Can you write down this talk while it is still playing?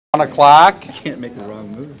o'clock. Can't make a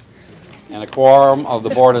wrong move. And a quorum of the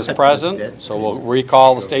board is present, so we'll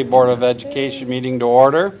recall the State Board of Education meeting to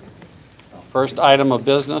order. First item of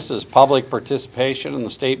business is public participation in the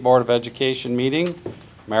State Board of Education meeting.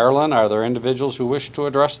 Marilyn, are there individuals who wish to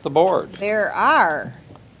address the board? There are.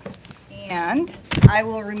 And I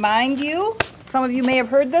will remind you, some of you may have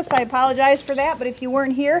heard this, I apologize for that, but if you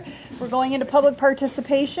weren't here, we're going into public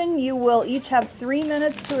participation. You will each have 3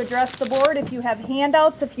 minutes to address the board. If you have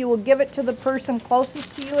handouts, if you will give it to the person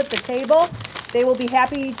closest to you at the table, they will be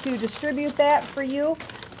happy to distribute that for you.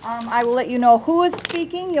 I will let you know who is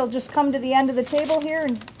speaking. You'll just come to the end of the table here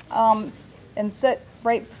and sit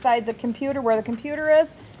right beside the computer where the computer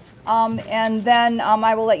is. And then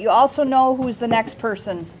I will let you also know who's the next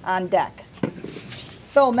person on deck.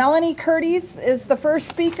 So Melanie Curtis is the first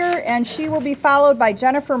speaker, and she will be followed by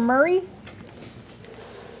Jennifer Murray.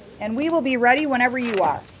 And we will be ready whenever you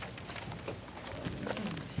are.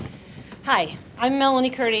 Hi, I'm Melanie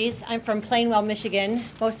Curtis. I'm from Plainwell, Michigan.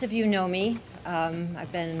 Most of you know me.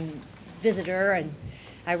 I've been a visitor, and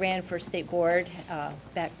I ran for state board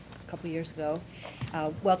back a couple years ago.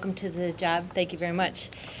 Welcome to the job. Thank you very much.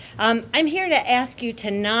 I'm here to ask you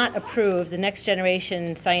to not approve the next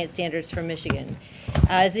generation science standards for Michigan.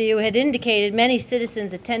 As you had indicated, many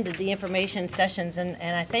citizens attended the information sessions, and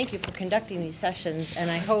I thank you for conducting these sessions, and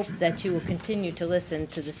I hope that you will continue to listen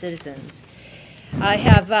to the citizens. I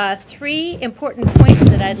have 3 important points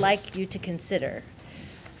that I'd like you to consider.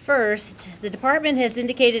 First, the department has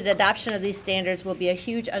indicated adoption of these standards will be a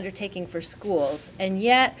huge undertaking for schools, and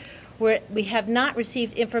yet we have not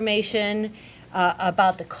received information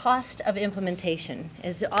about the cost of implementation.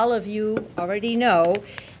 As all of you already know,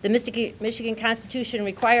 the Michigan Constitution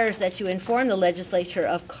requires that you inform the legislature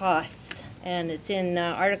of costs, and it's in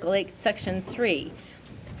Article 8, Section 3.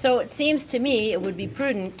 So it seems to me it would be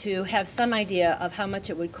prudent to have some idea of how much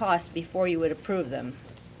it would cost before you would approve them.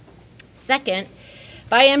 Second,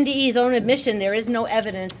 by MDE's own admission, there is no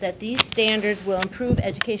evidence that these standards will improve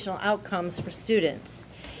educational outcomes for students.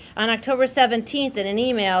 On October 17th, in an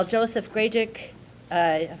email, Joseph Grajic,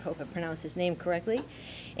 I hope I pronounced his name correctly,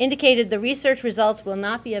 indicated the research results will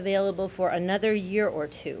not be available for another year or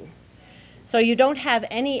 2. So you don't have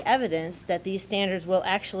any evidence that these standards will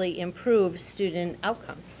actually improve student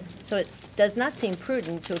outcomes. So it does not seem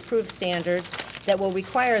prudent to approve standards that will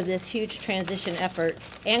require this huge transition effort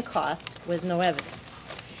and cost with no evidence.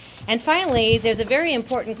 And finally, there's a very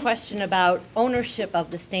important question about ownership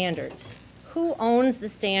of the standards. Who owns the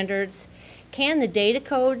standards? Can the data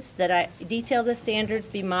codes that detail the standards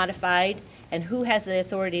be modified? And who has the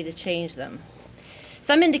authority to change them?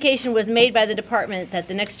 Some indication was made by the department that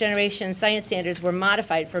the next generation science standards were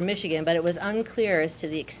modified for Michigan, but it was unclear as to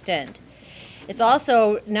the extent. It's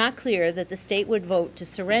also not clear that the state would vote to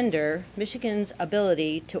surrender Michigan's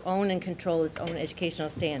ability to own and control its own educational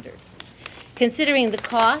standards. Considering the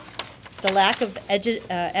cost, the lack of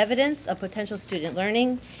evidence of potential student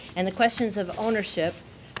learning, and the questions of ownership,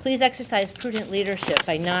 please exercise prudent leadership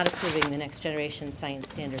by not approving the next generation science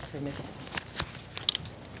standards for Michigan.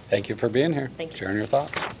 Thank you for being here. Thank you. Sharing your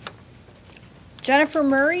thoughts. Jennifer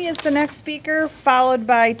Murray is the next speaker, followed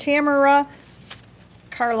by Tamara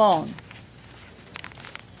Carlone.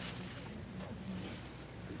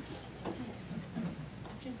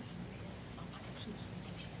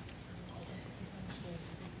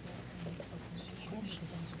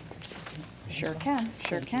 Sure can,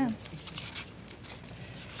 sure can.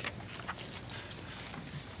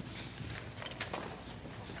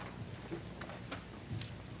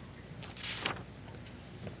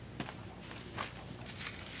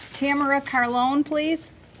 Tamara Carlone,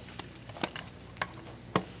 please.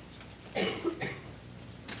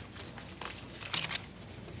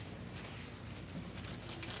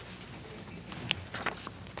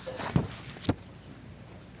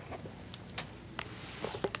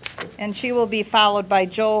 And she will be followed by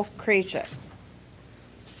Joel Krajcik.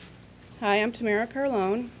 Hi, I'm Tamara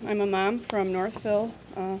Carlone. I'm a mom from Northville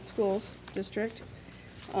Schools District.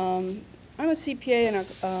 I'm a CPA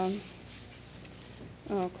and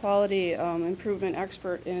a quality improvement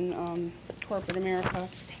expert in corporate America.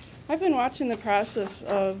 I've been watching the process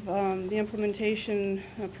of the implementation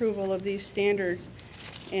approval of these standards,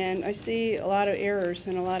 and I see a lot of errors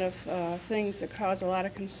and a lot of things that cause a lot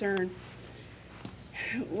of concern.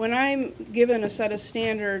 When I'm given a set of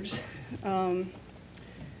standards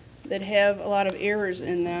that have a lot of errors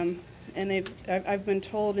in them, and I've been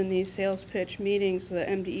told in these sales pitch meetings that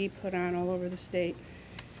MDE put on all over the state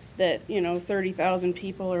that, 30,000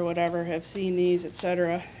 people or whatever have seen these, et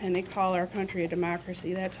cetera, and they call our country a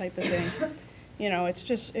democracy, that type of thing.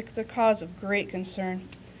 It's a cause of great concern.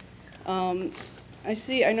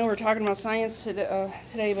 I know we're talking about science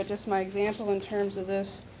today, but just my example in terms of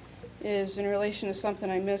this is in relation to something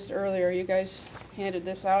I missed earlier. You guys handed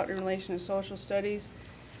this out in relation to social studies.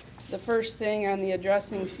 The first thing on the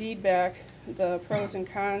addressing feedback, the pros and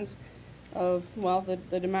cons of, well,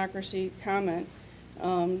 the democracy comment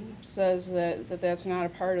says that's not a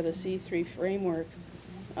part of the C3 framework.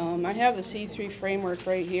 I have the C3 framework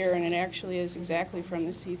right here, and it actually is exactly from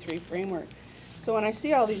the C3 framework. So when I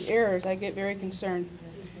see all these errors, I get very concerned.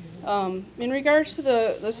 In regards to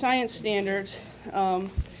the science standards,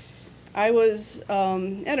 I was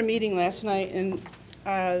at a meeting last night, and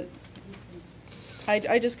I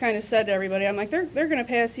just kind of said to everybody, I'm like, they're going to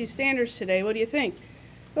pass these standards today. What do you think?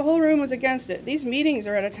 The whole room was against it. These meetings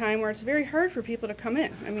are at a time where it's very hard for people to come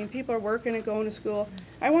in. I mean, people are working and going to school.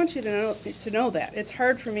 I want you to know that. It's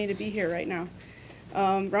hard for me to be here right now.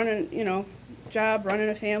 Running, job, running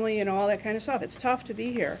a family, all that kind of stuff. It's tough to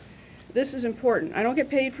be here. This is important. I don't get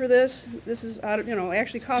paid for this. This is out of, it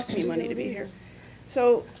actually costs me money to be here.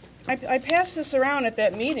 So I passed this around at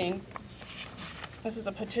that meeting. This is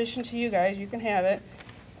a petition to you guys. You can have it.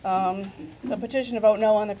 A petition to vote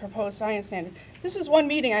no on the proposed science standard. This is one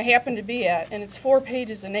meeting I happen to be at, and it's 4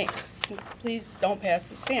 pages of names. Please don't pass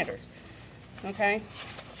these standards. Okay?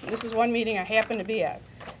 This is one meeting I happen to be at.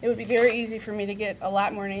 It would be very easy for me to get a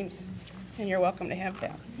lot more names, and you're welcome to have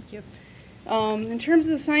that. Thank you. In terms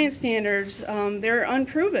of the science standards, they're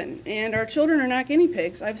unproven, and our children are not guinea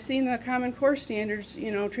pigs. I've seen the Common Core standards,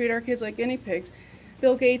 treat our kids like guinea pigs.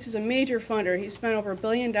 Bill Gates is a major funder. He spent over $1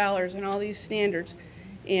 billion in all these standards.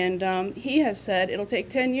 And he has said it'll take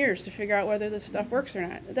 10 years to figure out whether this stuff works or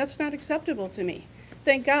not. That's not acceptable to me.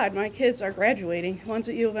 Thank God my kids are graduating. One's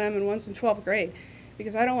at U of M and one's in 12th grade,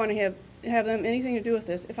 because I don't want to have them anything to do with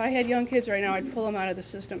this. If I had young kids right now, I'd pull them out of the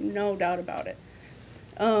system, no doubt about it.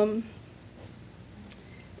 The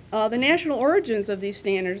national origins of these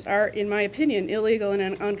standards are, in my opinion, illegal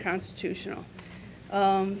and unconstitutional.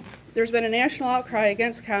 There's been a national outcry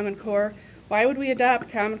against Common Core. Why would we adopt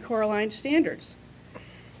Common Core aligned standards?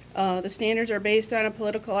 The standards are based on a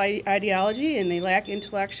political ideology, and they lack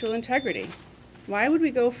intellectual integrity. Why would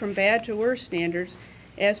we go from bad to worse standards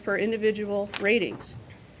as per individual ratings?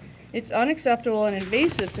 It's unacceptable and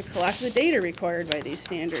invasive to collect the data required by these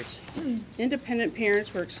standards. Independent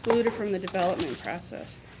parents were excluded from the development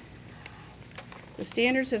process. The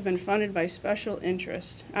standards have been funded by special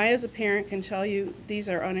interest. I, as a parent, can tell you these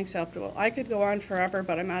are unacceptable. I could go on forever,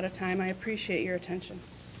 but I'm out of time. I appreciate your attention.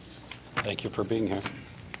 Thank you for being here.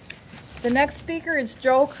 The next speaker is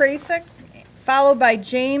Joe Krasik, followed by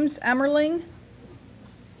James Emmerling.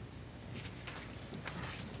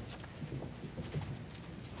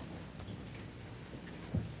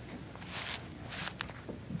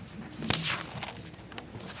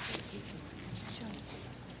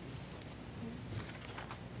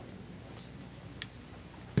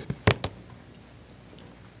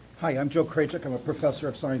 Hi, I'm Joe Krajcik. I'm a professor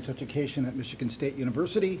of science education at Michigan State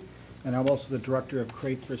University, and I'm also the director of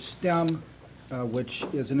Create for STEM, which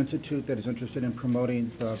is an institute that is interested in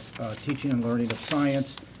promoting the teaching and learning of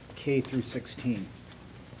science, K through 16.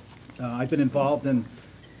 I've been involved in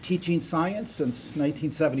teaching science since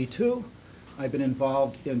 1972. I've been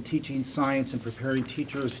involved in teaching science and preparing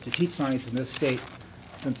teachers to teach science in this state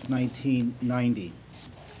since 1990.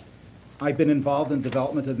 I've been involved in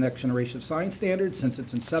development of the next generation of science standards since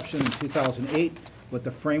its inception in 2008 with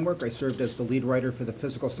the framework. I served as the lead writer for the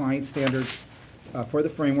physical science standards for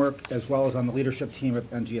the framework, as well as on the leadership team at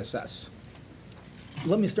NGSS.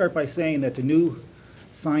 Let me start by saying that the new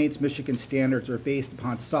Science Michigan standards are based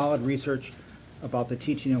upon solid research about the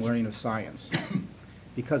teaching and learning of science,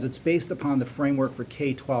 because it's based upon the framework for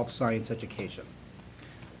K-12 science education.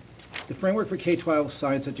 The framework for K-12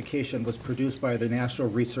 science education was produced by the National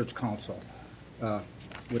Research Council,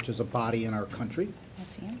 which is a body in our country.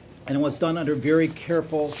 And it was done under very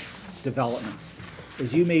careful development.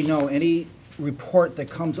 As you may know, any report that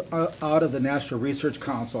comes out of the National Research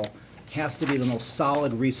Council has to be the most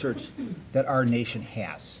solid research that our nation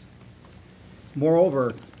has.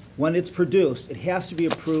 Moreover, when it's produced, it has to be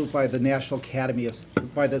approved by the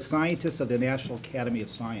by the scientists of the National Academy of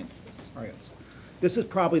Science. This is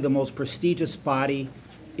probably the most prestigious body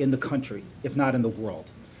in the country, if not in the world.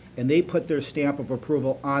 And they put their stamp of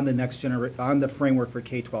approval on the on the framework for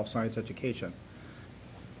K-12 science education.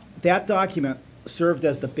 That document served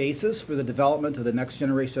as the basis for the development of the next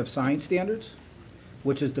generation of science standards,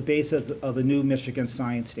 which is the basis of the new Michigan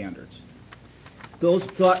science standards. Those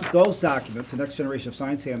documents, the next generation of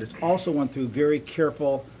science standards, also went through very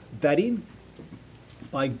careful vetting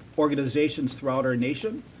by organizations throughout our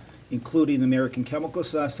nation, including the American Chemical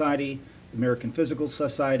Society, American Physical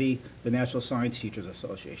Society, the National Science Teachers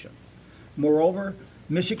Association. Moreover,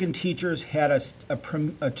 Michigan teachers had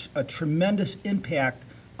a tremendous impact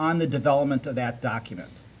on the development of that document.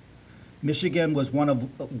 Michigan was one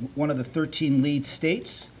of the 13 lead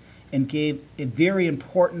states and gave a very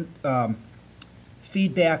important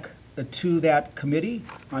feedback to that committee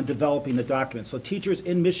on developing the document. So teachers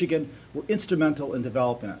in Michigan were instrumental in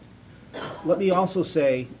developing it. Let me also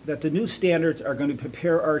say that the new standards are going to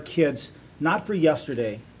prepare our kids not for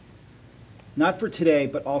yesterday, not for today,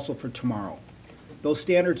 but also for tomorrow. Those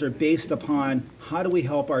standards are based upon how do we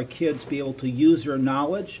help our kids be able to use their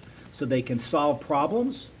knowledge so they can solve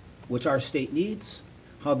problems, which our state needs,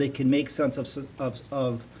 how they can make sense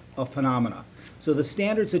of phenomena. So the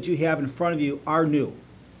standards that you have in front of you are new,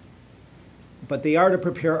 but they are to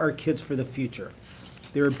prepare our kids for the future.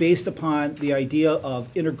 They're based upon the idea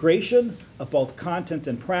of integration of both content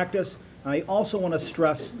and practice, and I also want to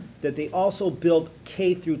stress that they also build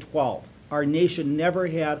K through 12. Our nation never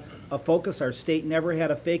had a focus, our state never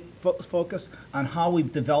had a focus on how we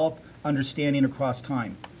develop understanding across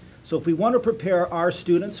time. So if we want to prepare our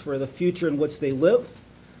students for the future in which they live,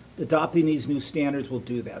 adopting these new standards will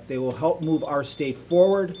do that. They will help move our state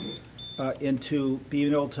forward into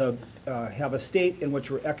being able to have a state in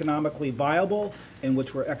which we're economically viable, in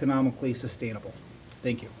which we're economically sustainable.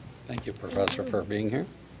 Thank you. Thank you, Professor, for being here.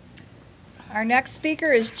 Our next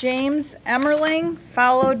speaker is James Emmerling,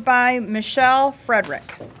 followed by Michelle Frederick.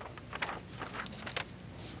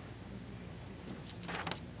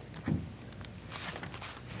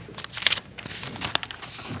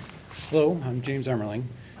 Hello, I'm James Emmerling.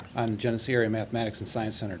 I'm the Genesee Area Mathematics and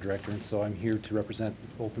Science Center Director, and so I'm here to represent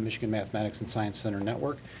both the Michigan Mathematics and Science Center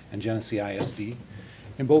Network and Genesee ISD.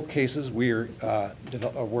 In both cases, we're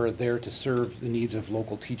there to serve the needs of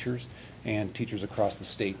local teachers and teachers across the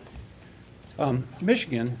state.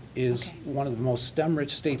 Michigan is one of the most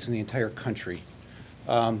STEM-rich states in the entire country.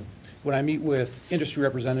 When I meet with industry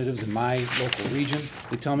representatives in my local region,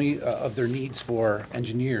 they tell me of their needs for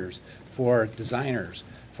engineers, for designers,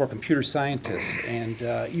 for computer scientists, and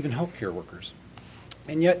even healthcare workers.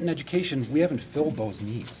 And yet in education, we haven't filled those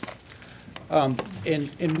needs. And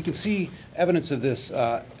we can see evidence of this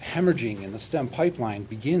hemorrhaging in the STEM pipeline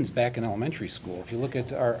begins back in elementary school, if you look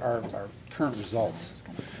at our current results.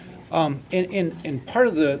 And part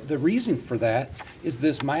of the reason for that is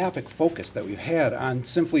this myopic focus that we've had on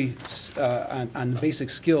simply on the basic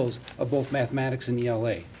skills of both mathematics and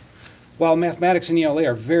ELA. While mathematics and ELA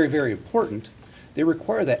are very, very important, they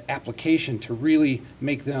require that application to really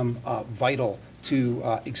make them vital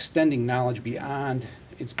to extending knowledge beyond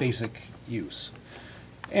its basic use.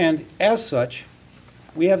 And as such,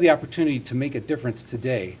 we have the opportunity to make a difference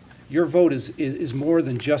today. Your vote is more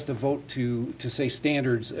than just a vote to say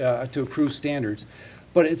standards, to approve standards,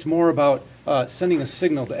 but it's more about sending a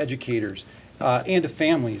signal to educators and to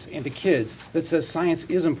families and to kids that says science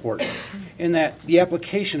is important and that the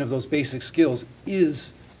application of those basic skills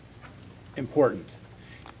is important.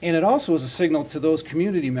 And it also is a signal to those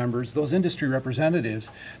community members, those industry representatives,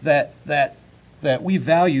 that we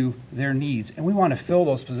value their needs and we want to fill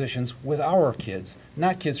those positions with our kids,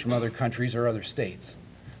 not kids from other countries or other states,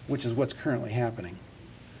 which is what's currently happening.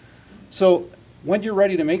 So when you're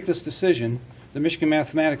ready to make this decision, the Michigan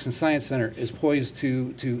Mathematics and Science Center is poised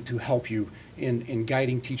to help you in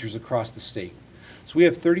guiding teachers across the state. So we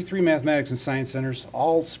have 33 mathematics and science centers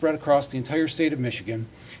all spread across the entire state of Michigan.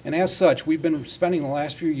 And as such, we've been spending the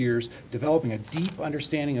last few years developing a deep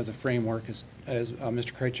understanding of the framework, as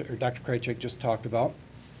Mr. Krajcik, or Dr. Krajcik just talked about,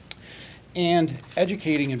 and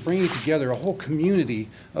educating and bringing together a whole community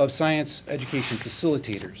of science education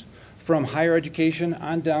facilitators, from higher education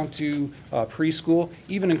on down to preschool,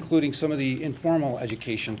 even including some of the informal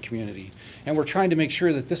education community. And we're trying to make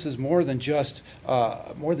sure that this is more than just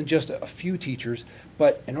a few teachers,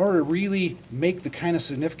 but in order to really make the kind of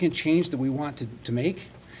significant change that we want to make,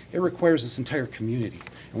 it requires this entire community.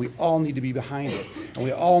 And we all need to be behind it. And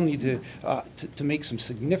we all need to make some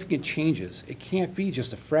significant changes. It can't be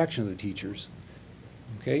just a fraction of the teachers.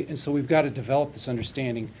 Okay? And so we've got to develop this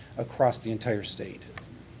understanding across the entire state.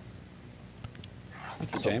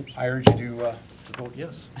 Thank you, James. I urge you to vote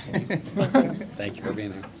yes. Thank you for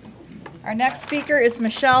being here. Our next speaker is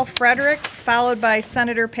Michelle Frederick, followed by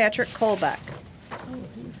Senator Patrick Kolbeck.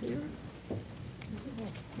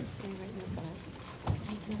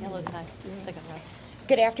 Yellow tie, second row.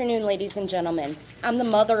 Good afternoon, ladies and gentlemen. I'm the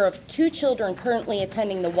mother of 2 children currently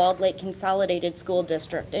attending the Walled Lake Consolidated School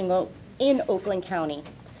District in Oakland County.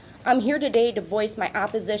 I'm here today to voice my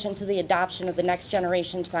opposition to the adoption of the Next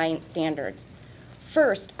Generation Science Standards.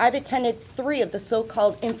 First, I've attended 3 of the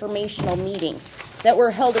so-called informational meetings that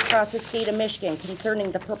were held across the state of Michigan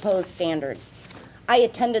concerning the proposed standards. I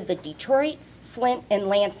attended the Detroit, Flint, and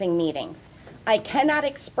Lansing meetings. I cannot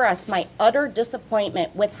express my utter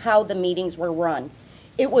disappointment with how the meetings were run.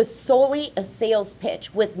 It was solely a sales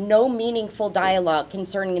pitch with no meaningful dialogue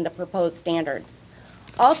concerning the proposed standards.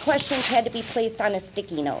 All questions had to be placed on a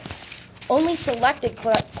sticky note. Only selected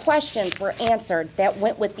questions were answered that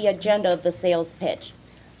went with the agenda of the sales pitch.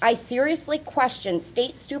 I seriously questioned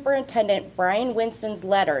State Superintendent Brian Winston's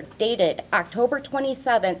letter dated October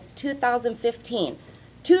 27, 2015,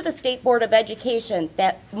 to the State Board of Education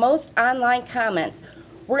that most online comments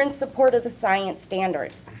were in support of the science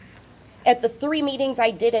standards. At the 3 meetings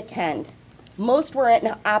I did attend, most were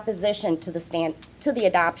in opposition to the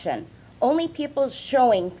adoption. The only people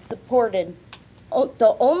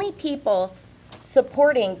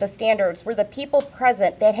supporting the standards were the people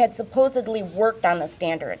present that had supposedly worked on the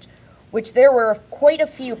standards, which there were quite a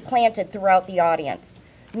few planted throughout the audience.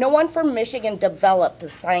 No one from Michigan developed the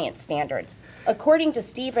science standards. According to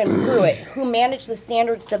Stephen Pruitt, who managed the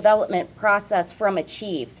standards development process from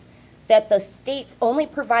Achieve, that the states only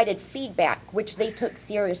provided feedback, which they took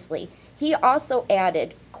seriously. He also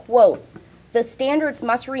added, quote, "The standards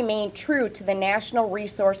must remain true to the National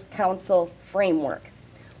Resource Council framework,"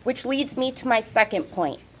 which leads me to my second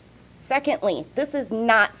point. Secondly, this is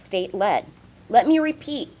not state-led. Let me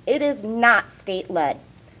repeat, it is not state-led.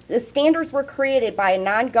 The standards were created by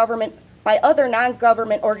other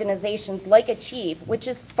non-government organizations like Achieve, which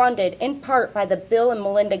is funded in part by the Bill and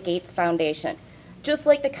Melinda Gates Foundation, just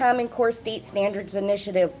like the Common Core State Standards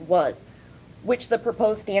Initiative was, which the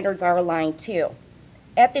proposed standards are aligned to.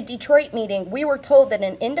 At the Detroit meeting, we were told that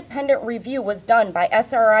an independent review was done by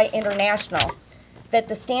SRI International, that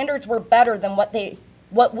the standards were better than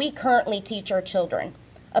what we currently teach our children.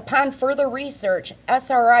 Upon further research,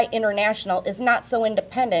 SRI International is not so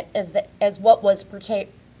independent as what was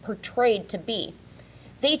portrayed to be.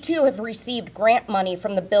 They too have received grant money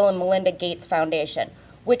from the Bill and Melinda Gates Foundation,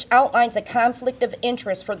 which outlines a conflict of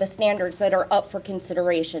interest for the standards that are up for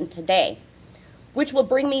consideration today. Which will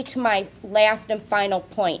bring me to my last and final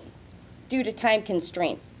point, due to time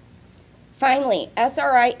constraints. Finally,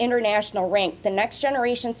 SRI International ranked the next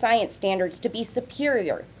generation science standards to be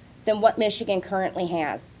superior than what Michigan currently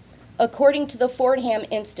has. According to the Fordham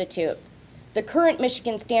Institute, the current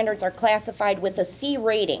Michigan standards are classified with a C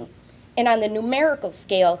rating, and on the numerical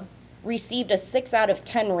scale, received a 6 out of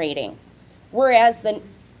 10 rating, whereas the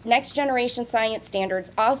next generation science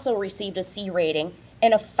standards also received a C rating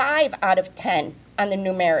and a 5 out of 10 on the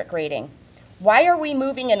numeric rating. Why are we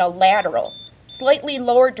moving in a lateral, slightly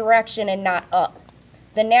lower direction and not up?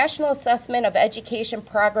 The National Assessment of Education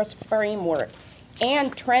Progress Framework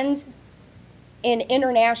and Trends in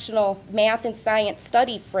International Math and Science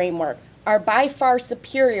Study Framework are by far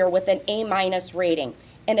superior with an A- rating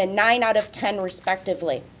and a 9 out of 10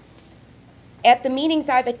 respectively. At the meetings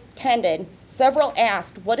I've attended, several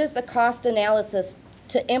asked, what is the cost analysis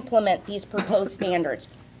to implement these proposed standards?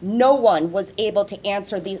 No one was able to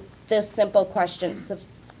answer this simple question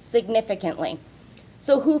significantly.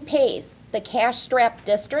 So who pays? The cash-strapped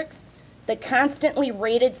districts? The constantly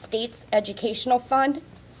rated state's educational fund?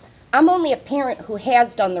 I'm only a parent who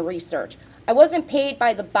has done the research. I wasn't paid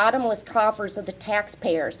by the bottomless coffers of the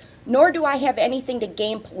taxpayers, nor do I have anything to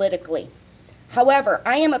gain politically. However,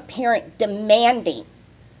 I am a parent demanding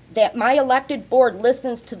that my elected board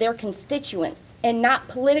listens to their constituents and not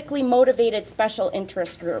politically motivated special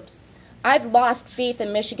interest groups. I've lost faith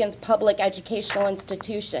in Michigan's public educational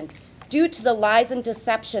institution due to the lies and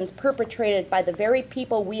deceptions perpetrated by the very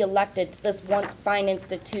people we elected to this once fine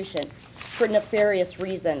institution for nefarious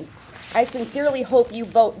reasons. I sincerely hope you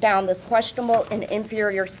vote down this questionable and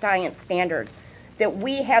inferior science standards, that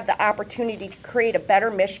we have the opportunity to create a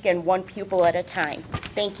better Michigan one pupil at a time.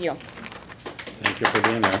 Thank you. Thank you for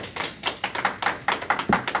being here.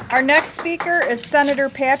 Our next speaker is Senator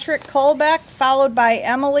Patrick Kolbeck, followed by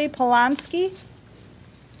Emily Polanski.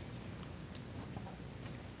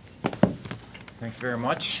 Thank you very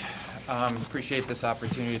much. Appreciate this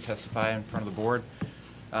opportunity to testify in front of the board.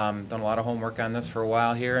 Done a lot of homework on this for a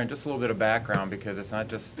while here, and just a little bit of background because it's not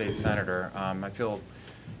just state senator. I feel,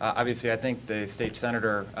 obviously, I think the state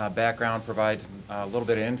senator background provides a little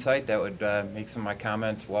bit of insight that would make some of my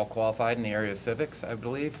comments well qualified in the area of civics, I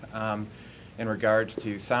believe. In regards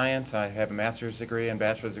to science, I have a master's degree and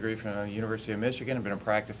bachelor's degree from the University of Michigan. I've been a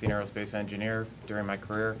practicing aerospace engineer during my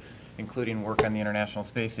career, including work on the International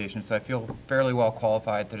Space Station. So I feel fairly well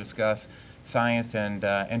qualified to discuss science and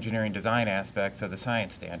engineering design aspects of the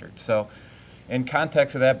science standards. So in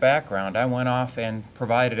context of that background, I went off and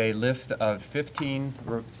provided a list of 15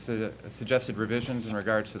 suggested revisions in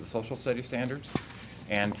regards to the social studies standards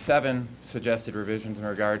and 7 suggested revisions in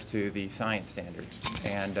regards to the science standards.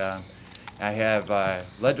 And I have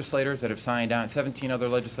legislators that have signed on, 17 other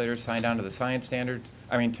legislators signed on to the science standards,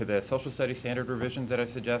 to the social studies standard revisions that I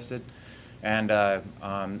suggested, and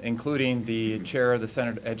including the chair of the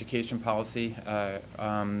Senate Education Policy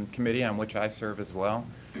Committee, on which I serve as well.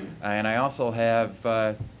 And I also have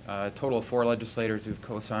a total of 4 legislators who've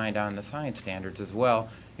co-signed on the science standards as well,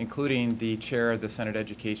 including the chair of the Senate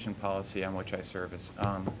Education Policy, on which I serve as.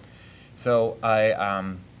 So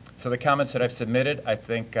the comments that I've submitted, I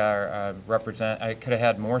think, represent. I could have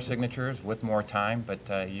had more signatures with more time, but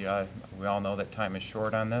we all know that time is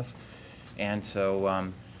short on this, and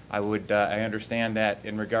so. I understand that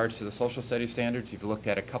in regards to the social studies standards, you've looked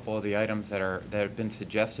at a couple of the items that have been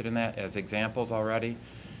suggested in that as examples already.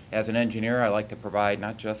 As an engineer, I like to provide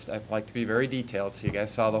I like to be very detailed, so you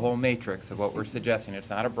guys saw the whole matrix of what we're suggesting. It's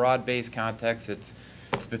not a broad-based context, it's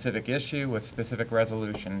a specific issue with specific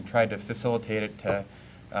resolution. Tried to facilitate it to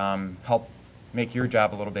help make your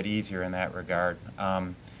job a little bit easier in that regard.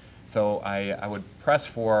 So I would press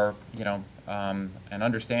for, an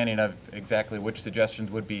understanding of exactly which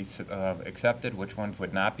suggestions would be accepted, which ones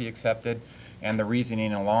would not be accepted, and the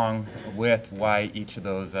reasoning along with why each of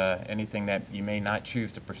those, anything that you may not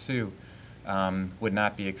choose to pursue, would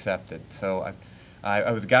not be accepted. So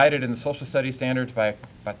I was guided in the social studies standards by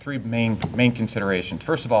 3 main considerations.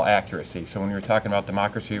 First of all, accuracy. So when we were talking about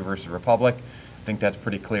democracy versus republic, I think that's a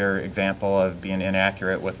pretty clear example of being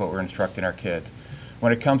inaccurate with what we're instructing our kids.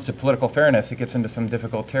 When it comes to political fairness, it gets into some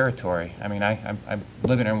difficult territory. I mean, I'm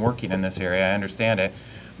living and working in this area. I understand it.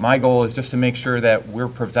 My goal is just to make sure that we're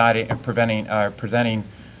presenting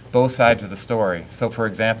both sides of the story. So, for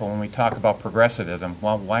example, when we talk about progressivism,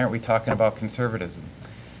 well, why aren't we talking about conservatism?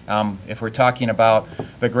 If we're talking about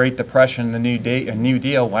the Great Depression, the New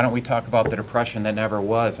Deal, why don't we talk about the Depression that never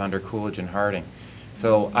was under Coolidge and Harding?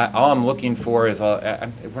 So all I'm looking for is,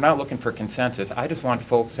 we're not looking for consensus. I just want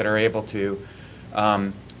folks that are able to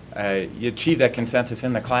you achieve that consensus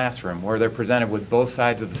in the classroom where they're presented with both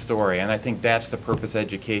sides of the story, and I think that's the purpose of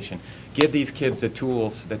education. Give these kids the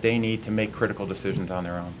tools that they need to make critical decisions on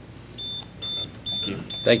their own. Thank you.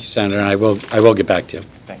 Thank you, Senator, and I will get back to you.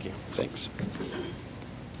 Thank you. Thanks.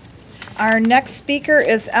 Our next speaker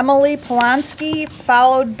is Emily Polanski,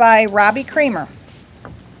 followed by Robbie Kramer.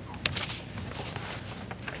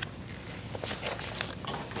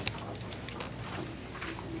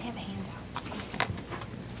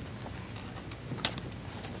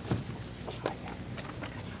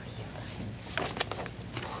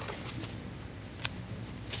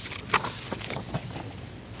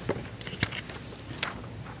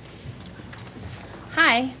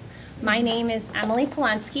 Hi, my name is Emily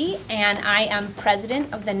Polanski, and I am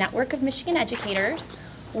president of the Network of Michigan Educators.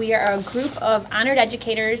 We are a group of honored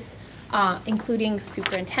educators, including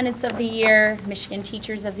Superintendents of the Year, Michigan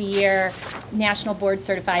Teachers of the Year, National Board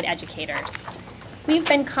Certified Educators. We've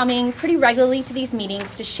been coming pretty regularly to these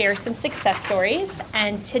meetings to share some success stories,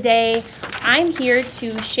 and today I'm here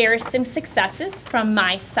to share some successes from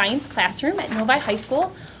my science classroom at Novi High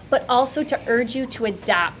School, but also to urge you to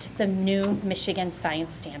adopt the new Michigan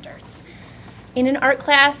science standards. In an art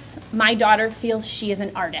class, my daughter feels she is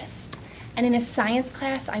an artist. And in a science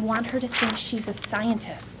class, I want her to think she's a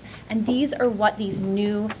scientist. And these are what these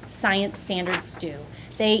new science standards do.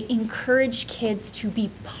 They encourage kids to be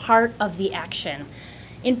part of the action.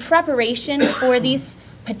 In preparation for these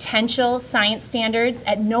potential science standards,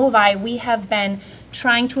 at Novi, we have been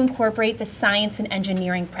trying to incorporate the science and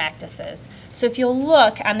engineering practices. So if you'll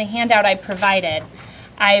look on the handout I provided,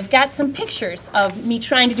 I've got some pictures of me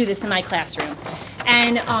trying to do this in my classroom.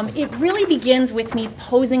 And it really begins with me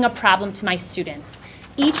posing a problem to my students.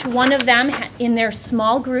 Each one of them in their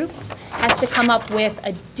small groups has to come up with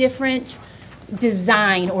a different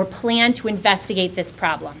design or plan to investigate this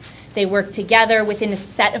problem. They work together within a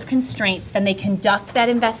set of constraints, then they conduct that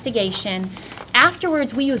investigation.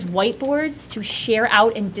 Afterwards, we use whiteboards to share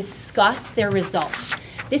out and discuss their results.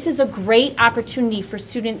 This is a great opportunity for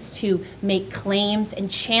students to make claims and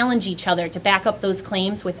challenge each other to back up those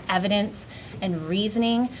claims with evidence and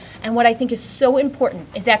reasoning. And what I think is so important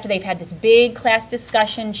is after they've had this big class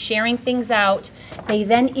discussion, sharing things out, they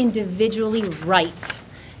then individually write.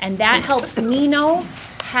 And that helps me know,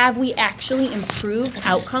 have we actually improved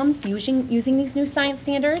outcomes using these new science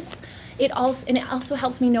standards? It also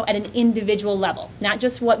helps me know at an individual level, not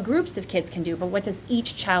just what groups of kids can do, but what does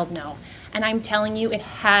each child know? And I'm telling you, it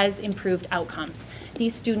has improved outcomes.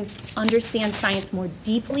 These students understand science more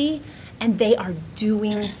deeply, and they are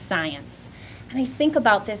doing science. And I think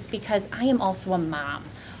about this because I am also a mom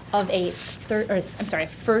of a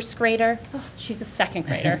first grader. Oh, she's a second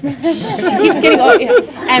grader. She keeps getting old. Yeah.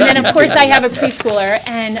 And then, of course, I have a preschooler.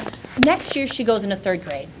 And next year, she goes into third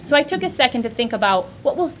grade. So I took a second to think about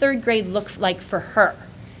what will third grade look like for her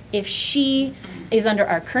if she is under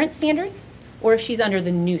our current standards or if she's under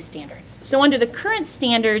the new standards. So under the current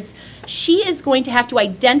standards, she is going to have to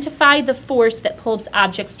identify the force that pulls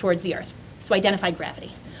objects towards the earth. So identify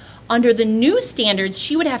gravity. Under the new standards,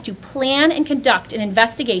 she would have to plan and conduct an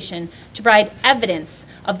investigation to provide evidence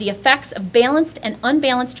of the effects of balanced and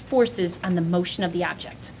unbalanced forces on the motion of the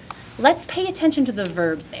object. Let's pay attention to the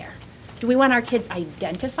verbs there. Do we want our kids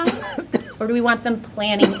identifying, or do we want them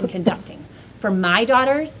planning and conducting? For my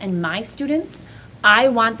daughters and my students, I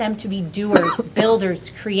want them to be doers,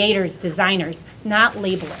 builders, creators, designers, not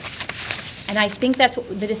labelers. And I think that's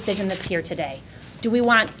the decision that's here today. Do we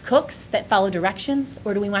want cooks that follow directions,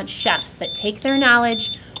 or do we want chefs that take their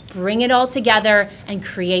knowledge, bring it all together, and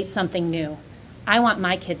create something new? I want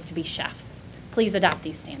my kids to be chefs. Please adopt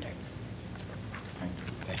these standards.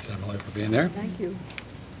 Thanks, Emily, for being there. Thank you.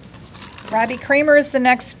 Robbie Kramer is the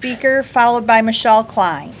next speaker, followed by Michelle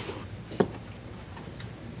Klein.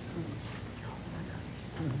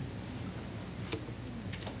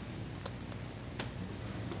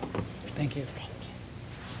 Thank you.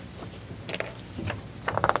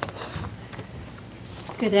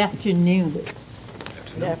 Good afternoon.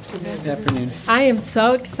 Good afternoon. Good afternoon. I am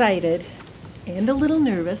so excited and a little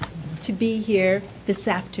nervous to be here this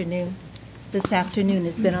afternoon. This afternoon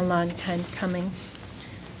has been a long time coming.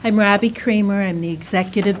 I'm Robbie Kramer. I'm the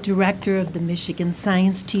Executive Director of the Michigan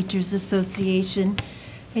Science Teachers Association.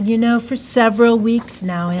 And you know, for several weeks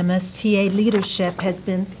now, MSTA leadership has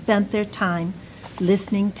been spent their time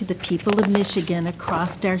listening to the people of Michigan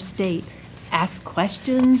across our state ask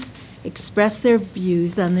questions, express their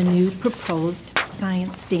views on the new proposed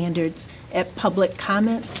science standards at public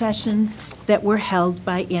comment sessions that were held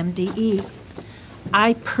by MDE.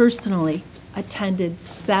 I personally attended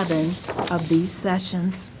 7 of these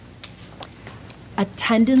sessions.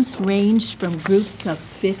 Attendance ranged from groups of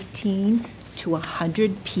 15 to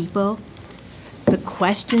 100 people. The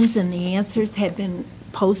questions and the answers have been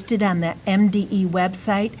posted on the MDE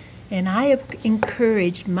website, and I have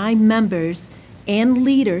encouraged my members and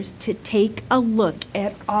leaders to take a look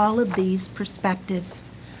at all of these perspectives.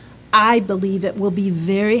 I believe it will be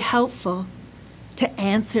very helpful to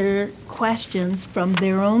answer questions from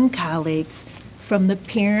their own colleagues, from the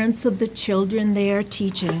parents of the children they are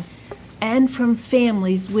teaching, and from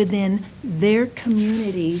families within their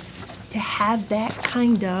communities to have that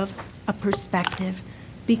kind of a perspective,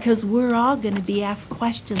 because we're all going to be asked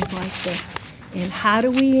questions like this. And how do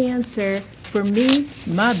we answer? For me,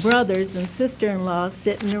 my brothers and sister-in-laws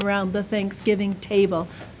sitting around the Thanksgiving table,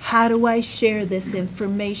 how do I share this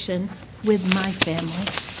information with my family?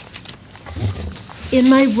 In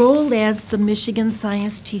my role as the Michigan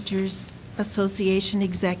Science Teachers Association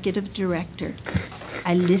Executive Director,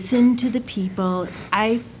 I listened to the people.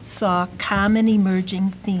 I saw common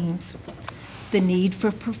emerging themes: the need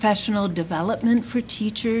for professional development for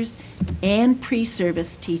teachers and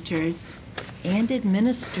pre-service teachers and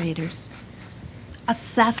administrators,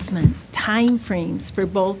 assessment timeframes for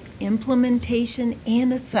both implementation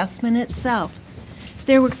and assessment itself.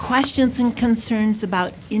 There were questions and concerns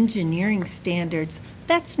about engineering standards.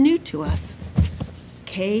 That's new to us.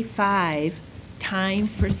 K-5, time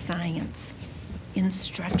for science,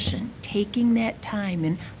 instruction, taking that time,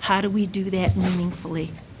 and how do we do that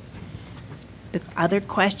meaningfully? The other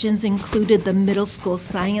questions included the middle school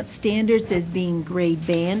science standards as being grade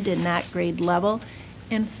band and not grade level,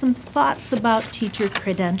 and some thoughts about teacher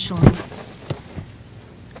credentialing.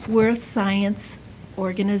 We're a science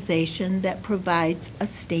organization that provides a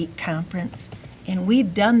state conference, and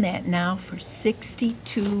we've done that now for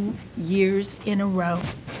 62 years in a row.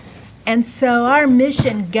 And so our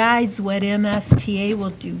mission guides what MSTA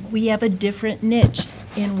will do. We have a different niche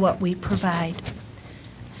in what we provide.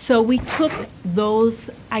 So we took those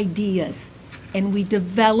ideas and we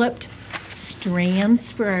developed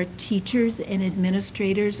strands for our teachers and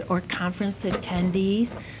administrators or conference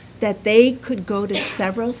attendees that they could go to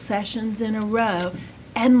several sessions in a row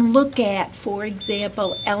and look at, for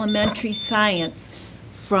example, elementary science,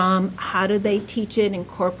 from how do they teach it,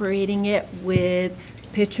 incorporating it with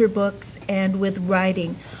picture books and with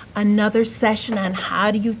writing. Another session on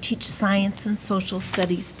how do you teach science and social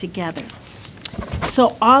studies together.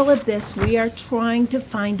 So all of this, we are trying to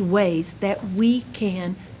find ways that we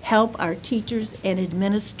can help our teachers and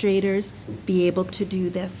administrators be able to do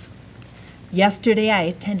this. Yesterday, I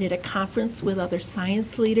attended a conference with other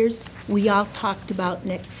science leaders. We all talked about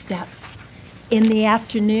next steps. In the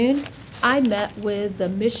afternoon, I met with the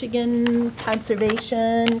Michigan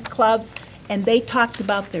Conservation Clubs, and they talked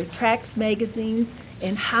about their tracts magazines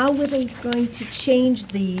and how were they going to change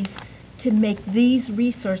these to make these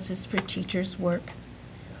resources for teachers work.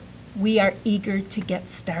 We are eager to get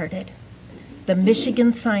started. The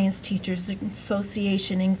Michigan Science Teachers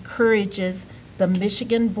Association encourages the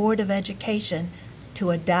Michigan Board of Education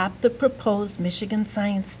to adopt the proposed Michigan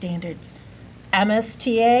Science Standards.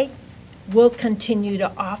 MSTA will continue to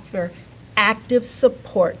offer active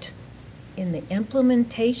support in the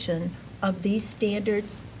implementation of these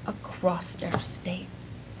standards across our state.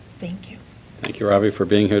 Thank you. Thank you, Robbie, for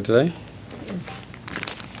being here today.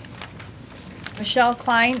 Michelle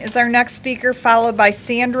Klein is our next speaker, followed by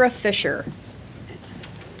Sandra Fisher.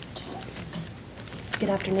 Good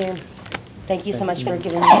afternoon. Thank you so much for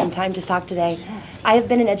giving me some time to talk today. I have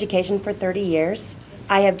been in education for 30 years.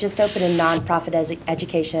 I have just opened a nonprofit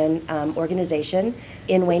education organization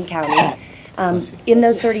in Wayne County. In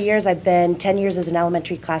those 30 years, I've been 10 years as an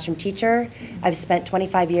elementary classroom teacher. I've spent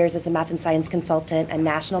 25 years as a math and science consultant, a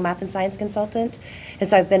national math and science consultant. And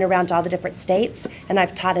so I've been around to all the different states, and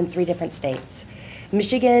I've taught in 3 different states.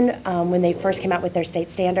 Michigan, when they first came out with their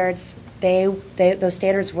state standards, those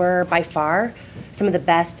standards were by far some of the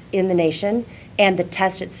best in the nation, and the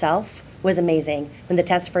test itself was amazing. When the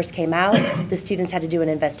test first came out, the students had to do an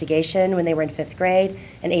investigation when they were in 5th grade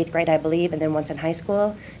and 8th grade, I believe, and then once in high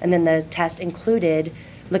school. And then the test included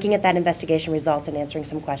looking at that investigation results and answering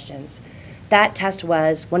some questions. That test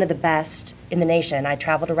was one of the best in the nation. I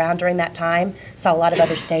traveled around during that time, saw a lot of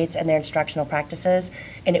other states and their instructional practices,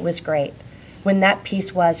 and it was great. When that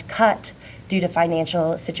piece was cut due to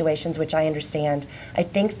financial situations, which I understand, I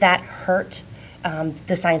think that hurt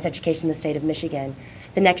the science education in the state of Michigan.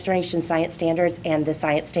 The Next Generation Science Standards and the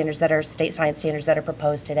science standards that are state science standards that are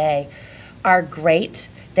proposed today are great.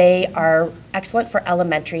 They are excellent for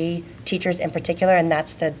elementary teachers in particular, and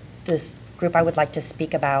that's this group I would like to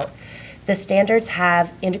speak about. The standards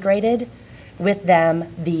have integrated with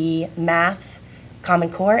them the Math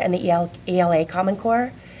Common Core and the ELA Common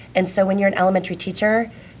Core. And so when you're an elementary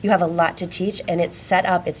teacher, you have a lot to teach, and it's set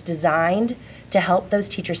up, it's designed to help those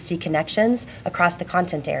teachers see connections across the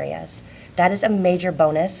content areas. That is a major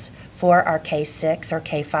bonus for our K-6 or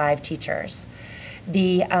K-5 teachers.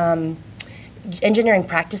 The engineering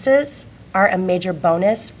practices are a major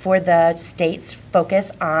bonus for the state's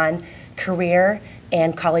focus on career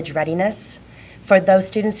and college readiness. For those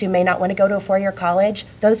students who may not want to go to a 4-year college,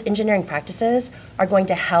 those engineering practices are going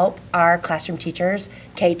to help our classroom teachers,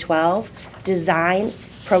 K-12, design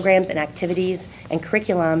programs and activities and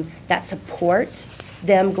curriculum that support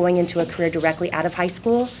them going into a career directly out of high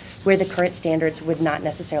school, where the current standards would not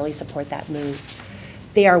necessarily support that move.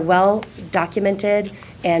 They are well documented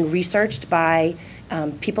and researched by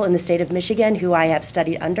people in the state of Michigan who I have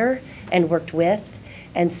studied under and worked with.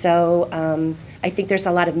 And so I think there's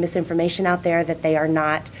a lot of misinformation out there that they are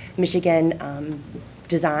not Michigan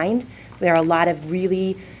designed. There are a lot of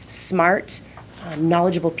really smart,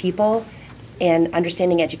 knowledgeable people and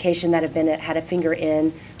understanding education that have had a finger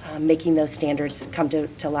in making those standards come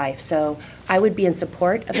to life. So I would be in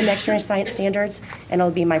support of the Next Generation Science Standards, and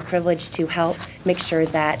it'll be my privilege to help make sure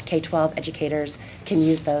that K-12 educators can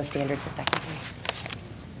use those standards effectively.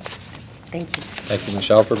 Thank you. Thank you,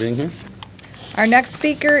 Michelle, for being here. Our next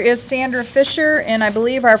speaker is Sandra Fisher, and I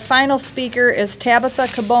believe our final speaker is Tabitha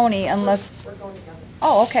Caboni, unless...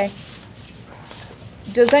 Oh, okay.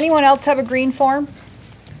 Does anyone else have a green form?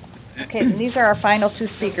 Okay, then these are our final 2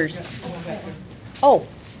 speakers. Oh.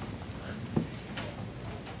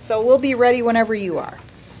 So we'll be ready whenever you are.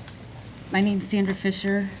 My name's Sandra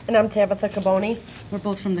Fisher. And I'm Tabitha Caboni. We're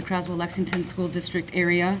both from the Croswell-Lexington School District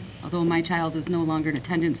area, although my child is no longer in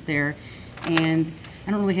attendance there. And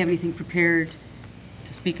I don't really have anything prepared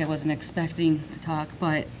to speak. I wasn't expecting to talk,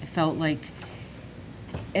 but I felt like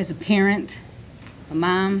as a parent, a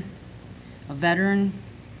mom, a veteran,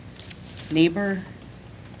 neighbor,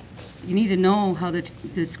 you need to know how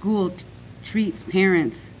the school treats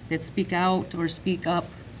parents that speak out or speak up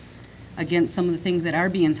against some of the things that are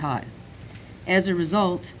being taught. As a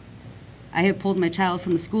result, I have pulled my child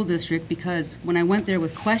from the school district because when I went there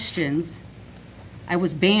with questions, I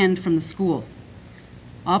was banned from the school.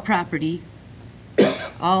 All property,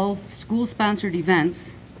 all school-sponsored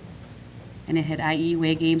events, and it had IE,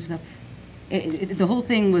 way games, stuff. The whole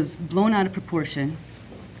thing was blown out of proportion.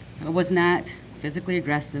 I was not physically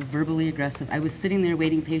aggressive, verbally aggressive. I was sitting there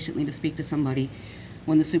waiting patiently to speak to somebody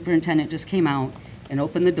when the superintendent just came out and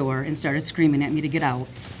opened the door and started screaming at me to get out.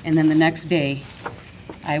 And then the next day,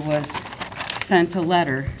 I was sent a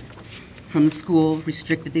letter from the school,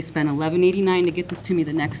 restricted. They spent $11.89 to get this to me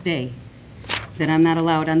the next day. that I'm not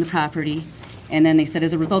allowed on the property. And then they said,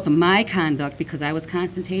 as a result of my conduct, because I was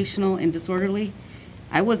confrontational and disorderly,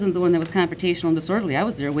 I wasn't the one that was confrontational and disorderly. I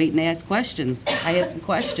was there waiting to ask questions. I had some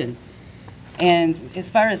questions. And as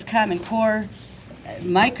far as Common Core,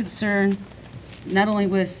 my concern, not only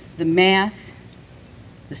with the math,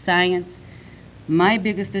 the science, my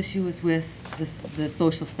biggest issue is with the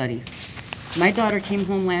social studies. My daughter came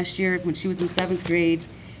home last year when she was in 7th grade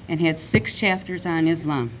and had 6 chapters on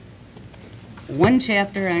Islam, 1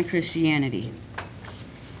 chapter on Christianity.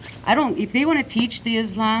 If they want to teach the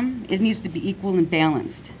Islam, it needs to be equal and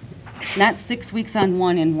balanced, not 6 weeks on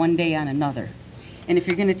one and 1 day on another. And if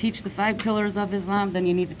you're going to teach the 5 pillars of Islam, then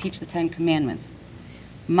you need to teach the 10 commandments.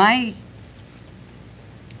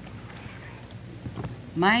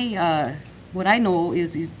 What I know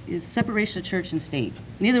is separation of church and state.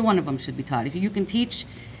 Neither one of them should be taught. If you can teach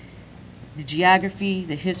the geography,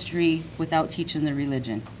 the history, without teaching the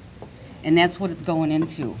religion. And that's what it's going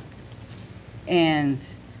into. And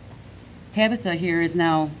Tabitha here is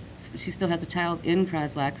now, she still has a child in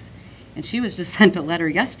Croslex, and she was just sent a letter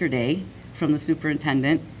yesterday from the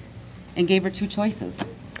superintendent and gave her 2 choices.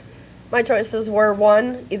 My choices were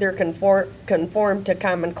 1, either conform to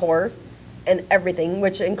Common Core and everything,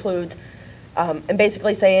 which includes, and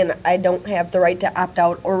basically saying I don't have the right to opt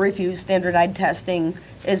out or refuse standardized testing,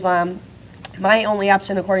 Islam. My only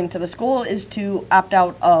option, according to the school, is to opt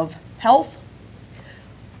out of health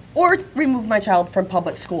or remove my child from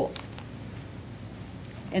public schools.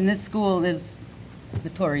 And this school is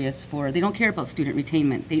notorious for, they don't care about student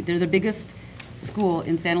retainment. They're the biggest school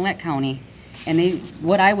in Sanilac County, and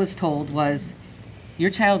what I was told was, your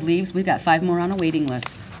child leaves, we've got 5 more on a waiting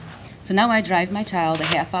list. So now I drive my child a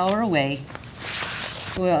half hour away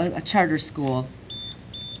to a charter school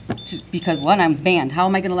because, 1, I'm banned. How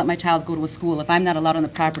am I going to let my child go to a school if I'm not allowed on the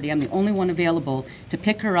property? I'm the only one available to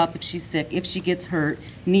pick her up if she's sick, if she gets hurt,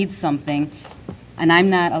 needs something, and I'm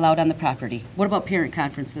not allowed on the property. What about parent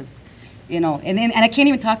conferences? You know, and I can't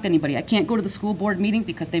even talk to anybody. I can't go to the school board meeting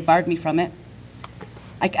because they barred me from it.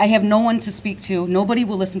 I have no one to speak to. Nobody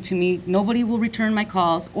will listen to me. Nobody will return my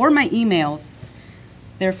calls or my emails.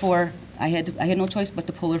 Therefore, I had no choice but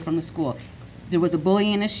to pull her from the school. There was a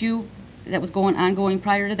bullying issue that was ongoing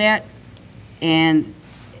prior to that, and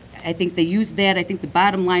I think they used that. I think the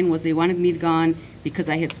bottom line was they wanted me gone because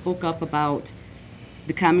I had spoke up about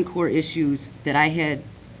the Common Core issues that I had,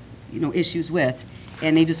 issues with,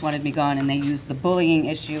 and they just wanted me gone, and they used the bullying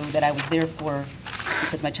issue that I was there for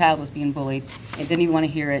because my child was being bullied and didn't even want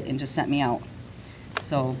to hear it and just sent me out.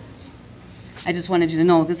 So I just wanted you to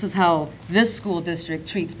know this is how this school district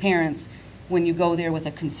treats parents when you go there with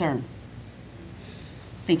a concern.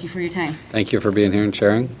 Thank you for your time. Thank you for being here and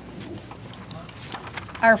sharing.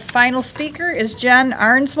 Our final speaker is Jen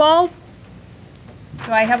Arnswald.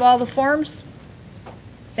 Do I have all the forms?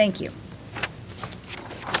 Thank you.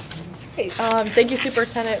 Thank you,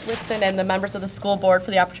 Superintendent Whiston and the members of the school board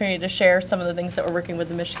for the opportunity to share some of the things that we're working with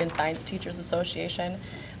the Michigan Science Teachers Association.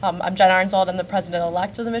 I'm Jen Arnswald. I'm the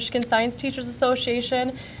president-elect of the Michigan Science Teachers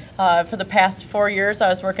Association. For the past 4 years, I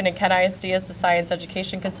was working at Kent ISD as the science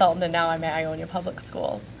education consultant, and now I'm at Ionia Public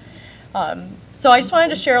Schools. So I just wanted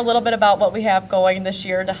to share a little bit about what we have going this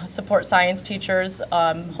year to support science teachers,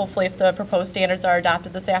 hopefully if the proposed standards are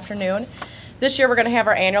adopted this afternoon. This year we're going to have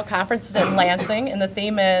our annual conferences in Lansing, and the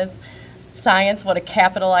theme is Science, What a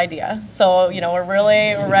Capital Idea. So, we're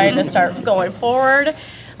ready to start going forward.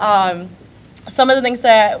 Some of the things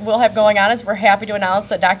that we'll have going on is we're happy to announce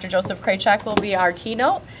that Dr. Joseph Kraychak will be our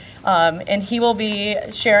keynote, and he will be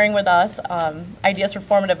sharing with us ideas for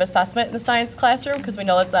formative assessment in the science classroom, because we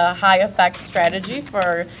know it's a high-effect strategy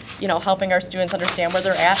for, helping our students understand where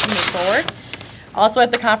they're at and move forward. Also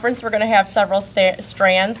at the conference, we're going to have several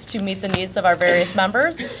strands to meet the needs of our various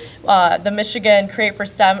members. The Michigan Create for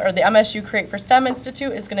STEM, or the MSU Create for STEM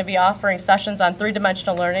Institute is going to be offering sessions on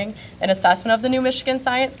 3-dimensional learning and assessment of the new Michigan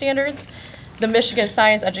science standards. The Michigan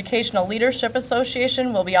Science Educational Leadership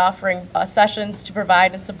Association will be offering sessions to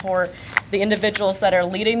provide and support the individuals that are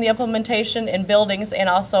leading the implementation in buildings and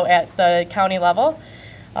also at the county level.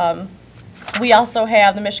 We also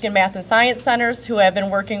have the Michigan Math and Science Centers who have been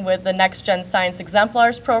working with the Next Gen Science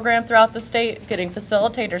Exemplars program throughout the state, getting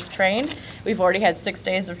facilitators trained. We've already had 6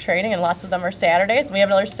 days of training, and lots of them are Saturdays. We have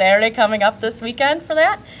another Saturday coming up this weekend for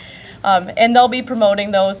that. And they'll be promoting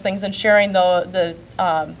those things and sharing the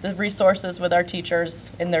resources with our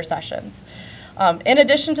teachers in their sessions. In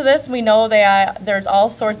addition to this, we know that there's all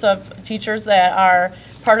sorts of teachers that are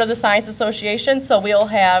part of the Science Association, so we'll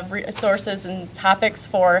have resources and topics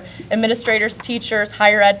for administrators, teachers,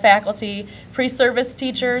 higher ed faculty, pre-service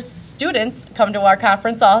teachers, students come to our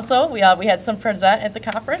conference also. We had some present at the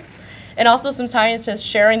conference. and also some scientists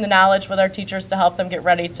sharing the knowledge with our teachers to help them get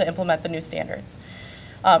ready to implement the new standards.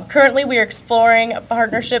 Currently, we are exploring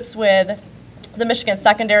partnerships with the Michigan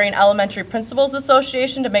Secondary and Elementary Principals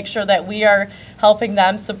Association to make sure that we are helping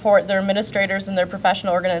them support their administrators and their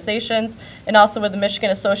professional organizations, and also with the Michigan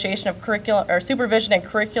Association of Curriculum or Supervision and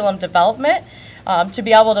Curriculum Development to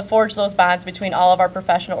be able to forge those bonds between all of our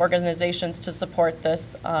professional organizations to support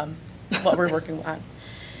this, what we're working on.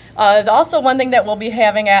 Also, one thing that we'll be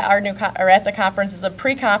having at our at the conference is a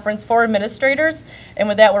pre-conference for administrators, and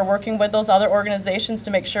with that, we're working with those other organizations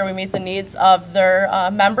to make sure we meet the needs of their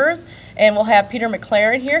members. And we'll have Peter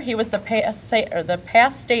McLaren here. He was the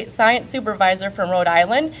past state science supervisor from Rhode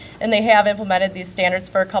Island, and they have implemented these standards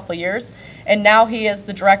for a couple years. And now he is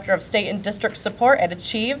the director of state and district support at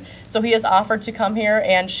Achieve. So he has offered to come here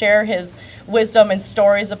and share his wisdom and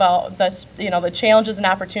stories about the challenges and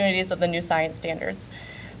opportunities of the new science standards.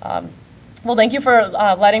 Well, thank you for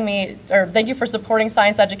thank you for supporting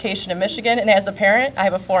science education in Michigan. And as a parent, I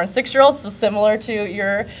have a 4- and 6-year-old, so similar to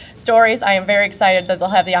your stories, I am very excited that they'll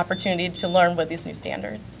have the opportunity to learn with these new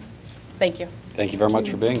standards. Thank you. Thank you very much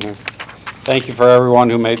for being here. Thank you for everyone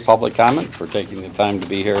who made public comment, for taking the time to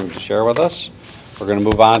be here and to share with us. We're going to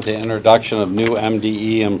move on to introduction of new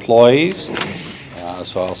MDE employees.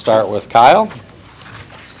 So I'll start with Kyle.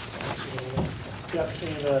 Good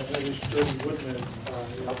afternoon, Jordan Woodman,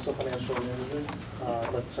 the Office of Financial Management.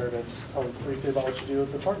 I'd like to start by just telling briefly about what you do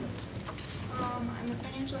with the department. I'm a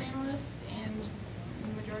financial analyst, and the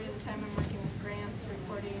majority of the time I'm working with grants,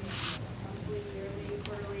 reporting monthly, yearly,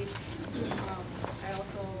 quarterly. I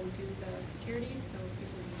also do the security, so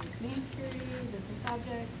people need main security, business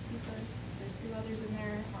objects, CFIS. There's a few others in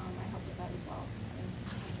there. I help with that as well. And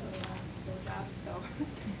I really love those jobs, so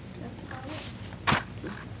that's about it.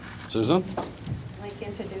 Susan? I'd like to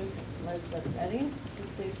introduce Elizabeth Redding. Could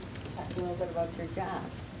you please talk a little bit about your job?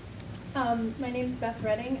 My name is Beth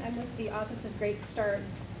Redding. I'm with the Office of Great Start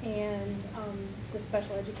and the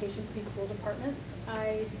Special Education Preschool Departments.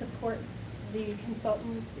 I support the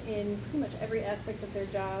consultants in pretty much every aspect of their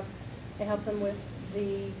job. I help them with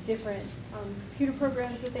the different computer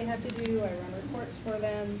programs that they have to do. I run reports for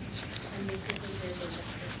them. And basically they're the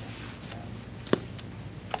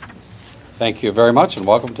Thank you very much, and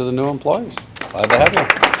welcome to the new employees. Glad to have you.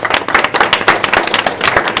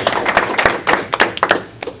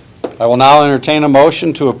 I will now entertain a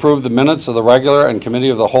motion to approve the minutes of the regular and committee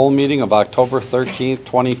of the whole meeting of October 13th,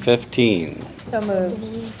 2015. So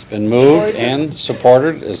moved. It's been moved and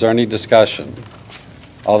supported. Is there any discussion?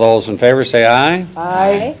 All those in favor say aye.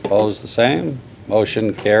 Aye. Opposed, the same.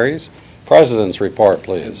 Motion carries. President's report,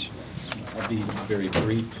 please. I'll be very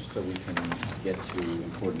brief so we can get to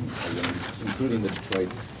important items, including the Detroit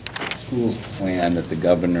schools plan that the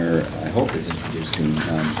governor, I hope, is introducing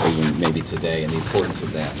even maybe today, and the importance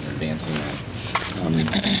of that and advancing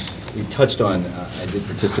that. We touched on, I did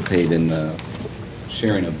participate in the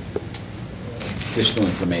sharing of additional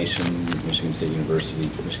information with Michigan State University,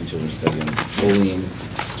 Michigan Children's Study on bullying.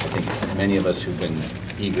 I think many of us who've been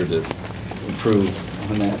eager to improve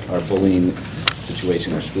on that, our bullying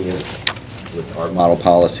situation in our schools, with our model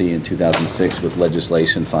policy in 2006, with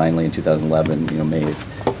legislation finally in 2011, may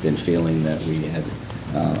have been feeling that we had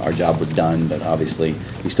our job was done, but obviously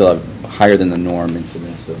we still have higher than the norm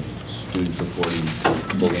incidents of students reporting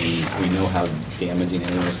bullying. We know how damaging it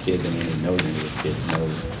is to kids, and anyone who knows any of those kids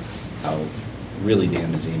knows how really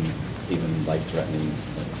damaging, even life-threatening,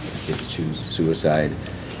 if kids choose suicide,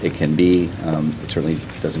 it can be. It certainly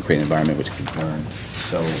doesn't create an environment which can learn.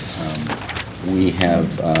 So we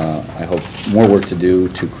have, I hope, more work to do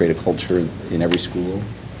to create a culture in every school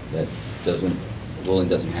that bullying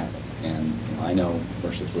doesn't happen. And I know,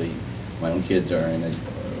 mercifully, my own kids are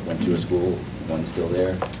went through a school, one's still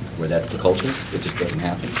there, where that's the culture. It just doesn't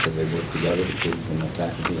happen because they work together, the kids and the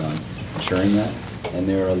faculty, on ensuring that. And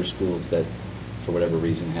there are other schools that, for whatever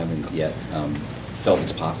reason, haven't yet felt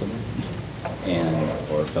it's possible,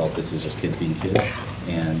 or felt this is just kids being kids.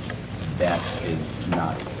 And that is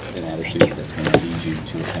not an attitude that's going to lead you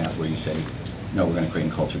to a path where you say, no, we're going to create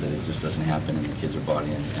a culture that it just doesn't happen, and the kids are bought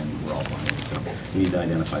in, and we're all bought in. So we need to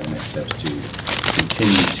identify the next steps to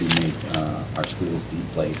continue to make our schools the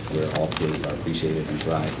place where all kids are appreciated and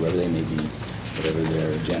thrive, whoever they may be, whatever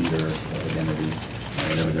their gender, identity,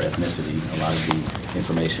 whatever their ethnicity. A lot of the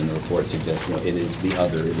information in the report suggests, it is the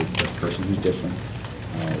other, it is the person who's different,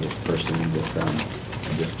 the person with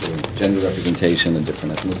a different gender representation, a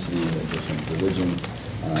different ethnicity, a different religion,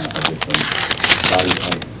 a different body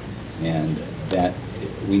type, and that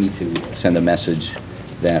we need to send a message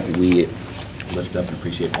that we lift up and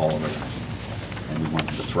appreciate all of our, and we want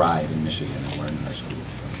them to thrive in Michigan and learn in our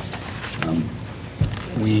schools.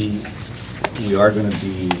 So, We are going to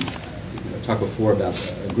be, talked before about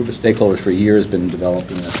a group of stakeholders for years been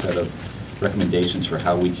developing a set of recommendations for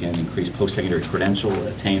how we can increase post-secondary credential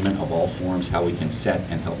attainment of all forms, how we can set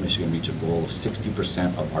and help Michigan reach a goal of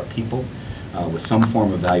 60% of our people with some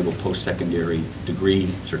form of valuable post-secondary degree,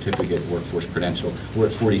 certificate, workforce credential. We're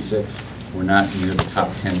at 46. We're not near the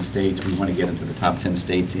top 10 states. We want to get into the top 10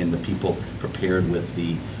 states in the people prepared with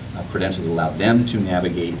the credentials that allow them to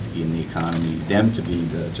navigate in the economy, them to be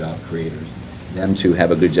the job creators, them to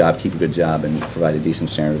have a good job, keep a good job, and provide a decent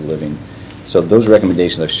standard of living. So those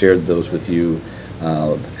recommendations, I've shared those with you,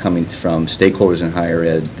 coming from stakeholders in higher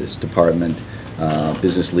ed, this department,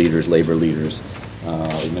 business leaders, labor leaders,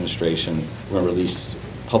 administration. We're going to release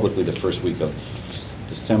publicly the first week of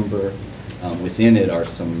December. Within it are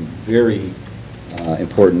some very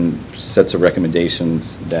important sets of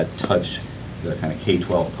recommendations that touch the kind of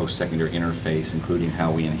K-12 post-secondary interface, including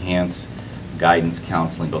how we enhance guidance,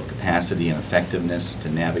 counseling, both capacity and effectiveness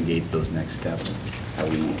to navigate those next steps, how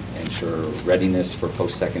we ensure readiness for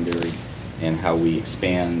post-secondary, and how we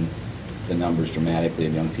expand the numbers dramatically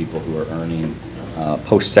of young people who are earning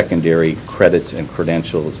post-secondary credits and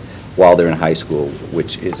credentials while they're in high school,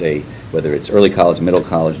 which is whether it's early college, middle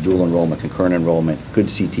college, dual enrollment, concurrent enrollment, good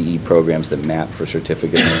CTE programs that map for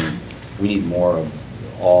certificate learning. We need more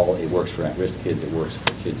of all. It works for at-risk kids. It works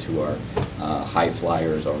for kids who are high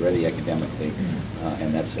flyers already academically,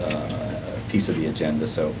 and that's a piece of the agenda.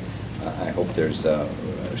 So I hope there's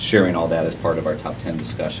sharing all that as part of our top 10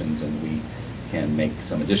 discussions, and we can make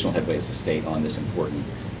some additional headway as a state on this important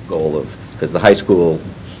goal of, because the high school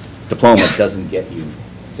diploma doesn't get you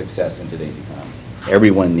success in today's economy.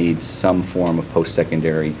 Everyone needs some form of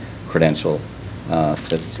post-secondary credential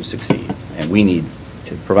to succeed, and we need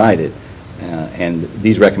to provide it. And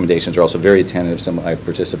these recommendations are also very attentive. I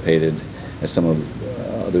participated, as some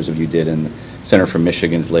of others of you did, in the Center for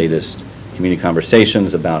Michigan's latest community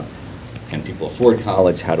conversations about, can people afford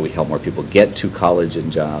college? How do we help more people get to college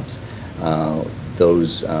and jobs?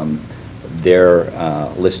 Their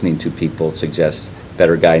listening to people suggests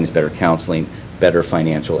better guidance, better counseling, better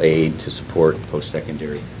financial aid to support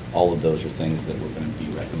post-secondary. All of those are things that we're going to be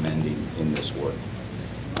recommending in this work.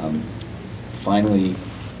 Finally,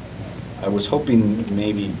 I was hoping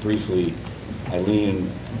maybe briefly Eileen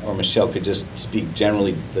or Michelle could just speak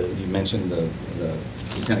generally. You mentioned the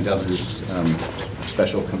Lieutenant Governor's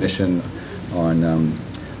special commission on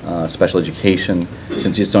special education.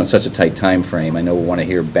 Since it's on such a tight time frame, I know we'll want to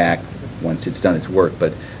hear back once it's done its work,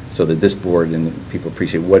 but so that this board and people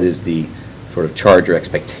appreciate what is the sort of charge or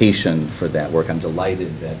expectation for that work. I'm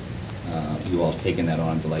delighted that you all have taken that on.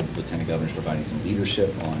 I'm delighted the Lieutenant Governor's providing some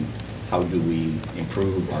leadership on how do we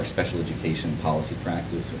improve our special education policy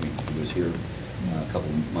practice. He was here a couple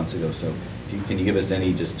of months ago, so can you give us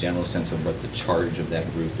any just general sense of what the charge of that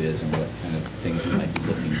group is and what kind of things you might be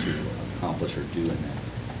looking to accomplish or do in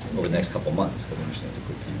that over the next couple of months? Because I understand it's a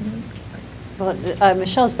quick thing. Well,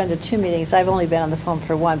 Michelle's been to 2 meetings. I've only been on the phone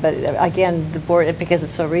for 1, but again, the board, because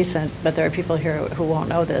it's so recent, but there are people here who won't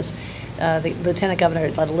know this. The Lieutenant Governor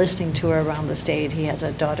led a listening tour around the state. He has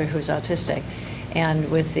a daughter who's autistic.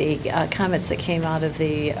 And with the comments that came out of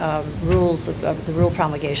the rules, the rule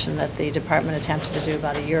promulgation that the department attempted to do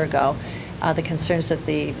about a year ago, the concerns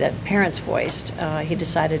that parents voiced, he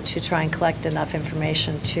decided to try and collect enough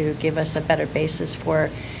information to give us a better basis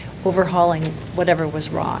for overhauling whatever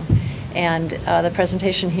was wrong. And the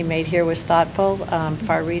presentation he made here was thoughtful,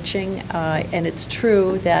 far-reaching, and it's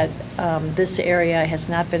true that this area has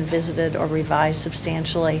not been visited or revised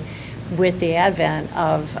substantially with the advent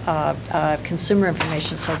of consumer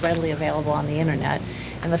information so readily available on the internet,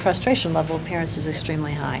 and the frustration level of parents is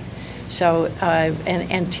extremely high. So,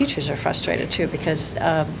 and teachers are frustrated too, because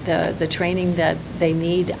the training that they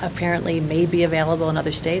need apparently may be available in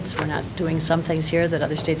other states. We're not doing some things here that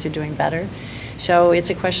other states are doing better. So it's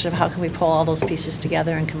a question of how can we pull all those pieces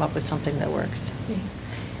together and come up with something that works.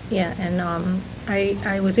 Yeah, and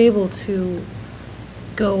I was able to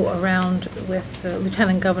go around with the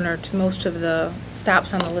Lieutenant Governor to most of the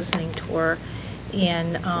stops on the listening tour,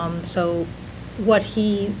 and so what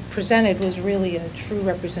he presented was really a true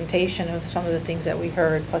representation of some of the things that we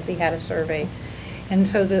heard, plus he had a survey. And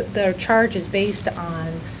so their charge is based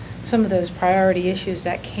on some of those priority issues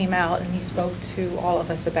that came out, and he spoke to all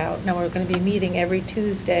of us about. Now, we're going to be meeting every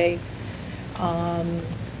Tuesday.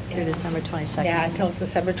 Through December 22nd. Yeah, until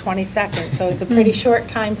December 22nd, so it's a pretty short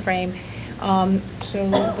time frame.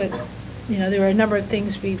 But, you know, there are a number of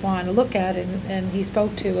things we want to look at, and he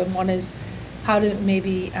spoke to, and one is how to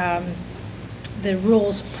maybe the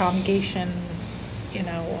rules promulgation,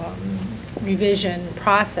 revision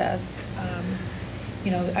process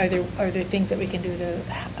you know, are there things that we can do to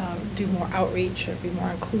do more outreach or be more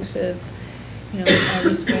inclusive? You know,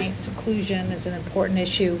 restraint, seclusion is an important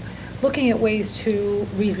issue. Looking at ways to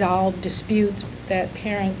resolve disputes that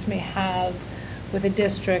parents may have with a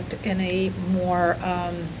district in a more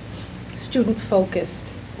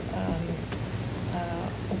student-focused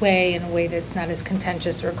way, in a way that's not as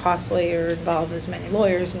contentious or costly or involve as many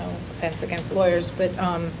lawyers. No offense against lawyers, but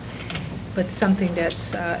something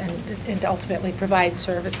that's and ultimately provide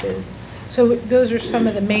services. So those are some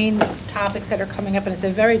of the main topics that are coming up, and it's a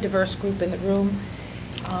very diverse group in the room.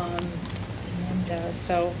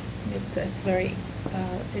 So it's very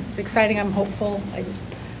it's exciting. I'm hopeful. I just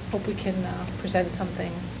hope we can present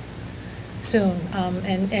something soon.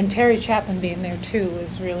 And Terry Chapman being there too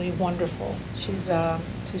is really wonderful. She's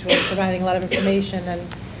really providing a lot of information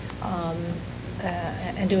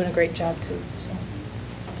and doing a great job too.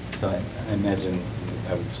 So I imagine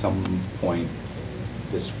at some point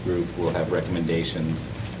this group will have recommendations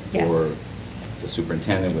for the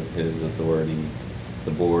superintendent with his authority,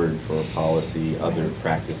 the board for policy, other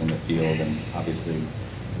practice in the field, and obviously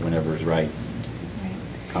whenever is right,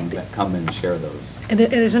 come and share those. And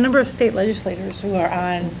there's a number of state legislators who are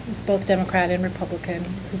on, both Democrat and Republican,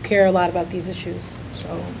 who care a lot about these issues.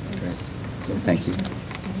 So Thank you.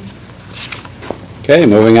 Okay,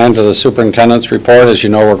 moving on to the superintendent's report. As you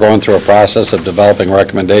know, we're going through a process of developing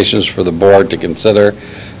recommendations for the board to consider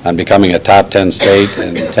on becoming a top 10 state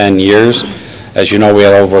in 10 years. As you know, we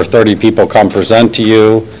had over 30 people come present to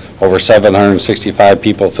you. Over 765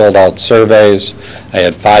 people filled out surveys. I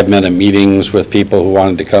had 5-minute meetings with people who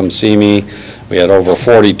wanted to come see me. We had over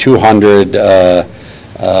 4,200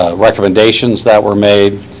 recommendations that were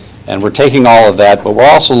made. And we're taking all of that, but we're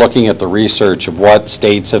also looking at the research of what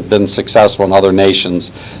states have been successful in other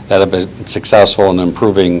nations that have been successful in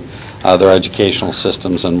improving their educational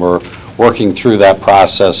systems. And we're working through that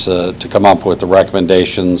process to come up with the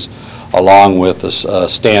recommendations along with the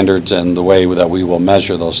standards and the way that we will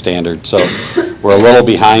measure those standards. So we're a little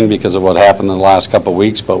behind because of what happened in the last couple of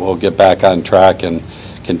weeks, but we'll get back on track and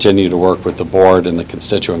continue to work with the board and the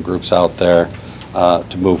constituent groups out there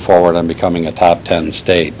to move forward on becoming a top 10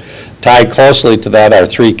 state. Tied closely to that are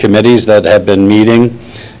 3 committees that have been meeting.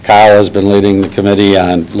 Kyle has been leading the committee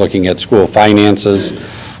on looking at school finances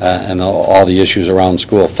and all the issues around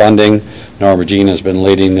school funding. Norma Jean has been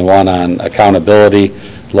leading the one on accountability,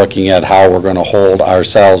 looking at how we're going to hold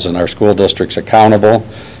ourselves and our school districts accountable.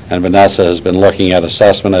 And Vanessa has been looking at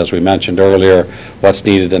assessment, as we mentioned earlier, what's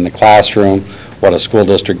needed in the classroom, what a school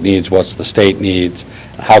district needs, what's the state needs,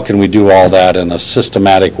 how can we do all that in a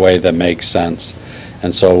systematic way that makes sense.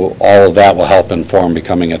 And so all of that will help inform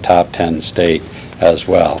becoming a top 10 state as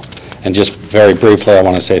well. And just very briefly, I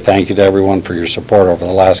want to say thank you to everyone for your support over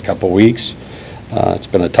the last couple of weeks. It's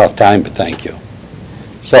been a tough time, but thank you.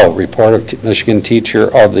 So, report of Michigan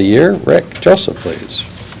Teacher of the Year, Rick Joseph, please.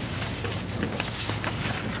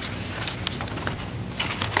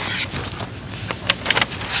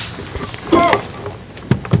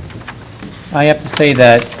 I have to say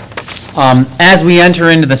that as we enter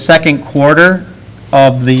into the second quarter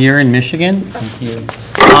of the year in Michigan,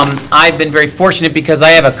 I've been very fortunate because I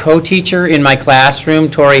have a co-teacher in my classroom,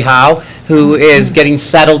 Tori Howe, who is getting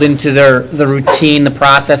settled into the routine, the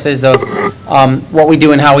processes of what we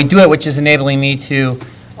do and how we do it, which is enabling me to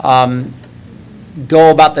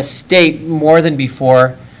go about the state more than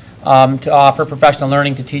before to offer professional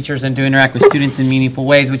learning to teachers and to interact with students in meaningful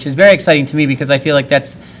ways, which is very exciting to me because I feel like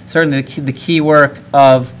that's certainly the key work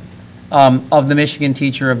of the Michigan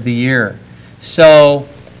Teacher of the Year. So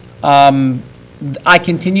I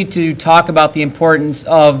continue to talk about the importance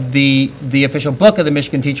of the official book of the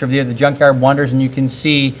Michigan Teacher of the Year, The Junkyard Wonders, and you can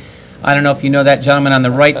see, I don't know if you know that gentleman on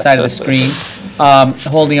the right side of the screen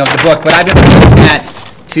holding up the book, but I've been presenting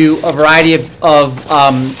that to a variety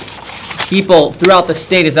of people throughout the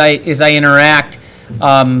state as I interact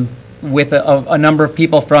with a number of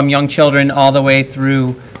people from young children all the way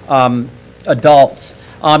through adults.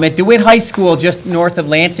 At DeWitt High School, just north of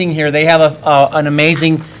Lansing here, they have an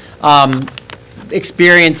amazing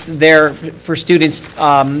experience there for students.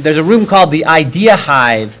 There's a room called the Idea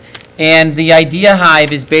Hive, and the Idea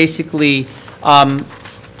Hive is basically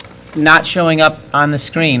not showing up on the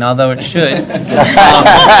screen, although it should. But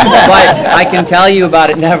I can tell you about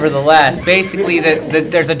it nevertheless. Basically,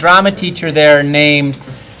 there's a drama teacher there named,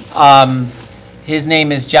 his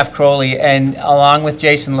name is Jeff Crowley, and along with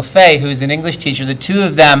Jason LaFay, who's an English teacher, the two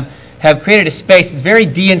of them have created a space that's very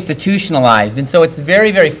deinstitutionalized, and so it's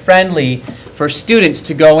very, very friendly for students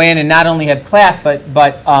to go in and not only have class, but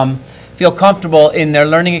feel comfortable in their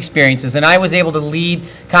learning experiences. And I was able to lead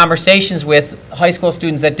conversations with high school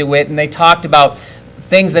students at DeWitt, and they talked about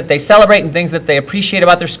things that they celebrate and things that they appreciate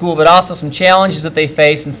about their school, but also some challenges that they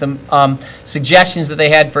face and some suggestions that they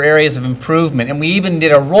had for areas of improvement. And we even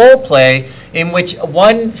did a role play in which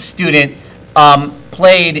one student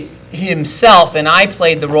played himself, and I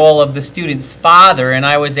played the role of the student's father, and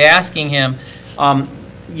I was asking him,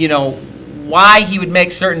 you know, why he would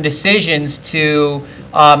make certain decisions to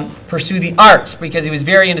pursue the arts, because he was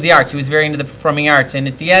very into the arts. He was very into the performing arts. And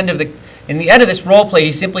at the end of this role play,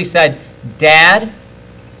 he simply said, "Dad,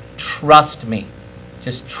 trust me.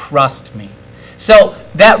 Just trust me." So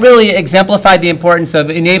that really exemplified the importance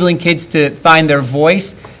of enabling kids to find their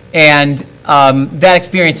voice, and that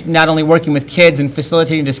experience, not only working with kids and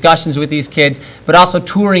facilitating discussions with these kids, but also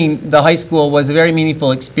touring the high school, was a very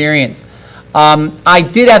meaningful experience. I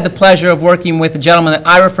did have the pleasure of working with a gentleman that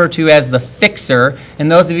I refer to as the fixer,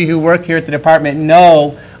 and those of you who work here at the department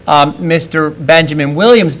know Mr. Benjamin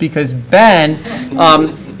Williams, because Ben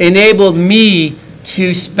enabled me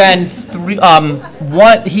to spend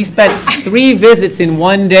he spent 3 visits in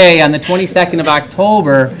one day on the 22nd of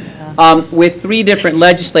October with 3 different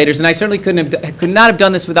legislators, and I certainly could not have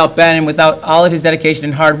done this without Ben and without all of his dedication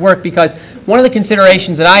and hard work, because one of the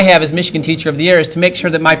considerations that I have as Michigan Teacher of the Year is to make sure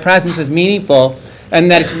that my presence is meaningful and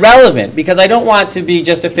that it's relevant, because I don't want to be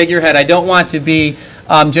just a figurehead. I don't want to be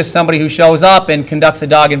just somebody who shows up and conducts a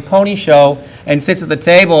dog and pony show and sits at the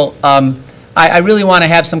table. I really want to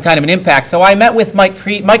have some kind of an impact. So I met with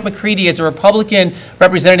Mike McCready as a Republican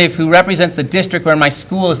representative who represents the district where my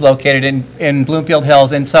school is located in Bloomfield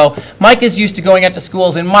Hills. And so Mike is used to going out to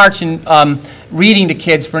schools in March and reading to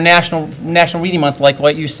kids for National Reading Month, like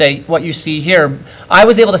what you see here. I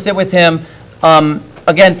was able to sit with him,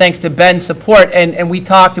 again, thanks to Ben's support, and we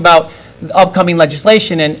talked about upcoming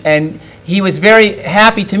legislation, and he was very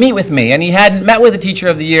happy to meet with me, and he hadn't met with a Teacher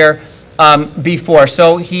of the Year before,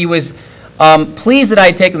 so he was pleased that I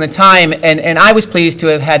had taken the time, and I was pleased to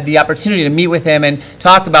have had the opportunity to meet with him and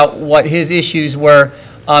talk about what his issues were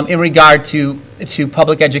in regard to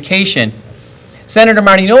public education. Senator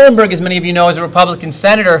Marty Nolenberg, as many of you know, is a Republican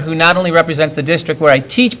senator who not only represents the district where I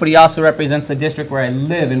teach, but he also represents the district where I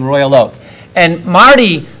live in Royal Oak. And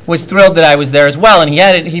Marty was thrilled that I was there as well, and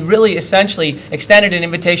he really essentially extended an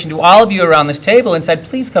invitation to all of you around this table and said,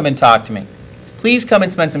 please come and talk to me. Please come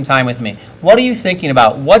and spend some time with me. What are you thinking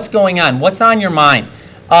about? What's going on? What's on your mind?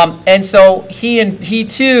 And so he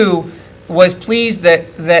too was pleased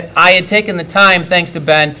that I had taken the time, thanks to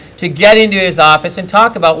Ben, to get into his office and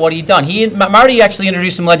talk about what he'd done. Marty actually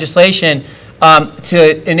introduced some legislation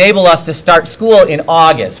to enable us to start school in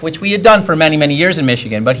August, which we had done for many, many years in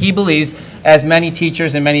Michigan. But he believes, as many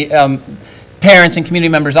teachers and many parents and community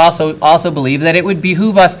members also believe, that it would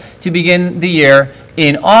behoove us to begin the year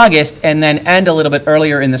in August and then end a little bit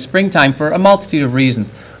earlier in the springtime for a multitude of reasons.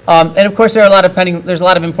 And of course, there's a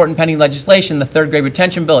lot of important pending legislation, the third grade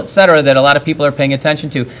retention bill, et cetera, that a lot of people are paying attention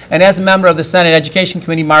to. And as a member of the Senate Education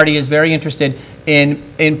Committee, Marty is very interested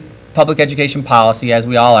in public education policy, as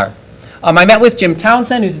we all are. I met with Jim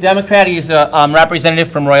Townsend, who's a Democrat. He's a representative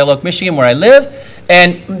from Royal Oak, Michigan, where I live.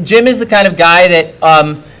 And Jim is the kind of guy that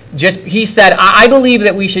he said, I believe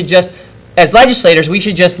that we should just, as legislators, we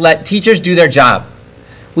should just let teachers do their job.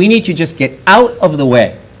 We need to just get out of the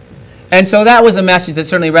way. And so that was a message that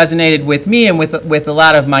certainly resonated with me and with a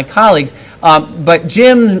lot of my colleagues. But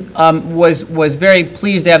Jim was very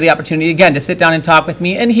pleased to have the opportunity, again, to sit down and talk with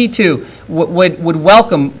me. And he, too, would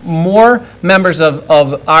welcome more members of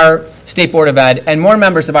our State Board of Ed and more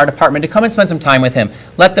members of our department to come and spend some time with him.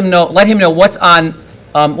 Let him know what's on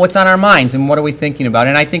our minds and what are we thinking about.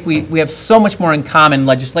 And I think we have so much more in common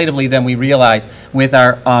legislatively than we realize with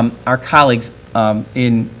our colleagues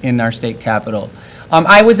in our state capitol.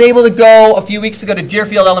 I was able to go a few weeks ago to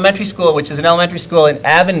Deerfield Elementary School, which is an elementary school in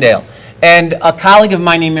Avondale. And a colleague of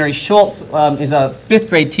mine named Mary Schultz is a 5th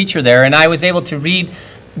grade teacher there, and I was able to read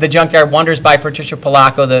The Junkyard Wonders by Patricia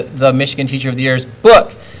Polacco, the Michigan Teacher of the Year's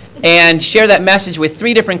book, and share that message with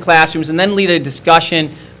 3 different classrooms, and then lead a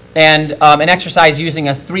discussion and an exercise using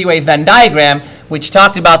a 3-way Venn diagram, which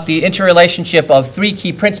talked about the interrelationship of 3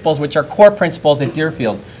 key principles, which are core principles at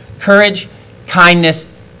Deerfield: courage, kindness,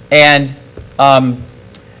 and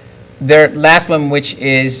their last one, which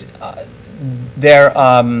is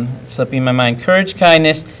slipping my mind, courage,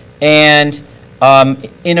 kindness, and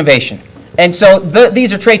innovation. And so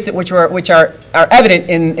these are traits which are evident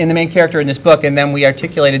in the main character in this book, and then we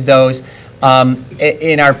articulated those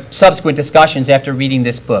in our subsequent discussions after reading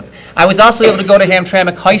this book. I was also able to go to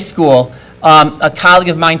Hamtramck High School. A colleague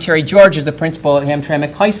of mine, Terry George, is the principal at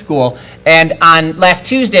Hamtramck High School. And on last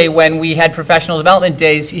Tuesday, when we had professional development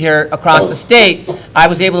days here across the state, I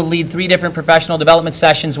was able to lead 3 different professional development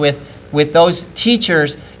sessions with with those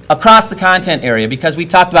teachers across the content area, because we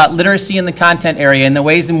talked about literacy in the content area and the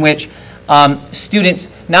ways in which students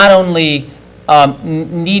not only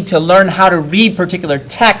need to learn how to read particular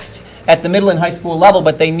texts at the middle and high school level,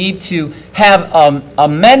 but they need to have a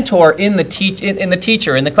mentor in the teacher,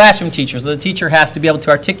 in the classroom teacher. So the teacher has to be able to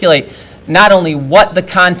articulate not only what the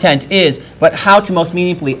content is, but how to most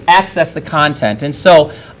meaningfully access the content. And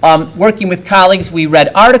so working with colleagues, we read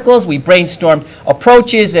articles, we brainstormed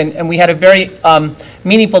approaches, and we had a very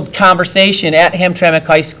meaningful conversation at Hamtramck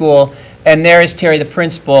High School. And there is Terry, the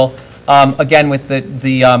principal, again with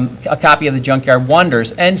a copy of the Junkyard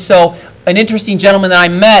Wonders. And so an interesting gentleman that I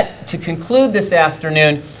met to conclude this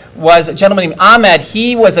afternoon was a gentleman named Ahmed.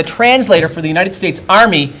 He was a translator for the United States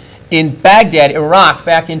Army in Baghdad, Iraq,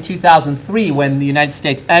 back in 2003 when the United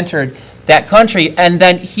States entered that country. And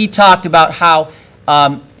then he talked about how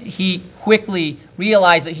he quickly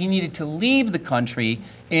realized that he needed to leave the country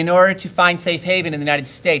in order to find safe haven in the United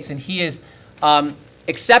States. And he is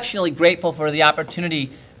exceptionally grateful for the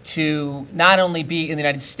opportunity to not only be in the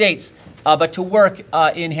United States, but to work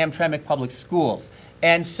in Hamtramck Public Schools.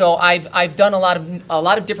 And so I've done a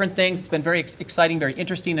lot of different things. It's been very exciting, very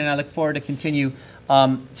interesting, and I look forward to continue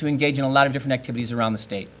to engage in a lot of different activities around the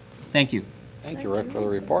state. Thank you. Thank you, Rick, for the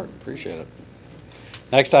report. Appreciate it.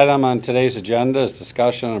 Next item on today's agenda is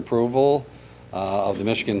discussion and approval of the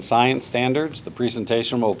Michigan Science Standards. The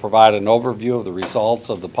presentation will provide an overview of the results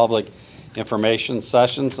of the public information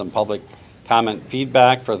sessions and public comment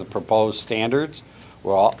feedback for the proposed standards.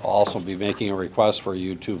 We'll also be making a request for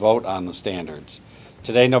you to vote on the standards.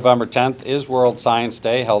 Today, November 10th, is World Science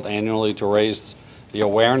Day, held annually to raise the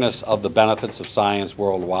awareness of the benefits of science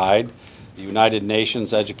worldwide. The United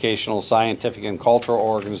Nations Educational, Scientific, and Cultural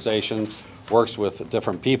Organization works with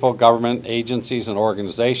different people, government agencies, and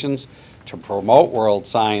organizations to promote World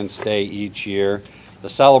Science Day each year. The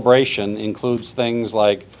celebration includes things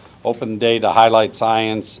like Open Day to highlight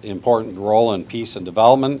science, important role in peace and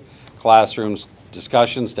development, classrooms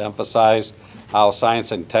discussions to emphasize how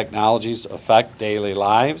science and technologies affect daily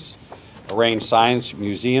lives, arrange science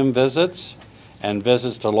museum visits, and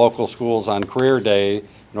visits to local schools on Career Day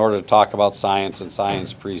in order to talk about science and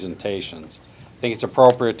science presentations. I think it's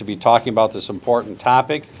appropriate to be talking about this important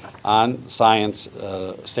topic on Science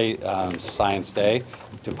Day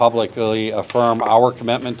to publicly affirm our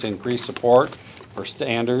commitment to increase support for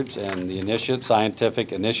standards and the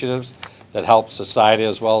scientific initiatives that help society,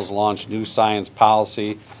 as well as launch new science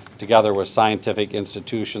policy together with scientific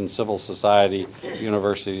institutions, civil society,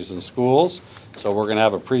 universities, and schools. So we're going to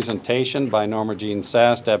have a presentation by Norma Jean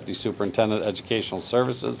Sass, Deputy Superintendent, Educational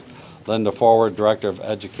Services, Linda Forward, Director of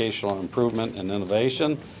Educational Improvement and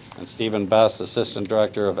Innovation, and Stephen Best, Assistant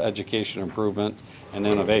Director of Education Improvement and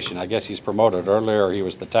Innovation. I guess he's promoted. Earlier he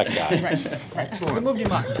was the tech guy. Right. Excellent. We moved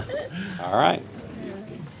him up. All right.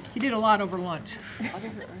 He did a lot over lunch.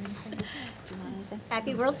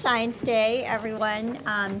 Happy World Science Day, everyone.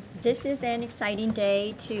 This is an exciting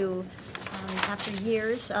day to, after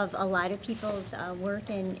years of a lot of people's work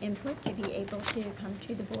and input, to be able to come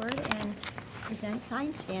to the board and present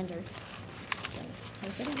science standards. So,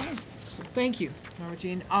 take it away. So thank you, Norma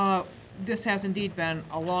Jean. This has indeed been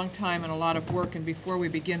a long time and a lot of work, and before we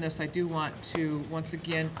begin this, I do want to once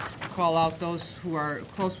again call out those who are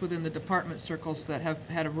close within the department circles that have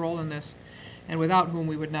had a role in this, and without whom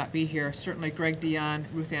we would not be here. Certainly Greg Dion,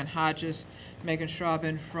 Ruth Ann Hodges, Megan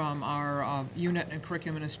Schraubin from our unit and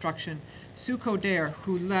curriculum and instruction, Sue Coderre,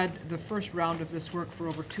 who led the first round of this work for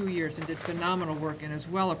over 2 years and did phenomenal work and is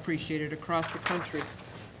well appreciated across the country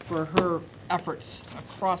for her efforts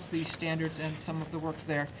across these standards and some of the work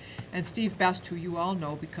there. And Steve Best, who you all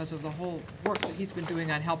know because of the whole work that he's been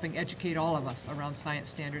doing on helping educate all of us around science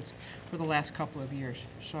standards for the last couple of years.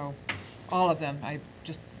 So all of them,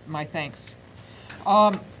 my thanks.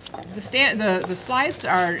 The slides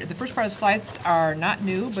are, the first part of the slides are not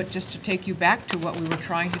new, but just to take you back to what we were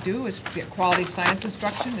trying to do is get quality science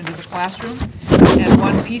instruction into the classroom. And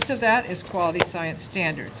one piece of that is quality science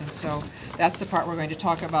standards. And so that's the part we're going to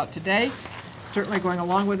talk about today. Certainly going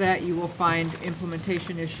along with that, you will find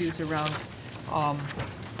implementation issues around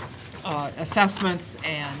assessments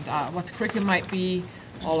and what the curriculum might be,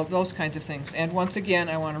 all of those kinds of things. And once again,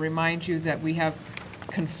 I want to remind you that we have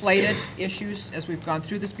conflated issues as we've gone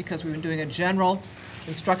through this because we've been doing a general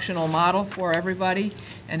instructional model for everybody,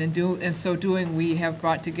 and in so doing we have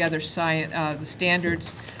brought together the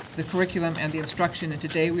standards, the curriculum, and the instruction, and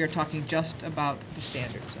today we are talking just about the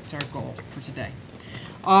standards. That's our goal for today.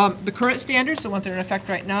 The current standards, the ones that are in effect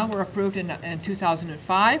right now, were approved in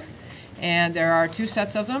 2005, and there are 2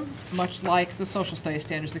 sets of them, much like the social studies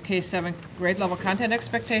standards, the K-7 grade level content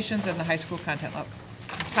expectations and the high school content level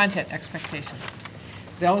content expectations.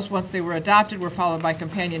 Those, once they were adopted, were followed by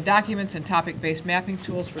companion documents and topic-based mapping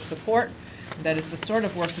tools for support. That is the sort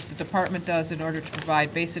of work that the department does in order to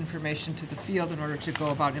provide base information to the field in order to go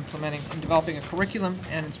about implementing and developing a curriculum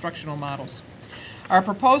and instructional models. Our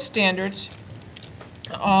proposed standards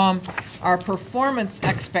are performance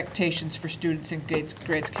expectations for students in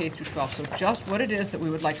grades K through 12. So just what it is that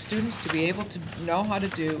we would like students to be able to know how to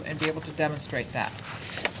do and be able to demonstrate that.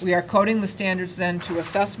 We are coding the standards then to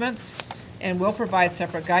assessments, and will provide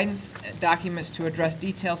separate guidance documents to address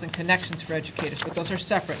details and connections for educators, but those are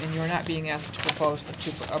separate, and you're not being asked to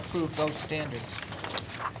approve those standards.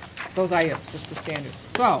 Those items, just the standards.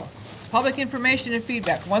 So, public information and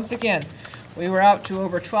feedback. Once again, we were out to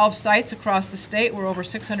over 12 sites across the state where over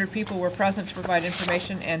 600 people were present to provide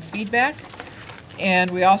information and feedback. And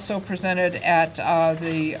we also presented at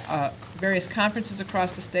the various conferences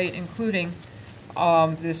across the state, including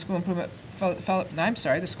the School Improvement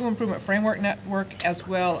the School Improvement Framework Network, as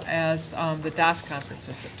well as the DAS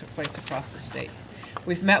conferences that took place across the state.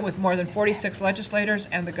 We've met with more than 46 legislators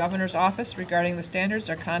and the governor's office regarding the standards,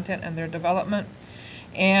 their content, and their development.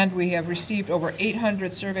 And we have received over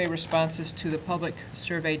 800 survey responses to the public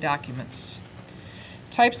survey documents.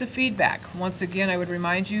 Types of feedback. Once again, I would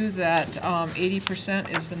remind you that 80%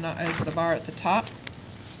 is the bar at the top.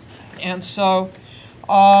 And so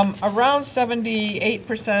around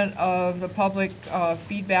 78% of the public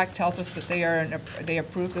feedback tells us that they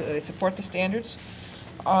approve, that they support the standards,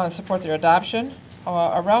 support their adoption.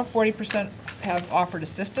 Around 40% have offered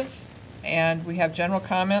assistance, and we have general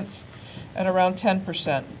comments at around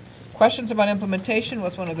 10%. Questions about implementation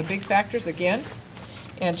was one of the big factors again,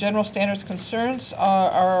 and general standards concerns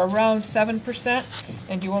are around 7%,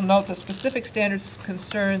 and you will note that specific standards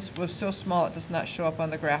concerns was so small it does not show up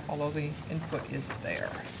on the graph, although the input is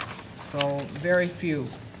there. So very few.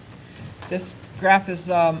 This graph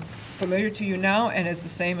is familiar to you now and is the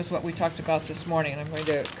same as what we talked about this morning. And I'm going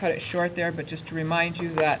to cut it short there, but just to remind you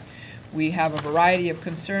that we have a variety of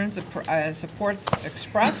concerns and supports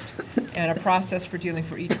expressed and a process for dealing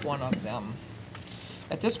for each one of them.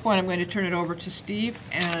 At this point, I'm going to turn it over to Steve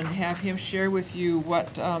and have him share with you what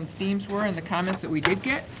themes were in the comments that we did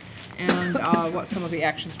get and what some of the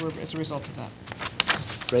actions were as a result of that.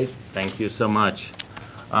 Great, thank you so much.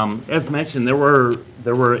 As mentioned, there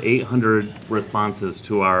were 800 responses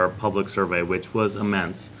to our public survey, which was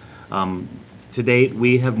immense. To date,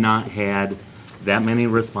 we have not had that many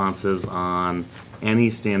responses on any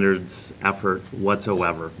standards effort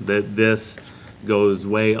whatsoever. This goes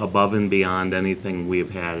way above and beyond anything we've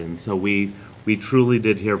had, and so we truly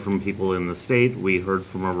did hear from people in the state. We heard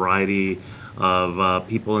from a variety of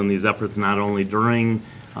people in these efforts, not only during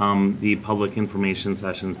the public information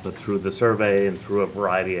sessions, but through the survey and through a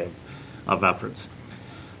variety of efforts.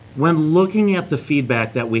 When looking at the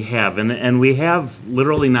feedback that we have, and we have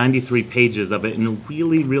literally 93 pages of it in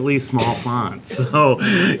really, really small font, so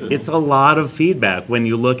it's a lot of feedback when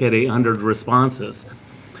you look at 800 responses.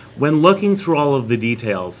 When looking through all of the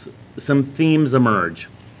details, some themes emerge.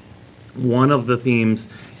 One of the themes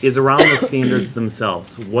is around the standards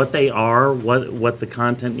themselves, what they are, what the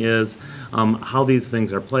content is, how these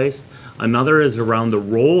things are placed. Another is around the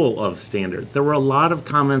role of standards. There were a lot of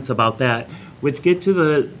comments about that, which get to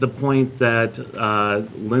the point that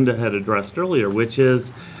Linda had addressed earlier, which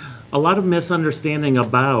is a lot of misunderstanding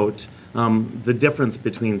about the difference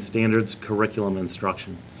between standards, curriculum,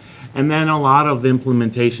 instruction. And then a lot of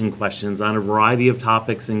implementation questions on a variety of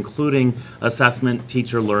topics, including assessment,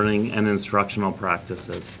 teacher learning, and instructional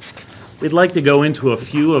practices. We'd like to go into a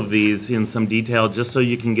few of these in some detail just so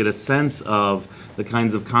you can get a sense of the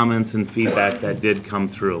kinds of comments and feedback that did come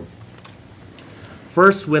through.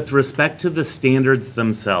 First, with respect to the standards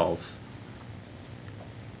themselves,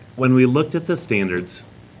 when we looked at the standards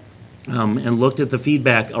and looked at the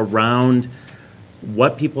feedback around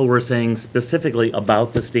what people were saying specifically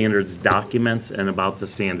about the standards documents and about the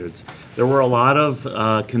standards, there were a lot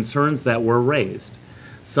of concerns that were raised.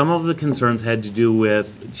 Some of the concerns had to do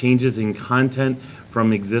with changes in content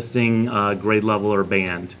from existing grade level or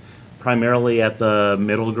band, primarily at the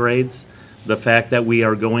middle grades. The fact that we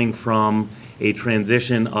are going from a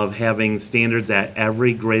transition of having standards at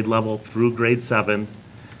every grade level through grade 7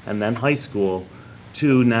 and then high school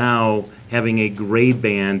to now having a grade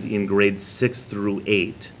band in grades 6 through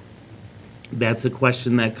 8. That's a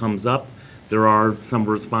question that comes up. There are some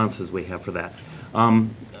responses we have for that.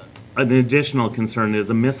 An additional concern is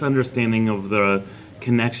a misunderstanding of the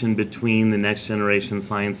connection between the Next Generation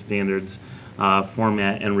Science Standards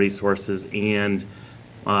format and resources and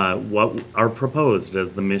what are proposed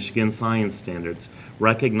as the Michigan Science Standards,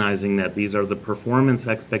 recognizing that these are the performance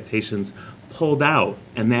expectations pulled out,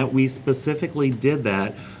 and that we specifically did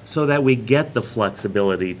that so that we get the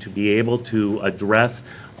flexibility to be able to address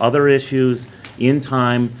other issues in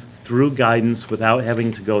time through guidance without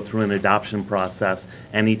having to go through an adoption process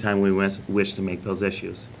anytime we wish to make those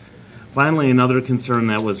issues. Finally, another concern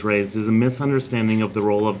that was raised is a misunderstanding of the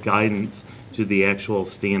role of guidance to the actual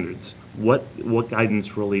standards. What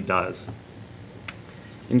guidance really does.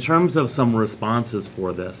 In terms of some responses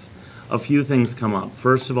for this, a few things come up.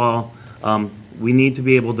 First of all, we need to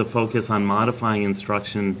be able to focus on modifying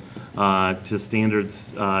instruction to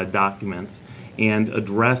standards documents and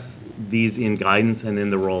address these in guidance and in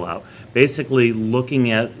the rollout. Basically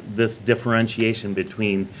looking at this differentiation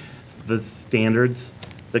between the standards,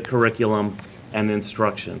 the curriculum, and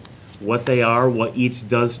instruction. What they are, what each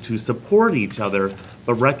does to support each other,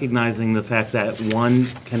 but recognizing the fact that one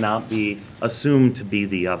cannot be assumed to be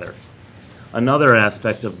the other. Another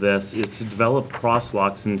aspect of this is to develop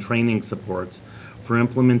crosswalks and training supports for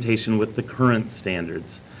implementation with the current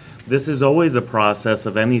standards. This is always a process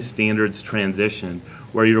of any standards transition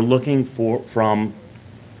where you're looking from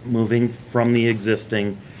moving from the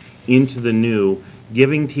existing into the new,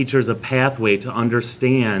 giving teachers a pathway to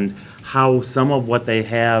understand how some of what they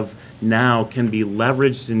have now can be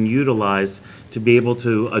leveraged and utilized to be able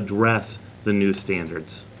to address the new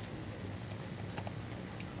standards.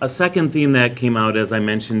 A second theme that came out, as I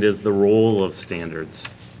mentioned, is the role of standards.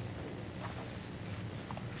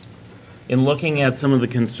 In looking at some of the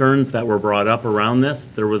concerns that were brought up around this,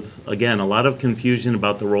 there was, again, a lot of confusion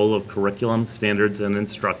about the role of curriculum, standards, and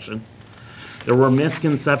instruction. There were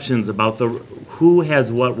misconceptions about who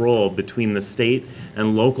has what role between the state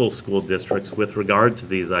and local school districts with regard to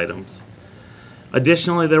these items.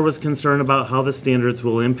 Additionally, there was concern about how the standards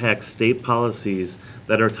will impact state policies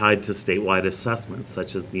that are tied to statewide assessments,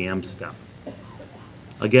 such as the M-STEP.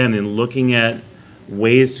 Again, in looking at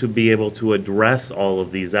ways to be able to address all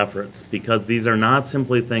of these efforts, because these are not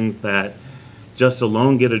simply things that just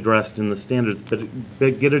alone get addressed in the standards,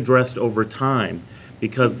 but get addressed over time,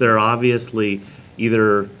 because they're obviously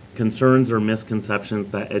either concerns or misconceptions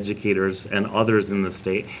that educators and others in the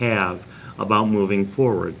state have about moving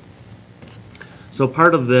forward. So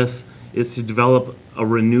part of this is to develop a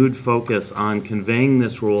renewed focus on conveying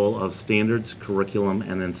this role of standards, curriculum,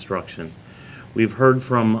 and instruction. We've heard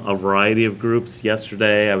from a variety of groups.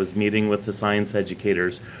 Yesterday, I was meeting with the science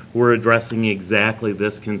educators who were addressing exactly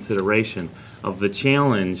this consideration of the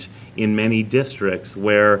challenge in many districts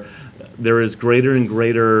where there is greater and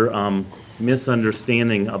greater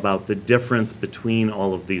misunderstanding about the difference between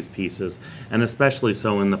all of these pieces, and especially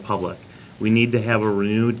so in the public. We need to have a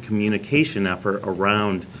renewed communication effort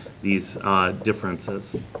around these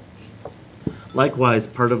differences. Likewise,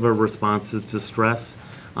 part of our response is to stress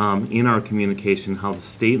in our communication how the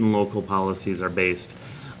state and local policies are based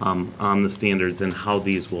on the standards and how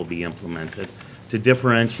these will be implemented, to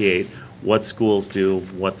differentiate what schools do,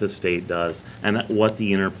 what the state does, and what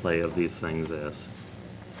the interplay of these things is.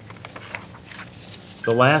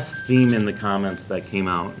 The last theme in the comments that came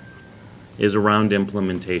out is around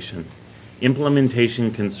implementation.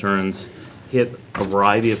 Implementation concerns hit a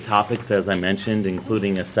variety of topics, as I mentioned,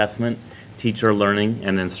 including assessment, teacher learning,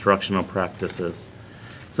 and instructional practices.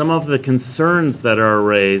 Some of the concerns that are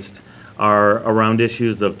raised are around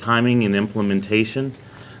issues of timing and implementation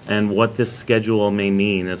and what this schedule may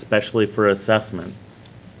mean, especially for assessment.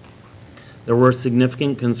 There were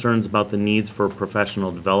significant concerns about the needs for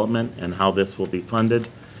professional development and how this will be funded,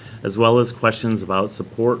 as well as questions about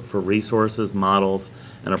support for resources, models,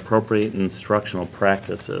 and appropriate instructional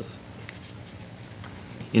practices.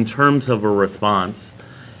 In terms of a response,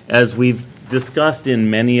 as we've discussed in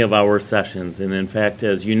many of our sessions, and in fact,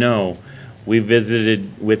 as you know, we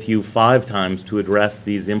visited with you 5 times to address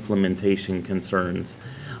these implementation concerns.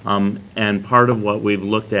 And part of what we've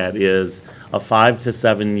looked at is a 5 to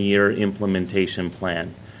 7 year implementation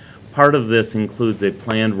plan. Part of this includes a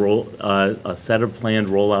set of planned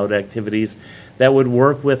rollout activities that would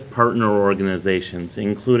work with partner organizations,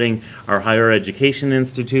 including our higher education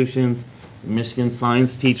institutions, the Michigan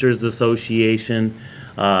Science Teachers Association,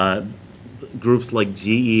 groups like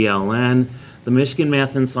GELN, the Michigan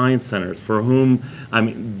Math and Science Centers, for whom,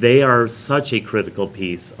 they are such a critical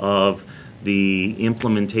piece of the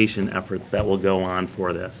implementation efforts that will go on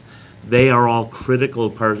for this. They are all critical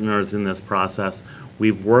partners in this process.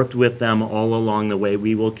 We've worked with them all along the way.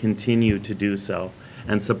 We will continue to do so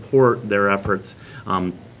and support their efforts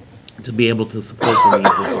to be able to support the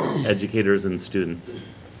needs of educators and students.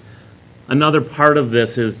 Another part of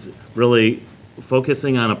this is really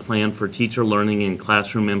focusing on a plan for teacher learning and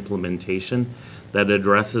classroom implementation that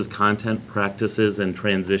addresses content, practices, and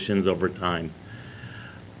transitions over time.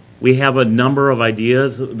 We have a number of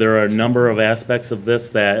ideas. There are a number of aspects of this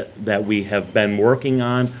that we have been working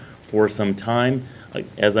on for some time.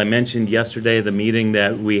 As I mentioned yesterday, the meeting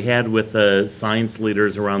that we had with the science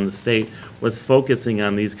leaders around the state was focusing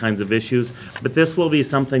on these kinds of issues, but this will be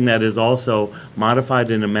something that is also modified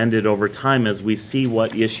and amended over time as we see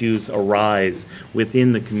what issues arise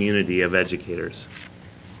within the community of educators.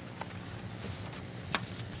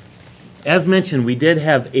 As mentioned, we did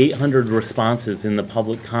have 800 responses in the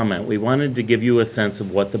public comment. We wanted to give you a sense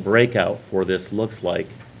of what the breakout for this looks like.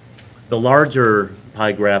 The larger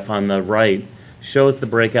pie graph on the right shows the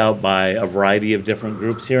breakout by a variety of different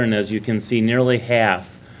groups here, and as you can see, nearly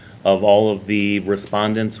half of all of the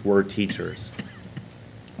respondents were teachers.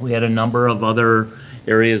 We had a number of other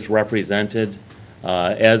areas represented.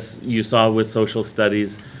 As you saw with social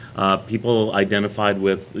studies, people identified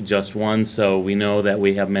with just one, so we know that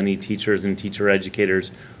we have many teachers and teacher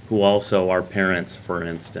educators who also are parents, for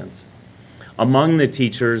instance. Among the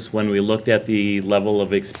teachers, when we looked at the level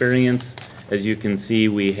of experience, as you can see,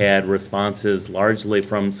 we had responses largely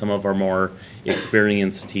from some of our more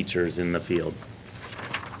experienced teachers in the field.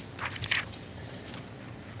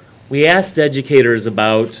 We asked educators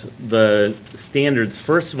about the standards,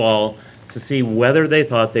 first of all, to see whether they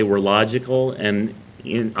thought they were logical and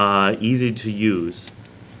easy to use.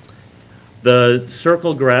 The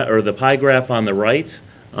circle graph, or the pie graph on the right,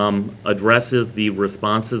 addresses the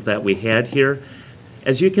responses that we had here.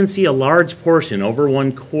 As you can see, a large portion, over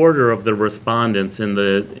 1/4 of the respondents in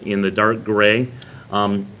the dark gray,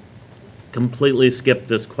 completely skipped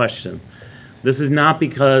this question. This is not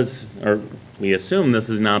because, or we assume this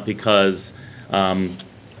is not because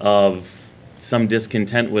of some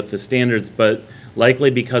discontent with the standards, but likely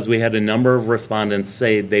because we had a number of respondents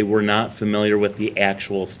say they were not familiar with the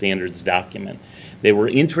actual standards document. They were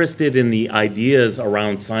interested in the ideas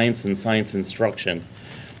around science and science instruction,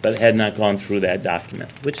 but had not gone through that document,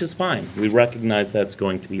 which is fine. We recognize that's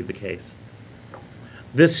going to be the case.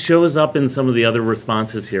 This shows up in some of the other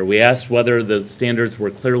responses here. We asked whether the standards were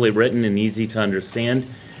clearly written and easy to understand.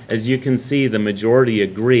 As you can see, the majority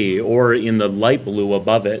agree, or in the light blue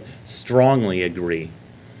above it, strongly agree.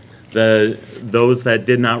 Those that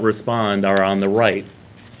did not respond are on the right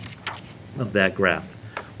of that graph.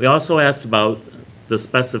 We also asked about the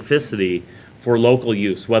specificity for local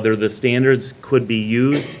use, whether the standards could be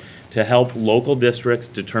used to help local districts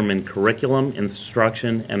determine curriculum,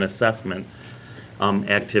 instruction, and assessment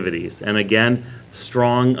activities. And again,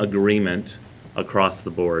 strong agreement across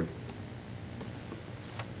the board.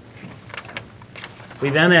 We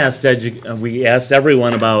then asked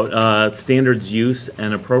everyone about standards use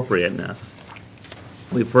and appropriateness.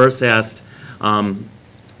 We first asked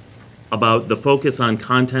about the focus on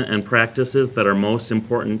content and practices that are most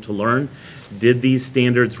important to learn. Did these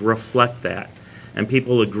standards reflect that? And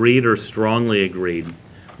people agreed or strongly agreed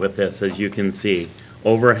with this, as you can see.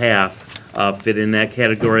 Over half fit in that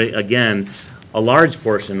category. Again, a large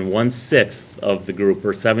portion, 1/6 of the group,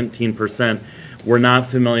 or 17%, were not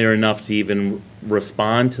familiar enough to even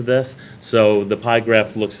respond to this. So the pie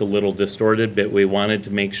graph looks a little distorted, but we wanted to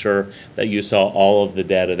make sure that you saw all of the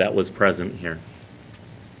data that was present here.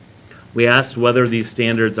 We asked whether these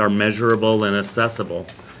standards are measurable and accessible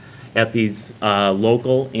at these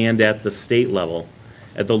local and at the state level.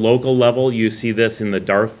 At the local level, you see this in the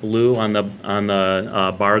dark blue on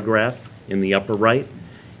the bar graph in the upper right.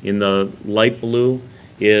 In the light blue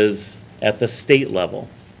is at the state level.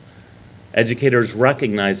 Educators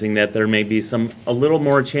recognizing that there may be a little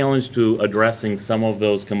more challenge to addressing some of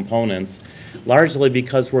those components, largely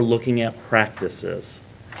because we're looking at practices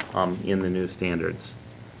in the new standards.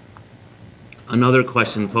 Another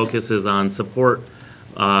question focuses on support,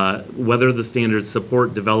 whether the standards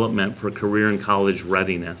support development for career and college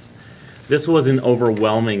readiness. This was an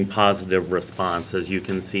overwhelming positive response, as you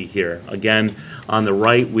can see here. Again, on the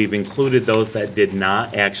right, we've included those that did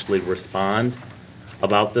not actually respond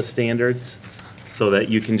about the standards so that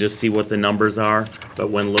you can just see what the numbers are. But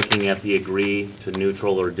when looking at the agree to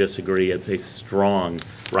neutral or disagree, it's a strong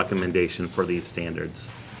recommendation for these standards.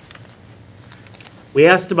 We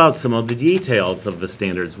asked about some of the details of the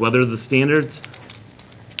standards, whether the standards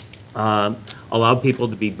allow people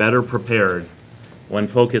to be better prepared when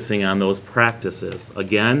focusing on those practices.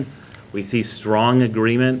 Again, we see strong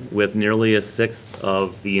agreement with nearly 1/6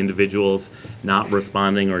 of the individuals not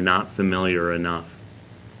responding or not familiar enough.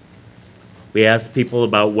 We asked people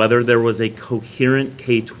about whether there was a coherent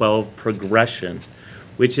K-12 progression,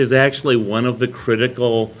 which is actually one of the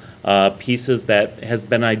critical pieces that has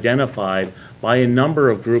been identified by a number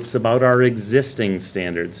of groups about our existing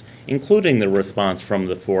standards, including the response from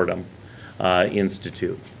the Fordham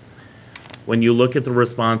Institute. When you look at the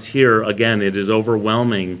response here, again, it is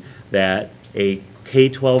overwhelming that a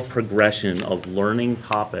K-12 progression of learning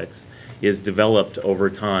topics is developed over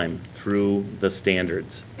time through the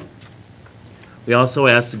standards. We also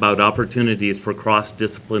asked about opportunities for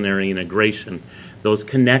cross-disciplinary integration, those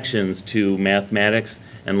connections to mathematics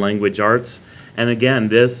and language arts. And again,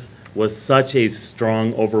 this was such a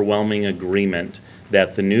strong, overwhelming agreement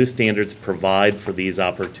that the new standards provide for these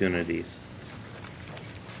opportunities.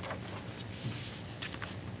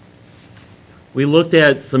 We looked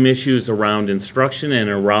at some issues around instruction and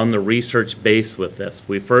around the research base with this.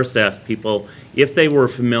 We first asked people if they were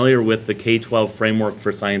familiar with the K-12 framework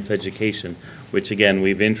for science education, which again,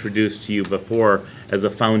 we've introduced to you before as a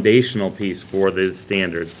foundational piece for these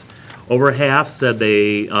standards. Over half said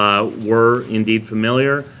they were indeed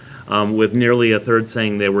familiar, with nearly a third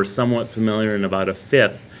saying they were somewhat familiar and about a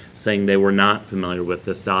fifth saying they were not familiar with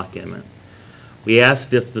this document. We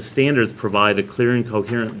asked if the standards provide a clear and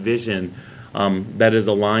coherent vision that is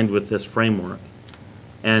aligned with this framework.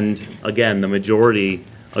 And again, the majority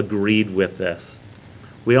agreed with this.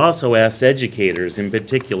 We also asked educators in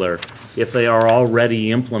particular if they are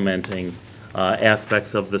already implementing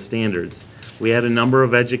aspects of the standards. We had a number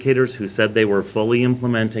of educators who said they were fully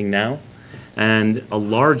implementing now, and a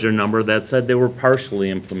larger number that said they were partially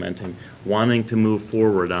implementing, wanting to move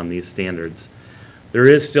forward on these standards. There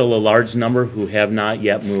is still a large number who have not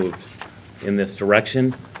yet moved in this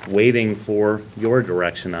direction, waiting for your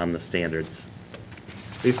direction on the standards.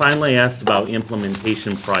 We finally asked about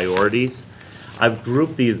implementation priorities. I've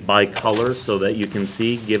grouped these by color so that you can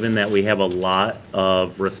see, given that we have a lot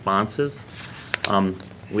of responses.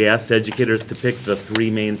 We asked educators to pick the 3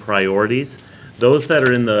 main priorities. Those that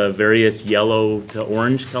are in the various yellow to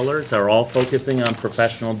orange colors are all focusing on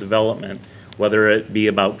professional development, whether it be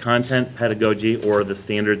about content, pedagogy, or the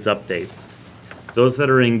standards updates. Those that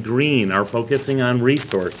are in green are focusing on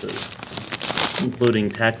resources, including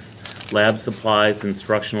texts, lab supplies,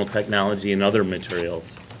 instructional technology, and other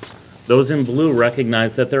materials. Those in blue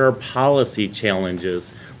recognize that there are policy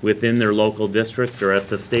challenges within their local districts or at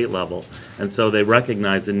the state level, and so they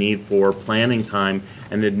recognize the need for planning time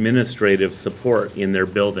and administrative support in their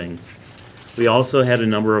buildings. We also had a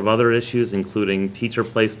number of other issues, including teacher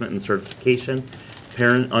placement and certification,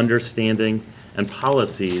 parent understanding, and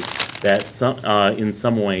policies that in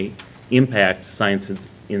some way impact science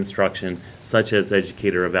instruction, such as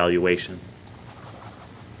educator evaluation.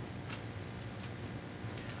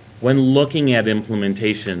 When looking at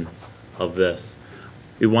implementation of this,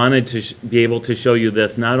 we wanted to be able to show you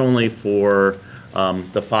this not only for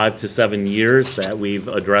the 5 to 7 years that we've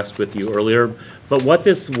addressed with you earlier, but what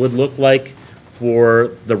this would look like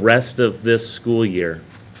for the rest of this school year.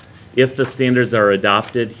 If the standards are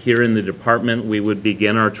adopted here in the department, we would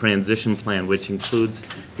begin our transition plan, which includes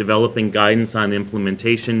developing guidance on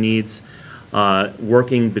implementation needs,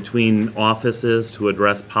 working between offices to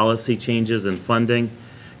address policy changes and funding,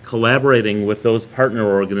 collaborating with those partner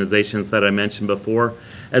organizations that I mentioned before,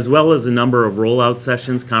 as well as a number of rollout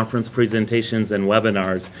sessions, conference presentations, and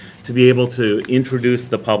webinars to be able to introduce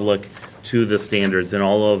the public to the standards and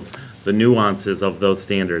all of the nuances of those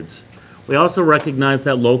standards. We also recognize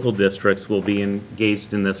that local districts will be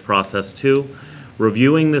engaged in this process too,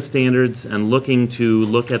 reviewing the standards and looking to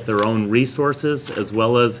look at their own resources as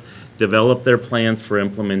well as develop their plans for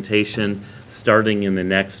implementation starting in the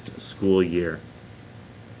next school year.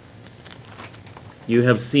 You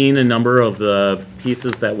have seen a number of the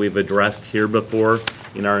pieces that we've addressed here before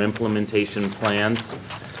in our implementation plans.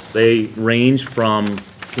 They range from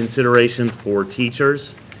considerations for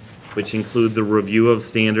teachers, which include the review of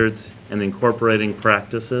standards and incorporating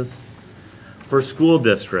practices. For school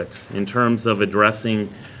districts, in terms of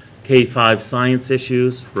addressing K-5 science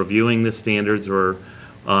issues, reviewing the standards, or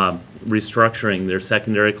restructuring their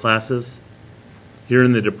secondary classes. Here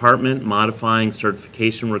in the department, modifying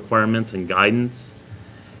certification requirements and guidance.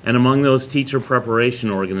 And among those teacher preparation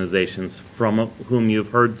organizations, from whom you've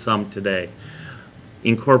heard some today,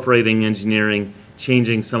 incorporating engineering,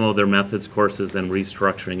 changing some of their methods courses, and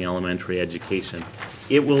restructuring elementary education.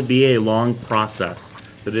 It will be a long process,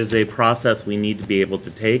 but it is a process we need to be able to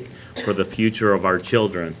take for the future of our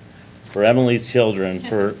children, for Emily's children,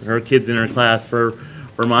 for her kids in her class, for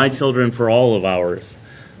my children, for all of ours.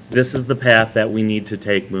 This is the path that we need to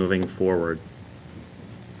take moving forward.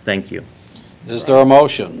 Thank you. Is there a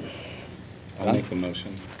motion? I'll make the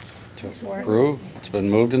motion. To approve. It's been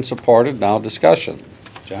moved and supported. Now discussion.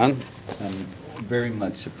 John? Very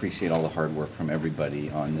much appreciate all the hard work from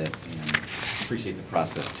everybody on this. And appreciate the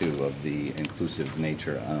process, too, of the inclusive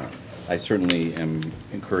nature. I certainly am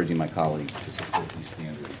encouraging my colleagues to support these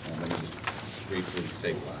standards. Let me just briefly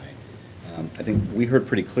say why. I think we heard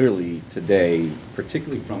pretty clearly today,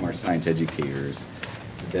 particularly from our science educators,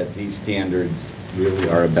 that these standards really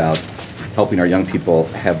are about helping our young people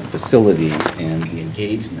have the facility and the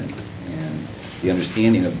engagement and the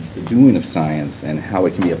understanding of the doing of science and how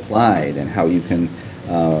it can be applied and how you can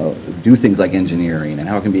do things like engineering and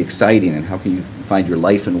how it can be exciting and how can you find your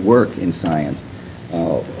life and work in science.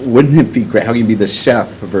 Wouldn't it be great? How can you be the chef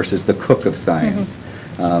versus the cook of science?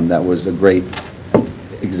 That was a great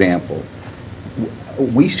example.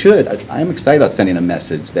 We should, I'm excited about sending a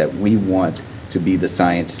message that we want to be the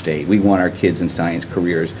science state. We want our kids in science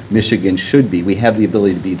careers. Michigan should be. We have the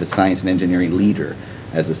ability to be the science and engineering leader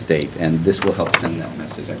as a state, and this will help send that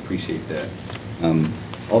message. I appreciate that.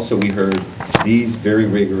 Also, we heard these very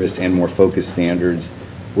rigorous and more focused standards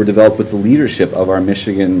were developed with the leadership of our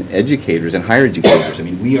Michigan educators and higher educators. I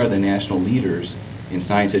mean, we are the national leaders in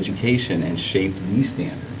science education and shaped these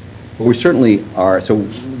standards. But we certainly are, so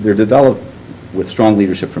they're developed with strong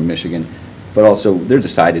leadership from Michigan, but also they're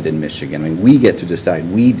decided in Michigan. I mean, we get to decide,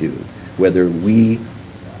 we do, whether we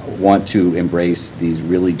want to embrace these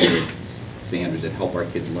really good standards that help our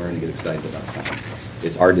kids learn and get excited about science.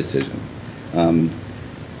 It's our decision.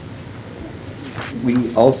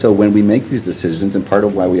 We also, when we make these decisions, and part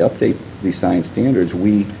of why we update these science standards,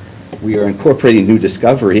 we are incorporating new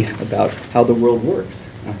discovery about how the world works.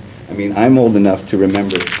 I mean, I'm old enough to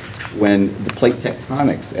remember when the plate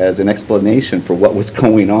tectonics as an explanation for what was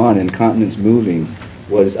going on and continents moving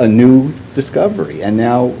was a new discovery, and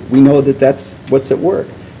now we know that that's what's at work.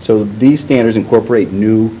 So these standards incorporate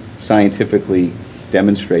new scientifically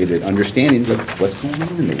demonstrated understanding of what's going on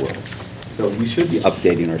in the world. So we should be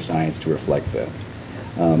updating our science to reflect that.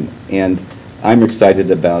 And I'm excited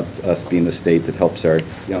about us being a state that helps our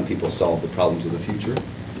young people solve the problems of the future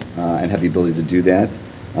and have the ability to do that.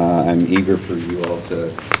 I'm eager for you all to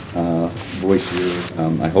voice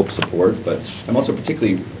your, I hope, support, but I'm also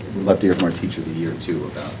particularly would love to hear from our Teacher of the Year, too,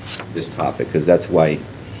 about this topic, because that's why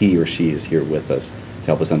he or she is here with us, to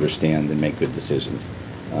help us understand and make good decisions.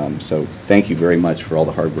 So thank you very much for all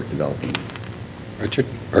the hard work developing. Richard?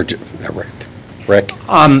 Or Rick?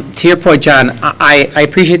 To your point, John, I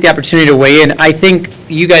appreciate the opportunity to weigh in. I think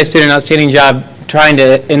you guys did an outstanding job trying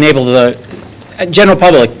to enable the general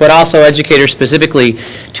public, but also educators specifically,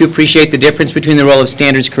 to appreciate the difference between the role of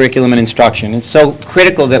standards, curriculum, and instruction. It's so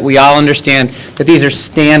critical that we all understand that these are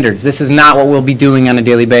standards. This is not what we'll be doing on a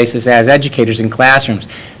daily basis as educators in classrooms.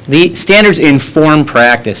 The standards inform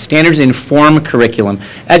practice. Standards inform curriculum.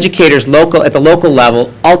 Educators at the local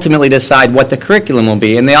level ultimately decide what the curriculum will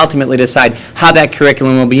be, and they ultimately decide how that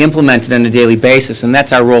curriculum will be implemented on a daily basis, and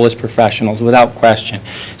that's our role as professionals, without question.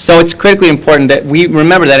 So it's critically important that we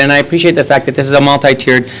remember that, and I appreciate the fact that this is a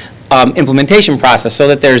multi-tiered implementation process, so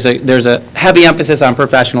that there's a heavy emphasis on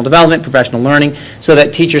professional development, professional learning, so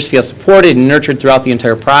that teachers feel supported and nurtured throughout the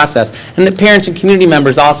entire process, and that parents and community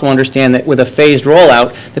members also understand that with a phased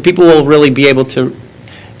rollout, that people will really be able to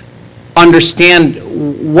understand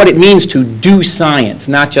what it means to do science,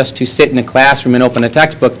 not just to sit in a classroom and open a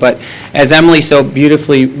textbook, but as Emily so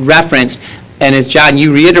beautifully referenced, and as John,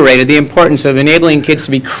 you reiterated, the importance of enabling kids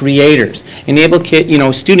to be creators, enable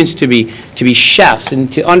students to be chefs,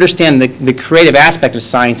 and to understand the creative aspect of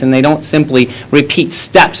science, and they don't simply repeat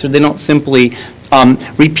steps, or they don't simply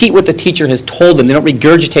repeat what the teacher has told them. They don't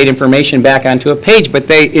regurgitate information back onto a page, but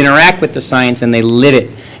they interact with the science and they live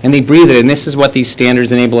it and they breathe it, and this is what these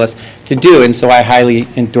standards enable us to do, and so I highly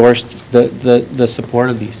endorse the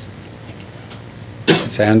support of these.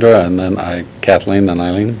 Sandra, and then Kathleen, then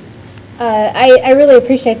Eileen. I really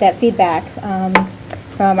appreciate that feedback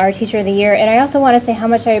from our Teacher of the Year, and I also want to say how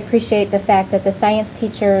much I appreciate the fact that the science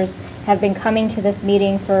teachers have been coming to this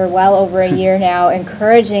meeting for well over a year now,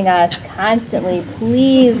 encouraging us constantly,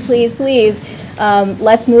 please, please, please,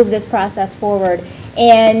 let's move this process forward.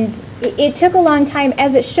 And it took a long time,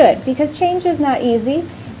 as it should, because change is not easy,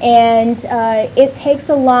 and it takes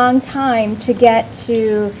a long time to get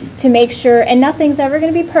to make sure, and nothing's ever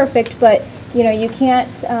going to be perfect, but you can't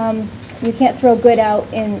throw good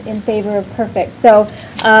out in favor of perfect. So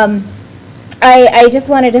I just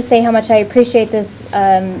wanted to say how much I appreciate this,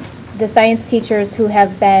 the science teachers who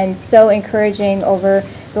have been so encouraging over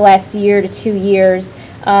the last year to 2 years,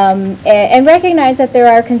 and recognize that there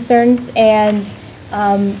are concerns, and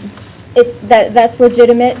that's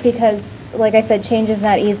legitimate because, like I said, change is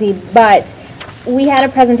not easy. But we had a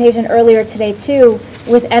presentation earlier today too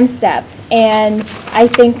with MSTEP, and I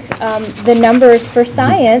think the numbers for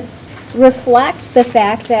science reflect the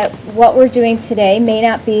fact that what we're doing today may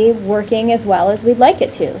not be working as well as we'd like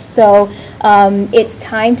it to. So it's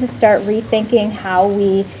time to start rethinking how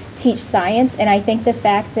we teach science, and I think the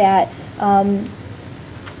fact that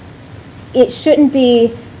it shouldn't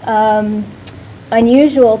be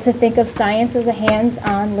unusual to think of science as a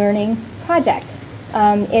hands-on learning project.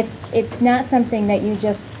 It's not something that you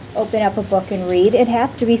just open up a book and read. It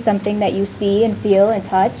has to be something that you see and feel and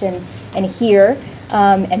touch and hear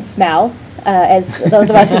and smell, as those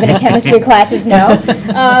of us who've been in chemistry classes know.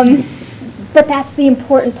 But that's the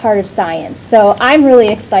important part of science. So I'm really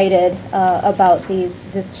excited about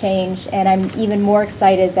this change, and I'm even more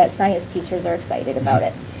excited that science teachers are excited about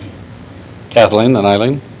it. Kathleen, then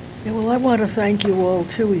Eileen. Yeah, well, I want to thank you all,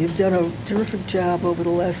 too. You've done a terrific job over the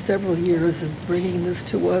last several years of bringing this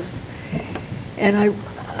to us. And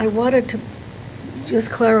I wanted to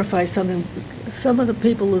just clarify something. Some of the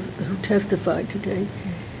people who testified today,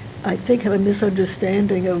 I think, have a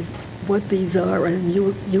misunderstanding of what these are, and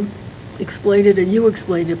you explained it and you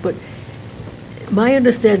explained it, but my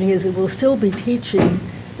understanding is it will still be teaching,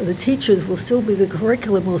 the teachers will still be, the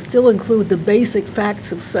curriculum will still include the basic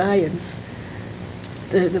facts of science.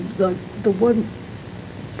 The one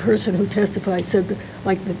person who testified said,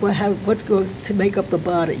 what goes to make up the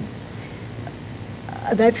body.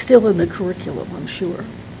 That's still in the curriculum, I'm sure,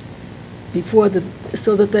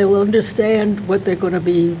 so that they'll understand what they're going to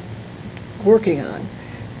be working on.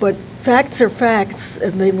 But facts are facts,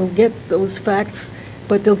 and they will get those facts,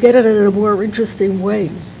 but they'll get it in a more interesting way.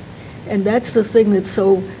 And that's the thing that's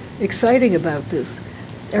so exciting about this.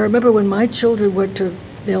 I remember when my children were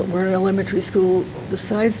in elementary school, the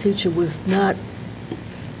science teacher was not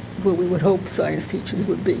what we would hope science teachers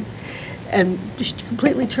would be. And she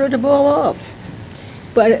completely turned them all off.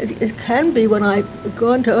 But it can be when I've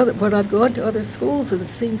gone to other schools and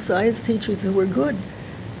seen science teachers who were good.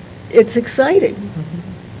 It's exciting.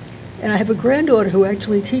 And I have a granddaughter who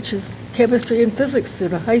actually teaches chemistry and physics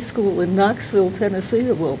in a high school in Knoxville, Tennessee,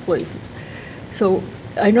 of all places. So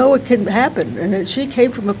I know it can happen. And she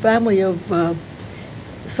came from a family of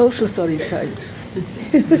social studies types.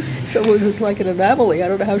 So it was like an anomaly. I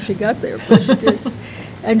don't know how she got there, but she did.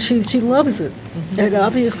 And she loves it. And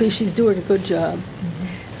obviously she's doing a good job.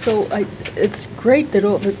 So it's great that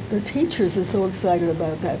all the teachers are so excited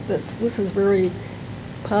about that. This is very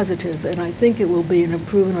positive, and I think it will be an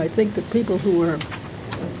improvement. I think the people who are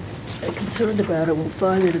concerned about it will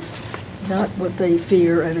find that it's not what they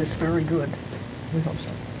fear, and it's very good. We hope so.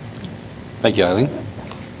 Thank you, Eileen.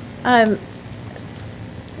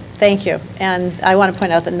 Thank you. And I want to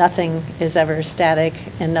point out that nothing is ever static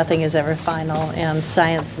and nothing is ever final, and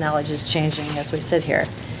science knowledge is changing as we sit here.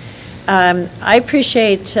 I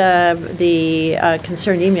appreciate the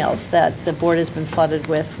concerned emails that the board has been flooded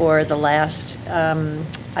with for the last,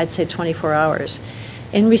 I'd say, 24 hours.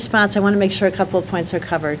 In response, I want to make sure a couple of points are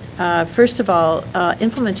covered. First of all,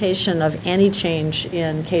 implementation of any change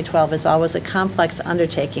in K-12 is always a complex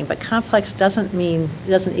undertaking, but complex doesn't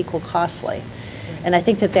equal costly. And I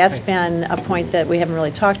think that that's been a point that we haven't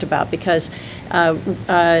really talked about, because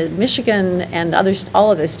Michigan and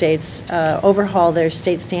all other states overhaul their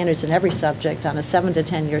state standards in every subject on a 7 to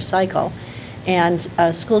 10 year cycle. And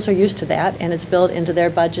schools are used to that, and it's built into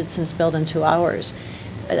their budgets and it's built into ours.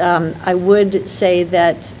 I would say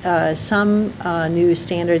that some new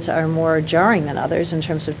standards are more jarring than others in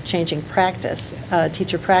terms of changing practice,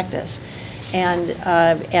 teacher practice. And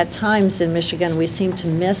at times in Michigan, we seem to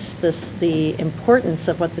miss the importance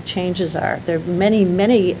of what the changes are. There are many,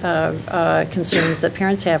 many concerns that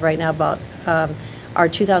parents have right now about our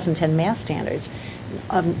 2010 math standards.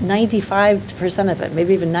 95% of it,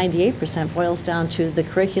 maybe even 98%, boils down to the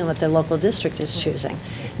curriculum that their local district is choosing,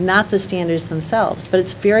 not the standards themselves. But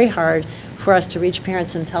it's very hard for us to reach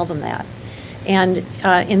parents and tell them that. And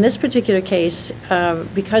in this particular case,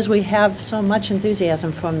 because we have so much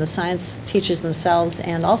enthusiasm from the science teachers themselves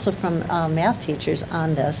and also from math teachers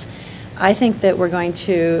on this, I think that we're going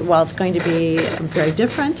to, while it's going to be very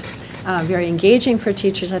different, very engaging for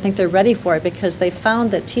teachers, I think they're ready for it, because they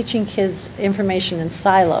found that teaching kids information in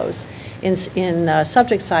silos, in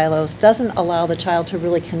subject silos, doesn't allow the child to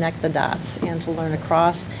really connect the dots and to learn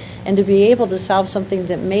across and to be able to solve something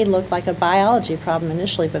that may look like a biology problem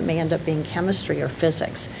initially but may end up being chemistry or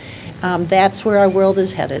physics. That's where our world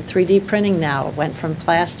is headed. 3D printing now went from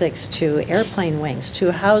plastics to airplane wings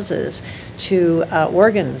to houses to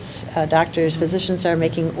organs. Doctors, physicians are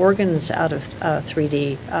making organs out of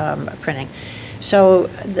 3D printing. So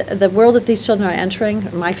the world that these children are entering,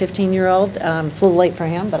 my 15-year-old, it's a little late for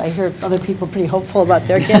him, but I hear other people pretty hopeful about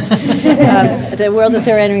their kids. The world that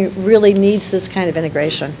they're entering really needs this kind of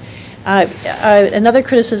integration. Another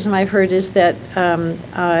criticism I've heard is that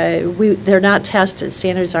they're not tested,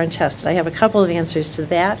 standards aren't tested. I have a couple of answers to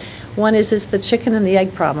that. One is it's the chicken and the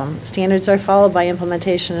egg problem. Standards are followed by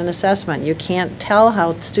implementation and assessment. You can't tell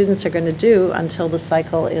how students are going to do until the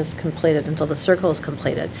cycle is completed, until the circle is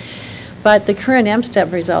completed. But the current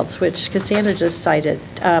MSTEP results, which Cassandra just cited,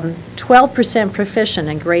 12% proficient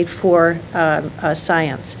in grade 4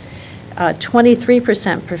 science,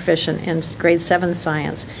 23% proficient in grade 7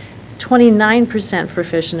 science, 29%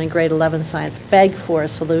 proficient in grade 11 science, beg for a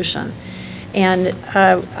solution. And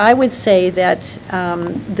I would say that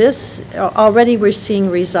this, already we're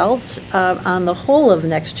seeing results on the whole of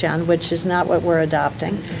NextGen, which is not what we're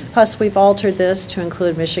adopting. Plus, we've altered this to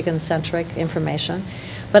include Michigan-centric information.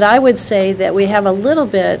 But I would say that we have a little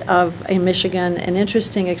bit of, in Michigan, an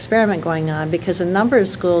interesting experiment going on because a number of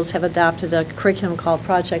schools have adopted a curriculum called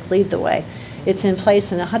Project Lead the Way. It's in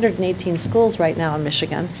place in 118 schools right now in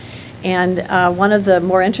Michigan. And one of the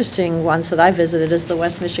more interesting ones that I visited is the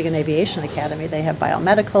West Michigan Aviation Academy. They have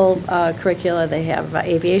biomedical curricula, they have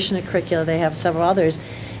aviation curricula, they have several others.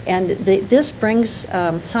 And this brings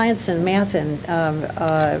science and math and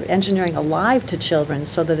engineering alive to children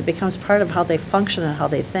so that it becomes part of how they function and how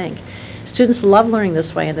they think. Students love learning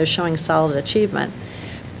this way and they're showing solid achievement.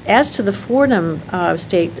 As to the Fordham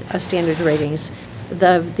state standard ratings,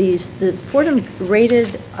 the Fordham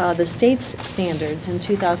rated the state's standards in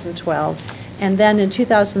 2012 and then in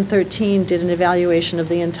 2013 did an evaluation of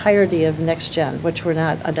the entirety of NextGen, which we're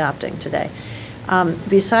not adopting today.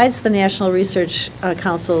 Besides the National Research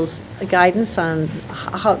Council's guidance on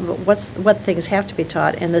what things have to be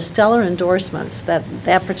taught and the stellar endorsements that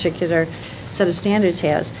that particular set of standards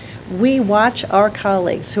has, we watch our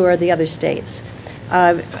colleagues who are the other states.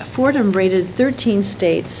 Fordham rated 13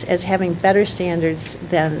 states as having better standards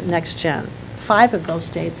than NextGen. 5 of those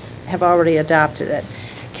states have already adopted it.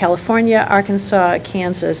 California, Arkansas,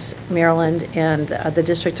 Kansas, Maryland, and the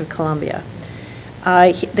District of Columbia.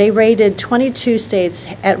 They rated 22 states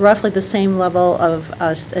at roughly the same level of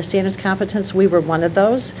standards competence. We were one of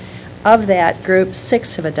those. Of that group,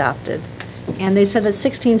 6 have adopted. And they said that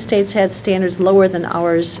 16 states had standards lower than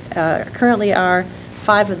ours currently are.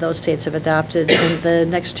 5 of those states have adopted, and the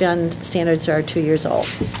NextGen standards are 2 years old.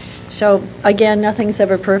 So again, nothing's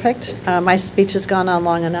ever perfect. My speech has gone on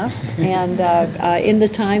long enough, and in the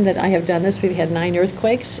time that I have done this, we've had 9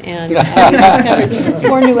 earthquakes, and we've discovered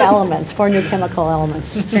 4 new elements, 4 new chemical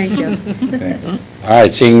elements. Thank you. All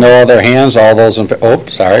right, seeing no other hands, all those in, oh,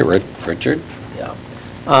 sorry, Richard. Yeah.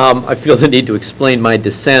 I feel the need to explain my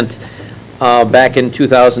dissent. Back in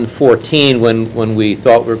 2014, when we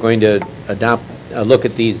thought we were going to adopt look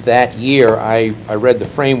at these that year, I read the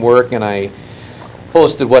framework and I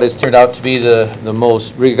posted what has turned out to be the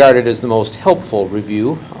most, regarded as the most helpful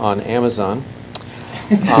review on Amazon.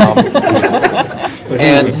 But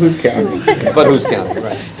who's counting? But who's counting,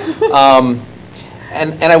 right.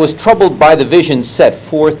 And I was troubled by the vision set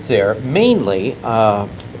forth there. Mainly,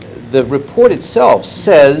 the report itself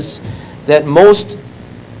says that most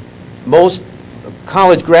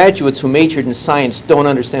college graduates who majored in science don't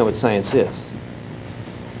understand what science is.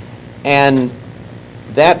 And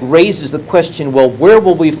that raises the question, well, where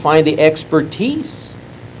will we find the expertise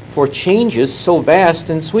for changes so vast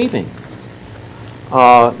and sweeping?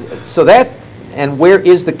 So that, and where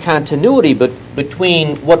is the continuity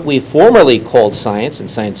between what we formerly called science and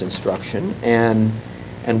science instruction and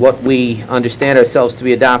what we understand ourselves to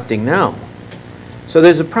be adopting now? So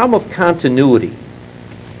there's a problem of continuity,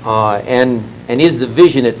 and is the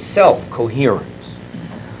vision itself coherent?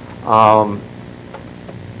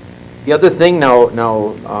 The other thing,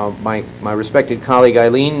 my respected colleague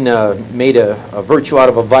Eileen made a virtue out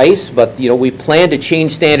of a vice, but we plan to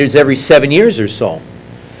change standards every 7 years or so.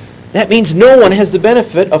 That means no one has the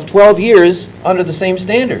benefit of 12 years under the same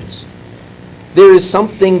standards. There is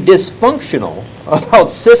something dysfunctional about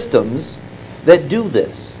systems that do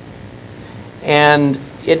this. And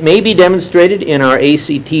it may be demonstrated in our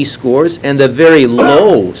ACT scores and the very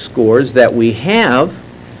low scores that we have.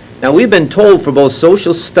 Now, we've been told for both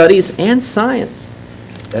social studies and science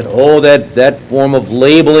that, oh, that form of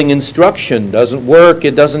labeling instruction doesn't work,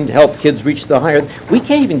 it doesn't help kids reach the higher. We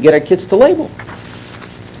can't even get our kids to label,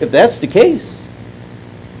 if that's the case.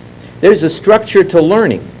 There's a structure to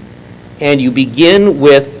learning, and you begin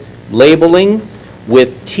with labeling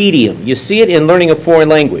with tedium. You see it in learning a foreign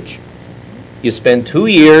language. You spend 2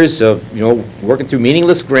 years of, working through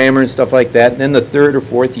meaningless grammar and stuff like that, and then the 3rd or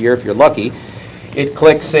 4th year, if you're lucky, it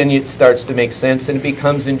clicks and it starts to make sense and it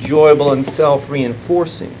becomes enjoyable and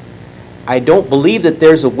self-reinforcing. I don't believe that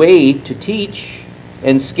there's a way to teach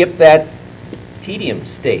and skip that tedium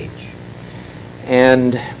stage.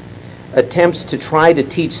 And attempts to try to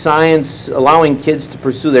teach science, allowing kids to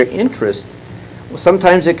pursue their interest, well,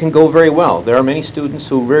 sometimes it can go very well. There are many students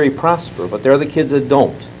who really prosper, but there are the kids that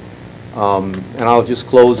don't. And I'll just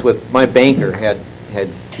close with, my banker had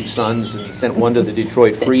 2 sons, and he sent one to the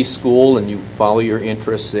Detroit Free School, and you follow your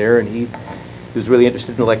interests there, and he was really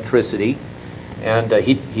interested in electricity, and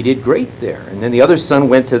he did great there. And then the other son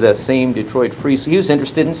went to the same Detroit Free School. He was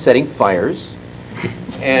interested in setting fires,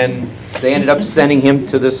 and they ended up sending him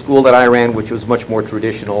to the school that I ran, which was much more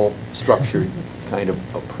traditional, structured kind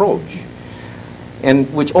of approach. And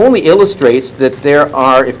which only illustrates that there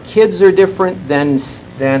are, if kids are different, then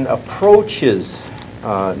approaches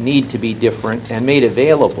need to be different and made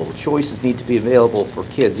available. Choices need to be available for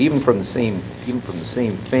kids, even from the same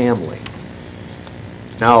family.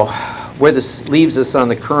 Now, where this leaves us on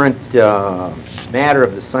the current matter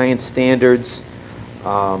of the science standards,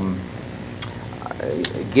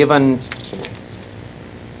 given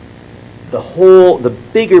the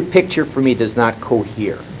bigger picture for me does not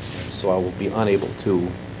cohere, so I will be unable to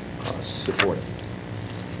support it.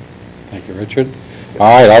 Thank you, Richard.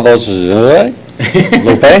 All right, all those, Lupe?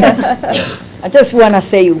 I just want to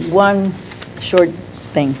say one short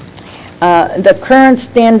thing. The current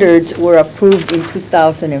standards were approved in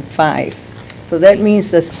 2005, so that means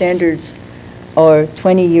the standards are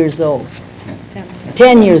 20 years old.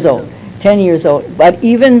 10 years old. 10 years old. But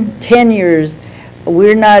even 10 years,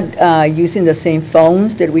 we're not using the same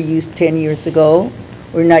phones that we used 10 years ago.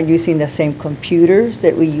 We're not using the same computers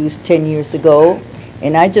that we used 10 years ago.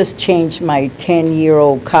 And I just changed my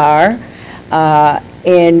 10-year-old car.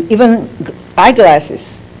 And even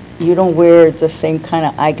eyeglasses. You don't wear the same kind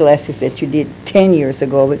of eyeglasses that you did 10 years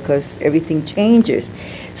ago because everything changes.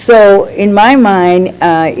 So in my mind,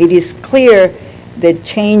 it is clear that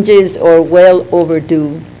changes are well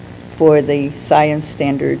overdue for the science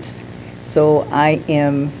standards. So I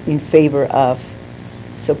am in favor of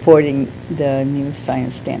supporting the new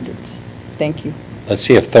science standards. Thank you. Let's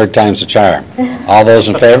see if third time's a charm. All those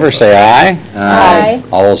in favor, say aye. Aye.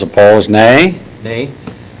 All those opposed, nay. Nay.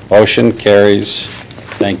 Motion carries.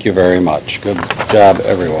 Thank you very much. Good job,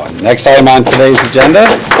 everyone. Next item on today's agenda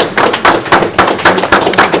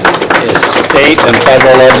is state and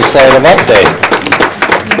federal legislative update.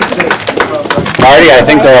 Marty, I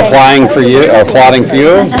think they're applying for you, or applauding for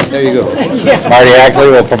you. There you go. Marty Ackley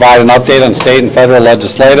will provide an update on state and federal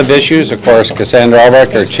legislative issues. Of course, Cassandra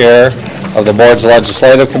Albrecht, our chair of the board's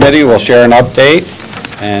legislative committee, will share an update.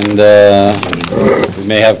 And we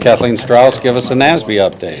may have Kathleen Strauss give us a NASB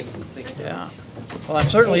update. Yeah. Well, I'm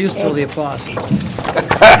certainly used to the applause.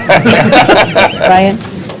 Brian?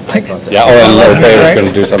 Yeah, and Larry Bader's going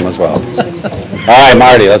to do something as well. All right,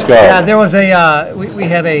 Marty, let's go. Yeah, there was a, we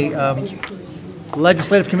had a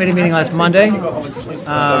legislative committee meeting last Monday. All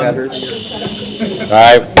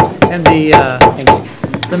right. And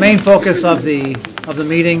the main focus of the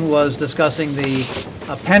meeting was discussing the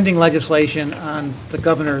pending legislation on the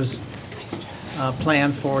governor's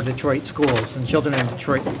plan for Detroit schools and children in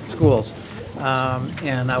Detroit schools.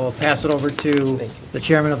 And I will pass it over to the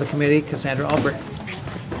chairman of the committee, Cassandra Albrecht.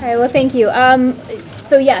 All right, well, thank you.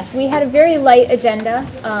 So yes, we had a very light agenda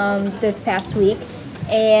this past week,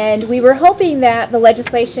 and we were hoping that the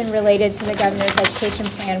legislation related to the governor's education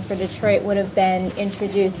plan for Detroit would have been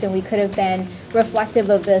introduced and we could have been reflective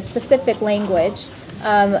of the specific language.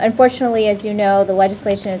 Unfortunately, as you know, the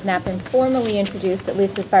legislation has not been formally introduced, at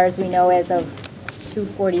least as far as we know, as of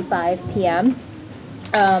 2:45 p.m.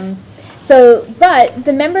 But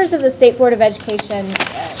the members of the State Board of Education,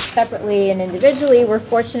 separately and individually, were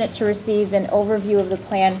fortunate to receive an overview of the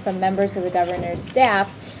plan from members of the governor's staff.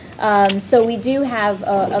 So we do have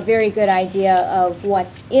a very good idea of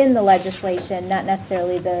what's in the legislation, not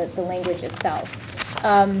necessarily the language itself.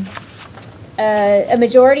 A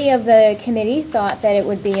majority of the committee thought that it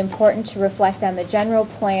would be important to reflect on the general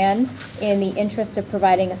plan in the interest of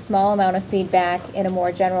providing a small amount of feedback in a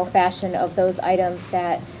more general fashion of those items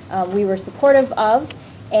that we were supportive of.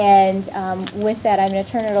 And with that, I'm going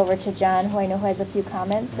to turn it over to John, who I know has a few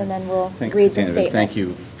comments, and then we'll read the statement. Thank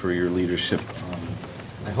you for your leadership.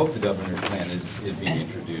 I hope the governor's plan is being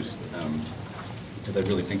introduced, because I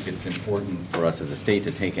really think it's important for us as a state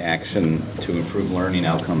to take action to improve learning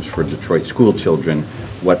outcomes for Detroit school children,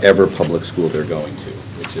 whatever public school they're going to,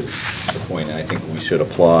 which is the point. And I think we should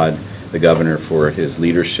applaud the governor for his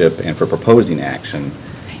leadership and for proposing action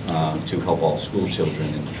to help all school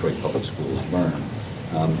children in Detroit public schools learn.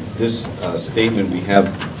 This statement we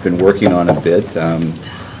have been working on a bit.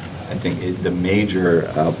 I think the major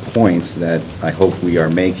points that I hope we are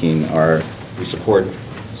making are we support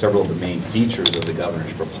several of the main features of the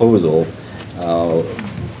governor's proposal,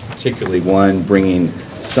 particularly one, bringing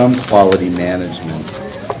some quality management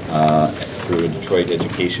through a Detroit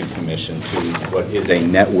Education Commission to what is a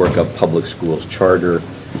network of public schools, charter,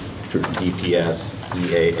 DPS,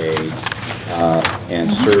 EAA,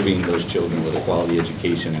 and serving those children with a quality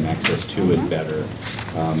education and access to it better.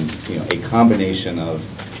 A combination of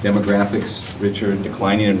demographics, richer,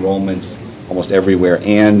 declining enrollments almost everywhere,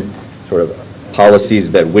 and sort of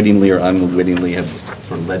policies that wittingly or unwittingly have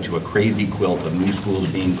sort of led to a crazy quilt of new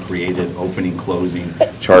schools being created, opening, closing,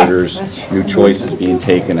 charters, new choices being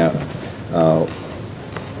taken out,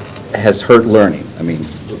 has hurt learning. I mean,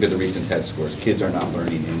 look at the recent test scores. Kids are not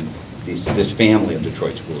learning in this family of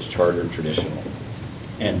Detroit schools, charter, traditional.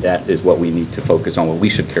 And that is what we need to focus on, what we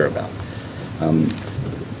should care about.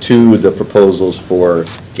 To the proposals for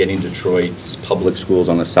getting Detroit's public schools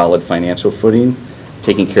on a solid financial footing,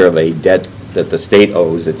 taking care of a debt that the state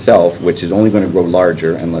owes itself, which is only going to grow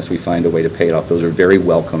larger unless we find a way to pay it off. Those are very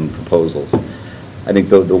welcome proposals. I think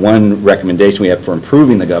the one recommendation we have for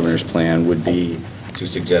improving the governor's plan would be to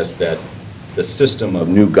suggest that the system of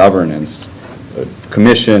new governance,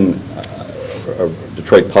 commission,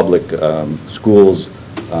 Detroit Public Schools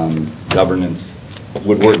governance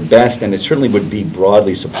would work best, and it certainly would be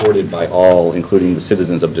broadly supported by all, including the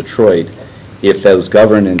citizens of Detroit, if those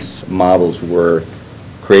governance models were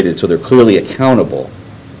created so they're clearly accountable,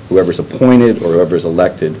 whoever's appointed or whoever's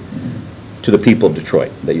elected, to the people of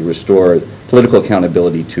Detroit, that you restore political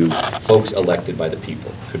accountability to folks elected by the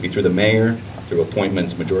people. Could be through the mayor, through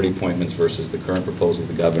appointments, majority appointments versus the current proposal of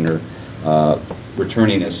the governor,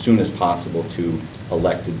 returning as soon as possible to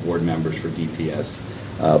elected board members for DPS.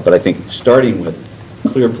 But I think starting with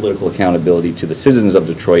clear political accountability to the citizens of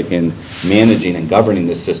Detroit in managing and governing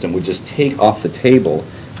this system would just take off the table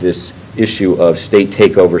this issue of state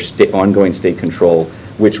takeover, ongoing state control,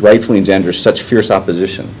 which rightfully engenders such fierce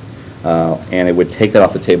opposition. And it would take that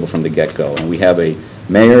off the table from the get-go. And we have a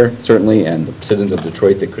mayor, certainly, and the citizens of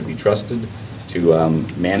Detroit that could be trusted to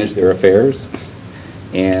manage their affairs.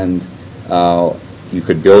 And you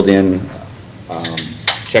could build in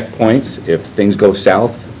checkpoints if things go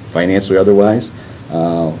south, financially or otherwise.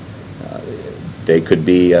 They could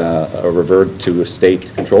be a revert to a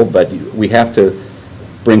state control, but we have to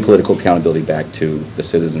bring political accountability back to the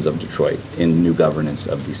citizens of Detroit in new governance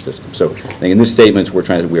of these systems. So I think in this statement,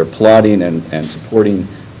 we are applauding and supporting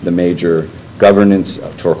the major governance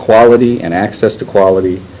for quality and access to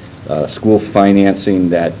quality, school financing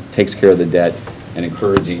that takes care of the debt, and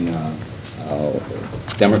encouraging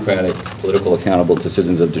democratic, political, accountable to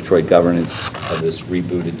citizens of Detroit governance of this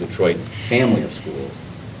rebooted Detroit family of schools,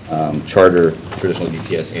 charter, traditional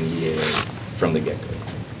DPS, and EAA from the get-go.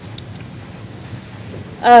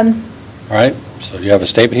 All right, so do you have a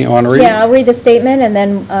statement you want to read? Yeah, I'll read the statement and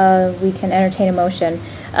then we can entertain a motion.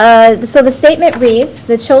 So the statement reads,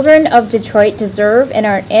 "The children of Detroit deserve and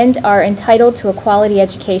are entitled to a quality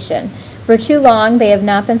education. For too long, they have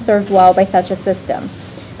not been served well by such a system.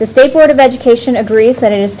 The State Board of Education agrees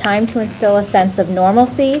that it is time to instill a sense of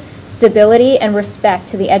normalcy, stability, and respect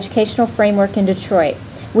to the educational framework in Detroit.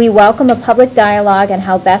 We welcome a public dialogue on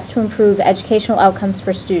how best to improve educational outcomes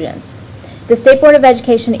for students. The State Board of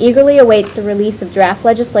Education eagerly awaits the release of draft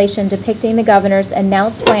legislation depicting the governor's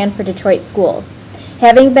announced plan for Detroit schools.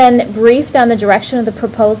 Having been briefed on the direction of the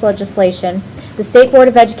proposed legislation, the State Board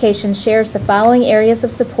of Education shares the following areas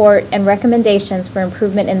of support and recommendations for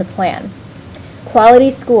improvement in the plan.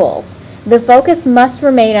 Quality schools. The focus must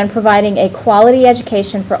remain on providing a quality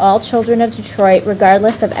education for all children of Detroit,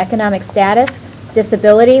 regardless of economic status,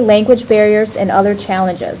 disability, language barriers, and other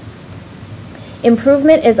challenges.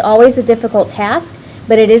 Improvement is always a difficult task,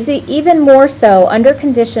 but it is even more so under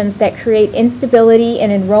conditions that create instability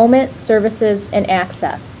in enrollment, services, and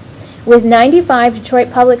access. With 95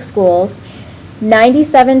 Detroit public schools,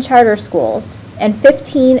 97 charter schools, and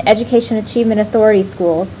 15 Education Achievement Authority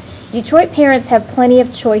schools, Detroit parents have plenty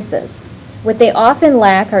of choices. What they often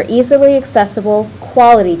lack are easily accessible,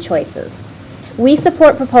 quality choices. We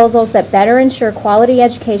support proposals that better ensure quality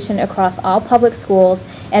education across all public schools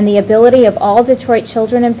and the ability of all Detroit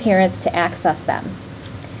children and parents to access them.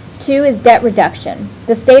 2 is debt reduction.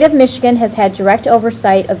 The state of Michigan has had direct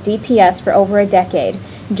oversight of DPS for over a decade,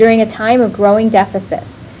 during a time of growing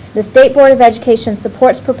deficits. The State Board of Education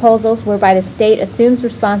supports proposals whereby the state assumes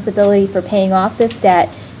responsibility for paying off this debt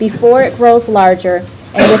before it grows larger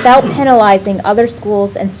and without penalizing other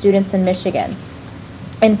schools and students in Michigan.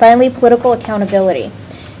 And finally, political accountability.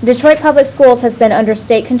 Detroit Public Schools has been under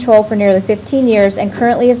state control for nearly 15 years and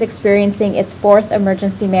currently is experiencing its 4th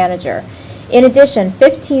emergency manager. In addition,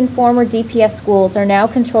 15 former DPS schools are now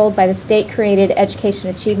controlled by the state-created Education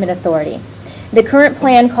Achievement Authority. The current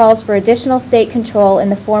plan calls for additional state control in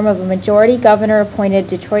the form of a majority governor-appointed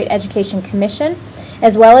Detroit Education Commission,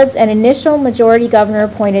 as well as an initial majority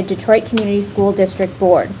governor-appointed Detroit Community School District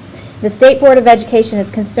Board. The State Board of Education is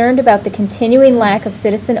concerned about the continuing lack of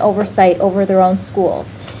citizen oversight over their own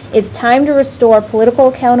schools. It's time to restore political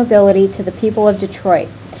accountability to the people of Detroit.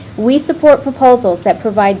 We support proposals that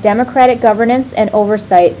provide democratic governance and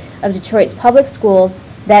oversight of Detroit's public schools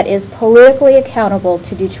that is politically accountable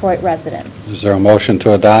to Detroit residents. Is there a motion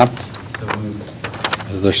to adopt?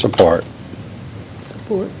 Is there support?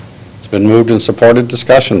 Support. It's been moved and supported.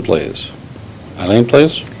 Discussion, please. Eileen,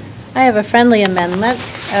 please. I have a friendly amendment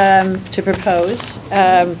to propose.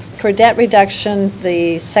 For debt reduction,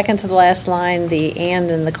 the second to the last line, the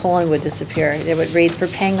and the colon would disappear. It would read, for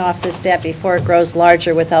paying off this debt before it grows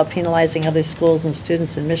larger without penalizing other schools and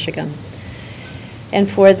students in Michigan. And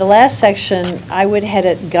for the last section, I would head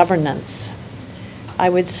it governance. I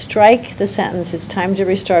would strike the sentence, it's time to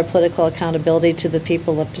restore political accountability to the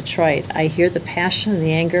people of Detroit. I hear the passion and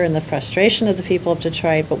the anger and the frustration of the people of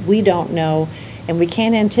Detroit, but we don't know, and we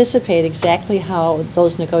can't anticipate exactly how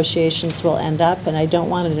those negotiations will end up, and I don't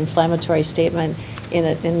want an inflammatory statement in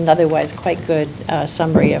an otherwise quite good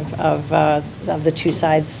summary of the two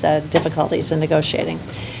sides' difficulties in negotiating.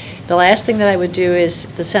 The last thing that I would do is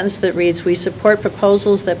the sentence that reads, we support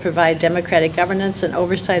proposals that provide democratic governance and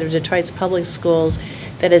oversight of Detroit's public schools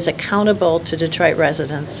that is accountable to Detroit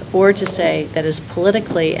residents, or to say that is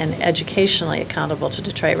politically and educationally accountable to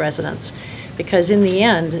Detroit residents. Because in the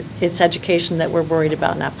end, it's education that we're worried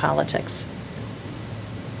about, not politics.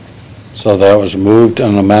 So that was moved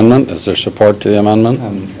an amendment. Is there support to the amendment?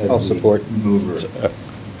 I'll support.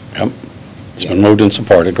 Yep. It's been moved and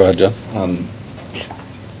supported. Go ahead, John.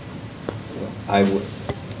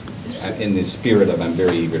 In the spirit of, I'm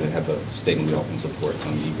very eager to have a statement we all can support, so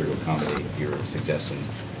I'm eager to accommodate your suggestions.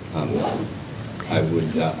 I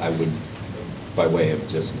would, by way of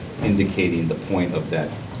just indicating the point of that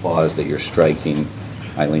clause that you're striking,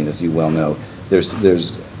 Eileen, as you well know,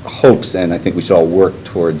 there's hopes, and I think we should all work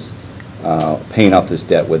towards paying off this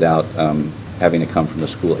debt without having to come from the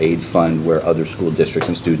school aid fund where other school districts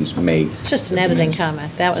and students may. It's just an editing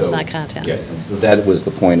comment. That was not content. Yeah, so that was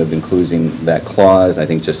the point of including that clause. I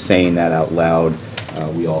think just saying that out loud,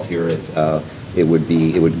 we all hear it. It would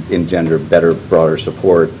engender better, broader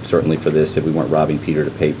support, certainly for this, if we weren't robbing Peter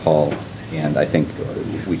to pay Paul. And I think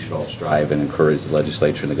we should all strive and encourage the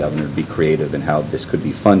legislature and the governor to be creative in how this could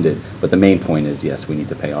be funded. But the main point is, yes, we need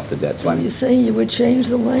to pay off the debt. So you say you would change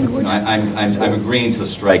the language? No, I'm agreeing to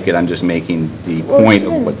strike it. I'm just making the point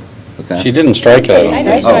of what's that? She didn't strike it. I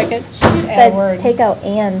didn't strike it. She just said, take out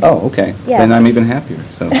and. Oh, okay. Yeah. Then I'm even happier,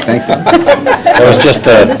 so thank you. That was just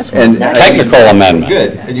a technical amendment.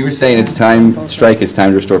 Good. And you were saying it's time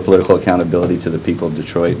to restore political accountability to the people of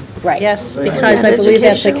Detroit. Right. Yes, because I believe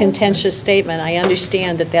that's a contentious statement. I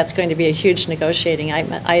understand that that's going to be a huge negotiating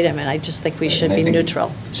item, and I just think we should be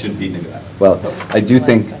neutral. Should be neutral. Well, I do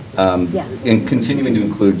think in continuing to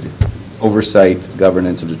include oversight,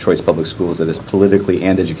 governance of Detroit's public schools that is politically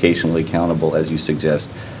and educationally accountable, as you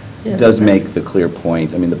suggest, does make the clear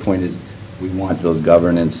point. I mean, the point is we want those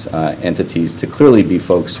governance entities to clearly be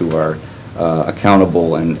folks who are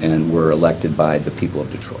accountable and were elected by the people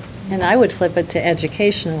of Detroit. And I would flip it to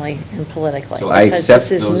educationally and politically. So I because accept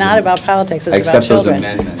this is those not about politics, it's about children.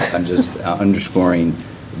 I accept those amendments. I'm just underscoring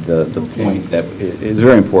the point that is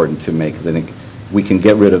very important to make. I think we can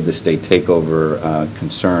get rid of the state takeover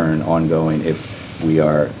concern ongoing if we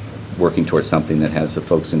are working towards something that has the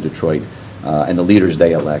folks in Detroit and the leaders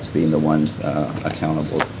they elect being the ones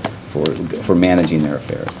accountable for managing their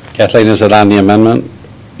affairs. Kathleen, is it on the amendment?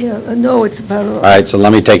 Yeah, no, it's about. All right, so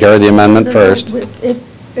let me take care of the amendment first.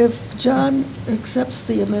 If John accepts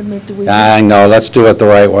the amendment, do we? I know, let's do it the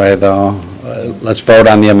right way, though. Let's vote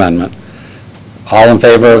on the amendment. All in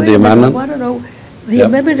favor of the amendment? I want to know, the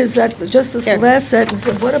amendment is that, just this last sentence,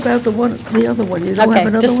 and what about the other one? You don't have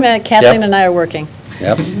another one? Just a minute, Kathleen and I are working.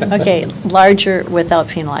 Yep. Okay, larger without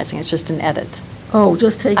penalizing, it's just an edit. Oh,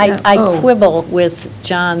 just take that. I quibble with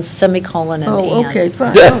John's semicolon and and. Oh, okay,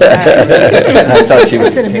 fine. I thought she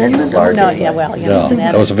was It's an amendment? larger. No, yeah, well, you know, it's an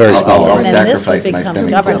edit. That was a very small I'll And then this would sacrifice my become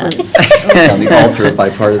semicolon. governance. On the altar of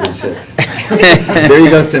bipartisanship. There you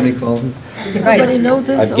go, semicolon. Everybody know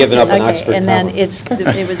this? I've given up an Okay, Oxford and then comma.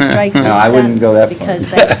 it would strike No, this I wouldn't go that sentence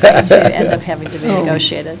far. because that's going to end up having to be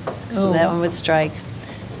negotiated. So Oh. that one would strike.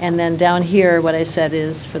 And then down here, what I said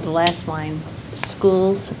is, for the last line,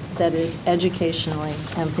 schools that is educationally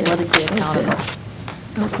and politically accountable.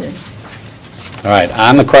 Okay. All right,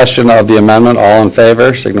 on the question of the amendment, all in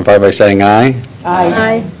favor, signify by saying aye.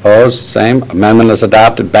 Aye. Opposed, same. Amendment is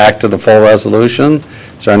adopted. Back to the full resolution.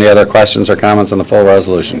 Is there any other questions or comments on the full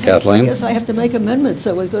resolution? Kathleen? Yes, I have to make amendments.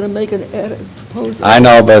 I was going to make an proposed. I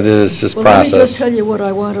know, but it's just Well, let me just process. tell you what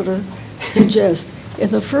I wanted to suggest. In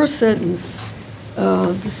the first sentence,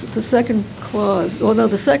 the second clause,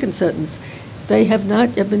 the second sentence, they have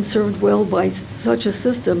not yet been served well by such a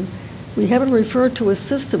system. We haven't referred to a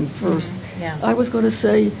system first. Yeah. I was going to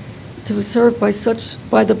say to be served by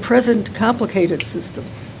the present complicated system.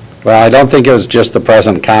 Well, I don't think it was just the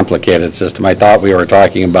present complicated system. I thought we were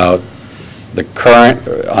talking about the current,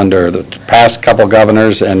 under the past couple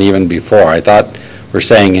governors and even before. I thought we're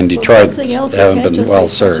saying in Detroit something else, we haven't can't been just well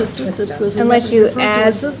say such a served. system, because we Unless haven't you referred to a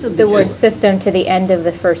add system the word before. system to the end of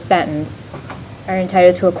the first sentence, are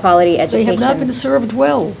entitled to a quality They education. have not been served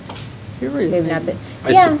well, period. They've not been. I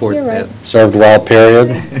Yeah, support you're right. that. Served well, period?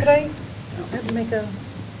 Could I make a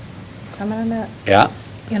comment on that? Yeah.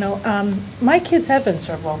 You know, my kids have been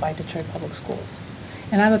served well by Detroit Public Schools.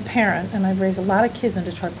 And I'm a parent, and I've raised a lot of kids in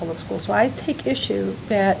Detroit Public Schools. So I take issue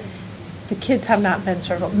that the kids have not been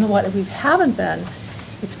served well. No, what we haven't been,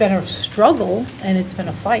 it's been a struggle, and it's been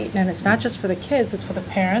a fight. And it's not just for the kids, it's for the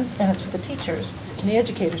parents, and it's for the teachers and the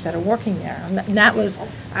educators that are working there. And that was,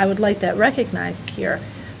 I would like that recognized here.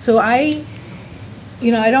 So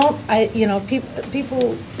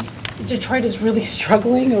people, Detroit is really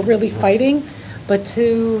struggling or really fighting, but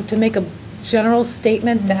to make a general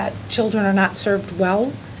statement that children are not served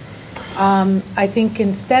well, I think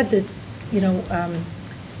instead that,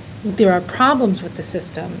 there are problems with the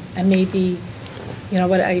system, and maybe,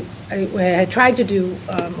 what I tried to do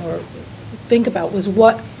or think about was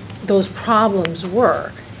what those problems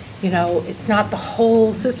were. It's not the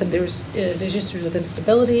whole system. There's issues of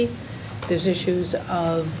instability. There's issues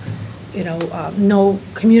of, no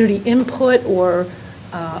community input or,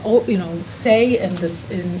 say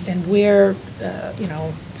in where,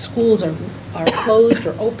 schools are closed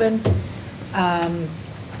or open.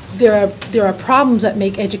 There are problems that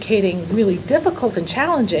make educating really difficult and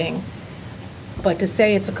challenging, but to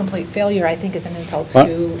say it's a complete failure, I think is an insult to Well,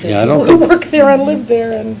 the yeah, I don't people who think- work there and live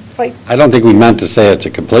there and fight. I don't think we meant to say it's a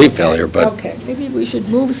complete failure, but Okay. Maybe we should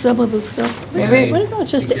move some of the stuff. What about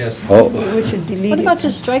just, Oh. what about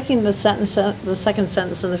just striking the sentence, the second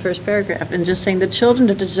sentence in the first paragraph, and just saying the children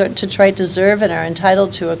of Detroit deserve and are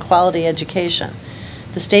entitled to a quality education?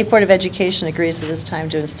 The State Board of Education agrees that it's time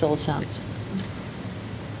to instill a sense.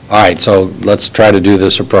 all right, so let's try to do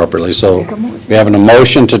this appropriately. So we have an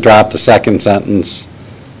emotion to drop the second sentence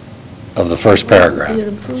of the first paragraph.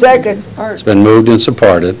 Second. It's been moved and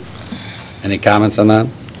supported. Any comments on that?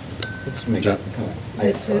 Let's make John?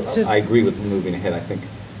 I agree with moving ahead. I think,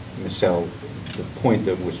 Michelle, the point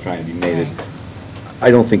that was trying to be made is,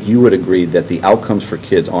 I don't think you would agree that the outcomes for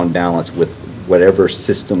kids on balance with whatever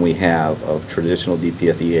system we have of traditional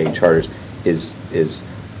DPSEA charters is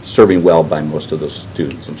serving well by most of those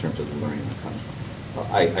students in terms of the learning outcomes.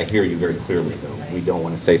 I hear you very clearly, though. We don't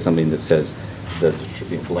want to say something that says that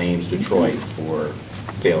blames Detroit for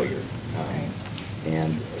failure.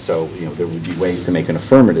 And so, there would be ways to make an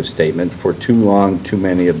affirmative statement. For too long, too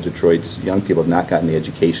many of Detroit's young people have not gotten the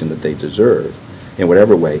education that they deserve in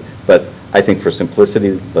whatever way. But I think for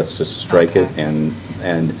simplicity, let's just strike it and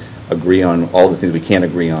agree on all the things we can't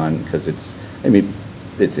agree on, because it's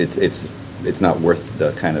not worth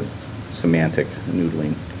the kind of semantic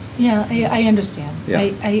noodling. Yeah, I understand.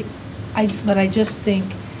 Yeah. But I just think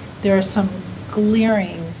there are some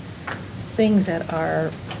glaring things that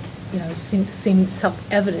are, seem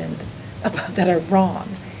self-evident about that are wrong.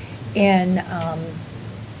 And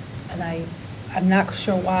I'm not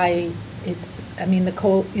sure why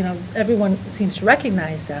everyone seems to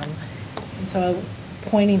recognize them. And so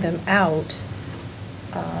pointing them out,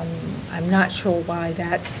 I'm not sure why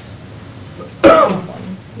that's a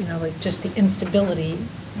problem. Like just the instability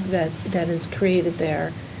that is created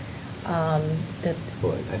there. Well,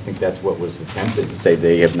 I think that's what was attempted, to say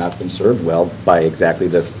they have not been served well by exactly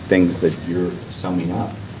the things that you're summing up.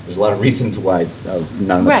 There's a lot of reasons why none of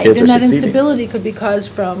the Right, kids are and that succeeding. instability could be caused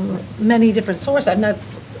from many different sources. I'm not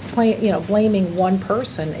blaming one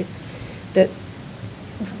person. It's that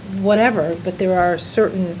whatever, but there are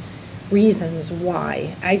certain reasons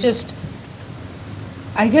why. I guess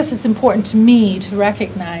it's important to me to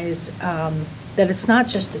recognize that it's not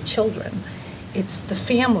just the children. It's the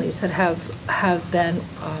families that have been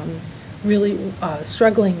really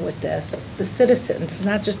struggling with this, the citizens,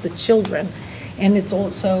 not just the children. And it's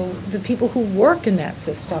also the people who work in that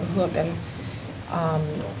system who have been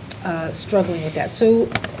struggling with that. So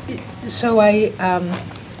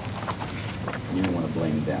You don't want to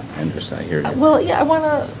blame them, Andrus, I hear you. Well, yeah, I want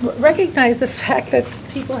to recognize the fact that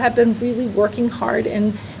people have been really working hard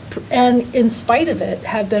and in spite of it,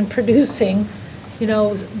 have been producing, you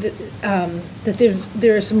know, that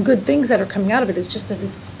there are some good things that are coming out of it. It's just that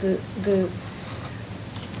it's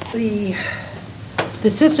the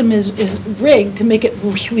system is rigged to make it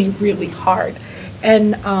really, really hard.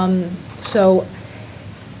 And so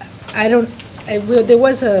there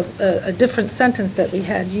was a different sentence that we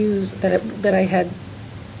had used, that I had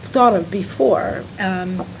thought of before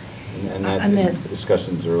And that, on this.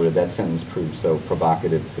 discussions earlier, that sentence proved so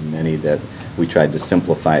provocative to many that we tried to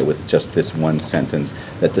simplify it with just this one sentence,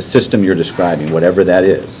 that the system you're describing, whatever that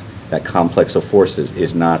is, that complex of forces,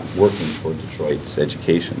 is not working for Detroit's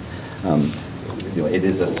education. You know, it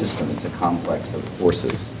is a system, it's a complex of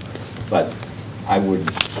forces. But I would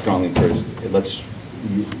strongly encourage,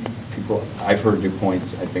 people, I've heard your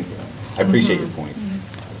points, I appreciate your points.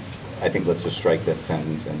 I think let's just strike that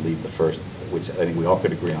sentence and leave the first, which I think we all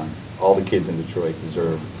could agree on. All the kids in Detroit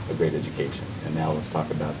deserve a great education. And now let's talk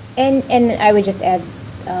about it. And I would just add,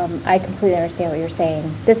 I completely understand what you're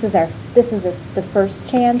saying. This is the first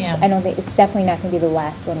chance. Yeah. I don't think, it's definitely not going to be the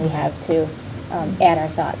last one we have to add our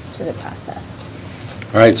thoughts to the process.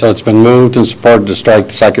 All right, so it's been moved and supported to strike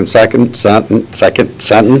the second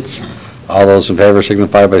sentence. All those in favor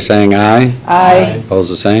signify by saying aye. Aye.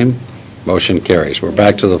 Opposed, the same. Motion carries. We're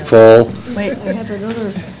back to the full. Wait, I have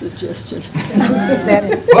another suggestion. Is that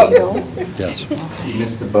it? Yes. You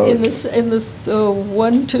missed the boat. In the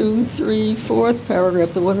 1, 2, 3, 4th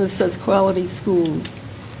paragraph, the one that says quality schools,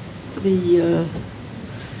 the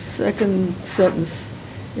second sentence,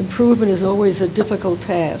 improvement is always a difficult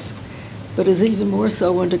task, but is even more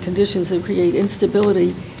so under conditions that create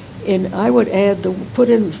instability. And I would add, put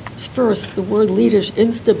in first the word leadership,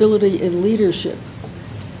 instability in leadership.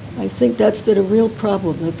 I think that's been a real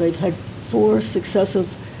problem, that they've had 4 successive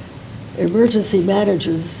emergency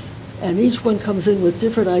managers, and each one comes in with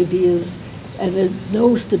different ideas, and there's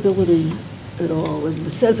no stability at all. And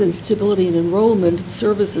it says instability in enrollment,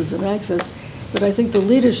 services, and access, but I think the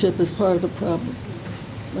leadership is part of the problem.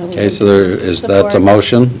 Okay, so that's a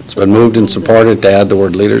motion. It's been moved and supported to add the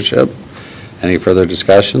word leadership. Any further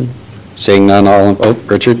discussion? Seeing none,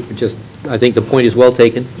 Richard? I think the point is well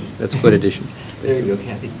taken. That's a good addition. There you go,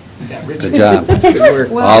 Kathy. Good job. Good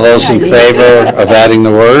work. All those in favor of adding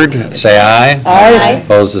the word, say aye. Aye.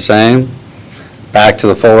 Opposed, the same. Back to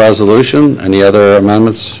the full resolution. Any other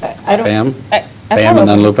amendments? Pam? Pam and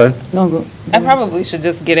then Lupe? No, go. I probably should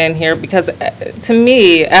just get in here because to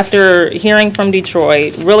me, after hearing from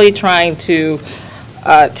Detroit, really trying to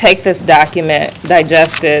take this document,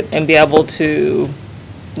 digest it, and be able to,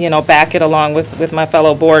 you know, back it along with my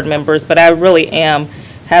fellow board members, but I really am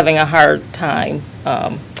having a hard time,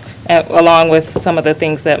 along with some of the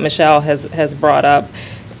things that Michelle has brought up.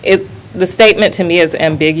 The statement to me is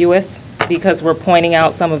ambiguous because we're pointing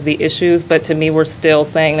out some of the issues, but to me, we're still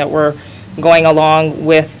saying that we're going along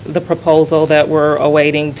with the proposal that we're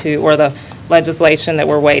awaiting to, or the legislation that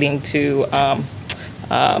we're waiting to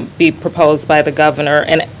be proposed by the governor.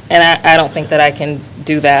 And I don't think that I can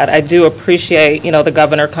do that. I do appreciate, you know, the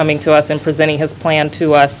governor coming to us and presenting his plan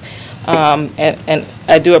to us. And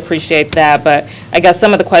I do appreciate that, but I guess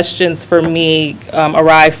some of the questions for me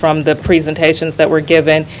arrive from the presentations that were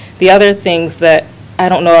given. The other things that I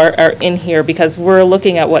don't know are in here, because we're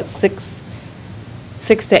looking at, what, 6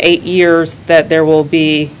 to 8 years that there will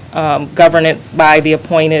be governance by the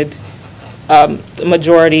appointed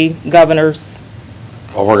majority governors.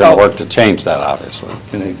 Well, we're going to work to change that, obviously.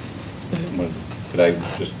 Could I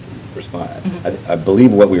just respond? I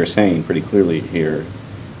believe what we are saying pretty clearly here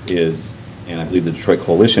is, and I believe the Detroit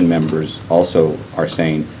Coalition members also are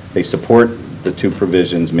saying, they support the 2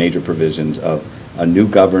 provisions, major provisions of a new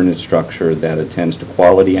governance structure that attends to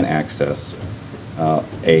quality and access,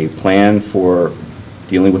 a plan for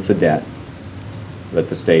dealing with the debt that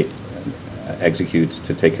the state executes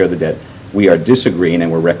to take care of the debt. We are disagreeing,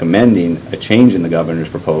 and we're recommending a change in the governor's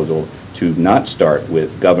proposal to not start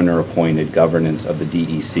with governor-appointed governance of the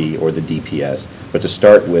DEC or the DPS, but to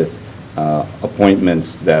start with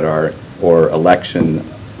appointments that are, or election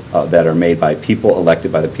that are made by people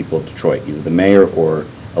elected by the people of Detroit, either the mayor or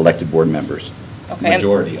elected board members. Okay.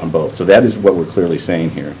 Majority on both. So that is what we're clearly saying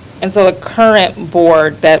here. And so the current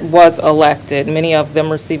board that was elected, many of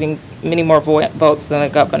them receiving many more votes than the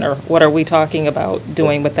governor, what are we talking about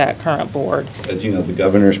doing with that current board? As you know, the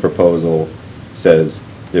governor's proposal says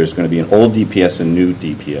there's going to be an old DPS and new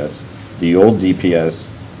DPS. The old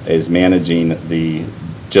DPS is managing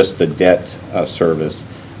just the debt service.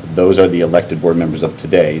 Those are the elected board members of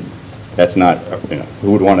today. That's not,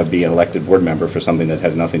 who would want to be an elected board member for something that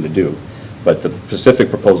has nothing to do? But the specific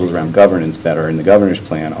proposals around governance that are in the governor's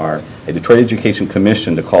plan are a Detroit Education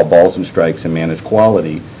Commission to call balls and strikes and manage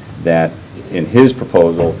quality that, in his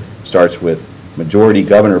proposal, starts with majority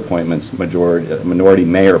governor appointments, minority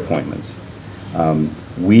mayor appointments.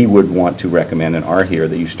 We would want to recommend and are here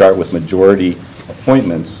that you start with majority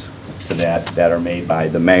appointments to that are made by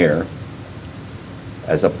the mayor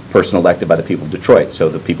as a person elected by the people of Detroit. So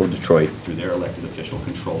the people of Detroit, through their elected official,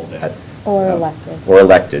 control that. Or elected. Or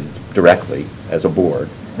elected directly as a board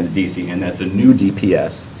in the DC, and that the new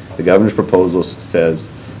DPS, the governor's proposal says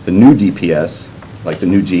the new DPS, like the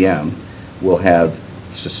new GM, will have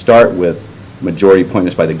to start with majority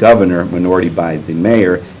appointments by the governor, minority by the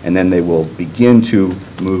mayor, and then they will begin to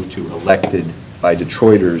move to elected by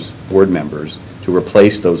Detroiters board members to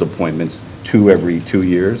replace those appointments every 2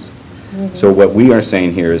 years. So what we are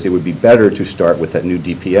saying here is it would be better to start with that new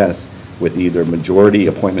DPS with either majority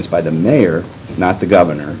appointments by the mayor, not the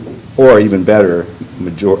governor, or even better,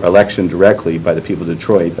 election directly by the people of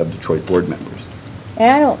Detroit board members.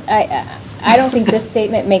 And I don't think this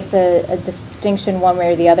statement makes a distinction one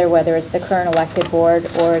way or the other, whether it's the current elected board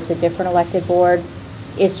or it's a different elected board.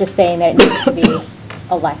 It's just saying that it needs to be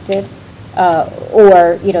elected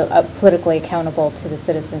or, you know, politically accountable to the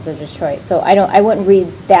citizens of Detroit. So I wouldn't read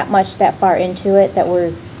that far into it, that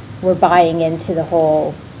we're buying into the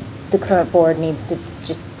whole, the current board needs to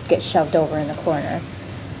just get shoved over in the corner.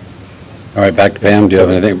 All right, back to Pam. Do you have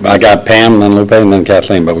anything? I got Pam, then Lupe, and then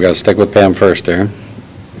Kathleen, but we got to stick with Pam first here.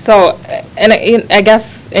 So, and I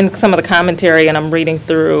guess in some of the commentary, and I'm reading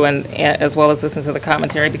through and as well as listening to the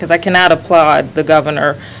commentary, because I cannot applaud the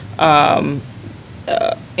governor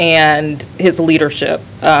and his leadership,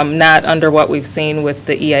 not under what we've seen with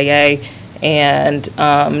the EAA and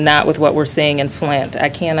not with what we're seeing in Flint. I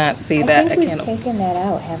cannot see that. I think we've taken that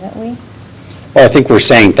out, haven't we? Well, I think we're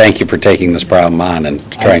saying thank you for taking this problem on and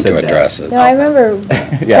trying to address it. No, I remember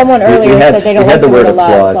Yeah, someone earlier said they don't like the word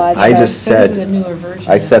applause. I just said, This is a newer version.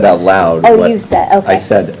 I said out loud. Oh, what- you said, okay. I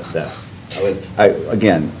said that.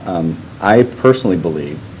 Again, I personally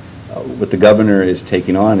believe what the governor is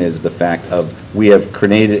taking on is the fact of we have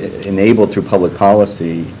enabled through public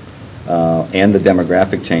policy and the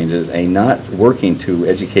demographic changes a not working to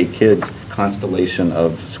educate kids constellation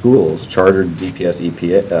of schools, chartered DPS,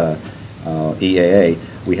 EAA.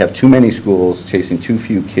 We have too many schools chasing too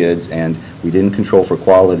few kids, and we didn't control for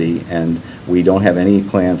quality, and we don't have any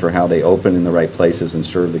plan for how they open in the right places and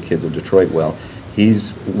serve the kids of Detroit well.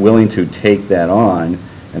 He's willing to take that on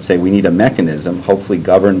and say we need a mechanism, hopefully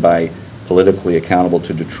governed by politically accountable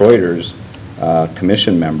to Detroiters,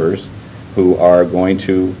 commission members, who are going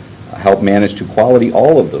to help manage to quality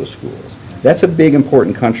all of those schools. That's a big,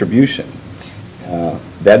 important contribution.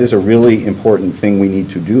 That is a really important thing we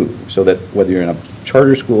need to do, so that whether you're in a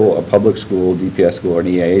charter school, a public school, DPS school, or an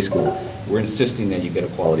EAA school, we're insisting that you get a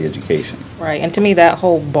quality education. Right, and to me, that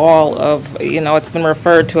whole ball of, you know, it's been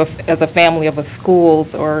referred to as a family of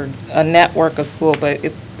schools or a network of schools, but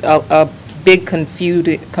it's a big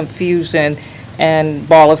confusion and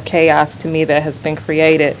ball of chaos to me that has been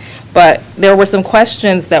created. But there were some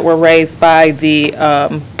questions that were raised by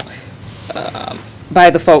the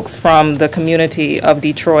folks from the community of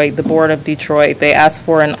Detroit, the Board of Detroit. They asked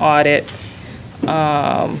for an audit,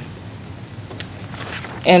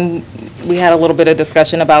 and we had a little bit of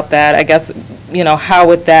discussion about that. I guess, you know, how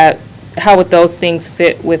would those things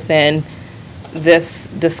fit within this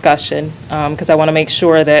discussion? Because I want to make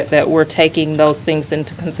sure that we're taking those things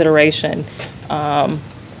into consideration, and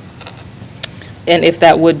if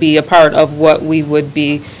that would be a part of what we would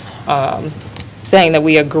be saying that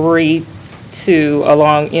we agree to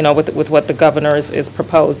along, you know, with what the governor is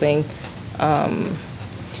proposing.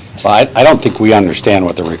 Well, I don't think we understand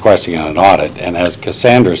what they're requesting on an audit, and as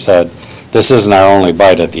Cassandra said, this isn't our only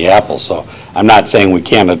bite at the apple, so I'm not saying we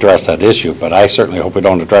can't address that issue, but I certainly hope we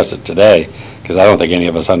don't address it today, because I don't think any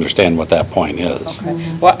of us understand what that point is.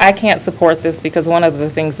 Okay. Well, I can't support this because one of the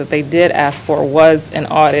things that they did ask for was an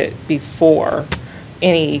audit before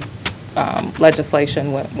any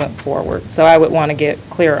legislation went forward. So I would want to get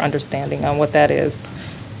clear understanding on what that is.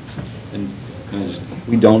 And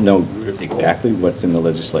we don't know exactly what's in the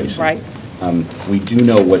legislation. Right. We do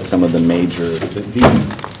know what some of the major,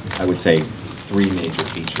 I would say, 3 major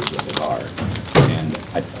features of it are. And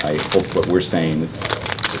I hope what we're saying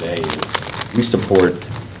today is we support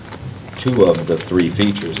 2 of the 3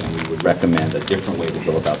 features, and we would recommend a different way to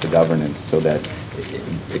go about the governance so that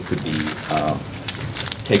it could be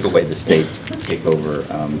take away the state takeover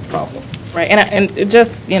problem. Right, and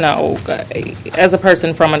just, you know, as a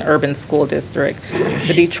person from an urban school district,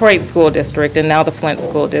 the Detroit School District and now the Flint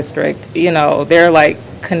School District, you know, they're like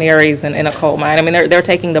canaries in a coal mine. I mean, they're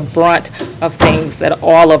taking the brunt of things that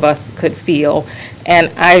all of us could feel.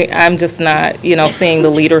 And I'm just not, you know, seeing the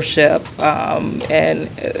leadership and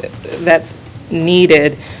that's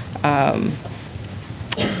needed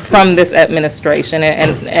from this administration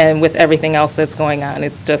and with everything else that's going on.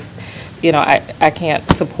 It's just, you know, I can't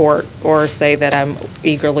support or say that I'm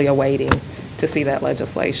eagerly awaiting to see that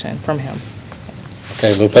legislation from him.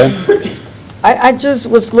 Okay, Lupe? I just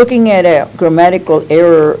was looking at a grammatical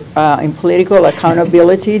error in political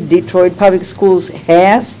accountability. Detroit Public Schools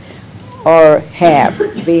has or have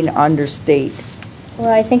been understate.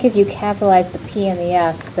 Well, I think if you capitalize the P and the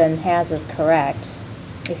S, then has is correct.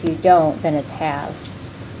 If you don't, then it's have.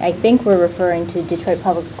 I think we're referring to Detroit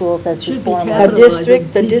Public Schools as the Should be former. capitalized.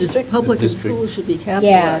 The district? Public schools should be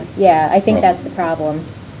capitalized. Yeah, I think that's the problem.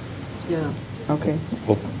 Yeah. Okay.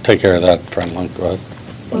 We'll take care of that, friend Lund. Go ahead.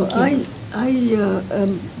 Well, I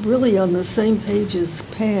am really on the same page as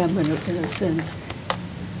Pam in a sense.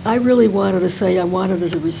 I really wanted to say I wanted her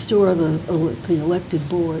to restore the elected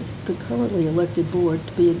board, the currently elected board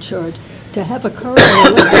to be in charge. To have a currently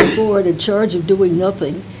elected board in charge of doing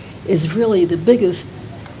nothing is really the biggest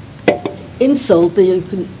insult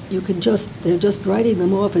that they're just writing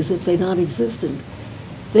them off as if they're non-existent.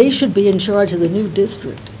 They should be in charge of the new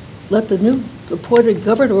district. Let the new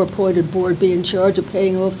governor-appointed board be in charge of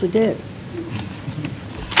paying off the debt.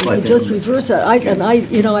 You could just reverse that. I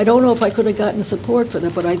don't know if I could have gotten support for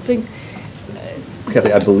that, but I think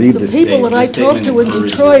Kathy, I believe the people that I talked to in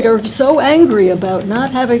Detroit are so angry about not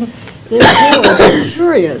having their board. They're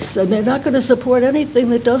furious, and they're not going to support anything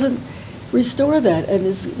that doesn't restore that. And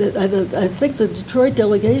I think the Detroit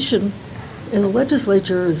delegation in the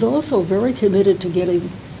legislature is also very committed to getting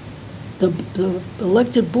the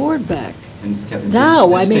elected board back. Now,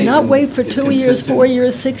 not wait for 2 years, 4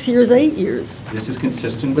 years, 6 years, 8 years. This is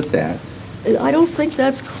consistent with that. I don't think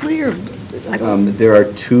that's clear. There are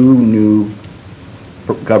two new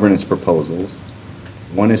governance proposals.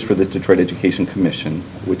 One is for the Detroit Education Commission,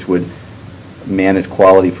 which would manage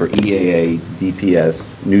quality for EAA,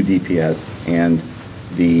 DPS, new DPS, and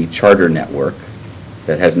the charter network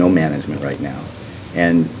that has no management right now.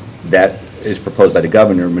 And that is proposed by the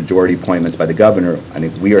governor, majority appointments by the governor. I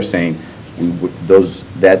think we are saying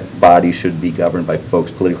that body should be governed by folks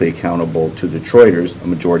politically accountable to Detroiters. A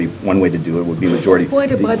majority, one way to do it would be majority.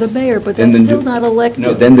 Appointed by the mayor, but that's still not elected.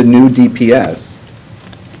 No, then the new DPS,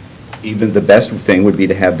 even the best thing would be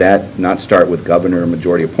to have that not start with governor or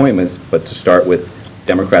majority appointments, but to start with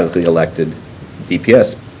democratically elected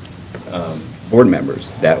DPS board members.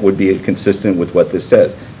 That would be consistent with what this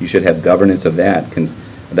says. You should have governance of that.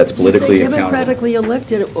 That's politically accountable. Democratically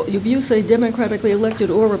elected, if you say democratically elected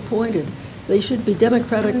or appointed, they should be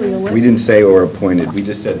democratically elected. We didn't say or appointed, we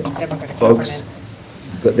just said folks,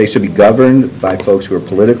 they should be governed by folks who are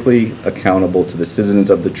politically accountable to the citizens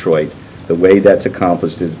of Detroit. The way that's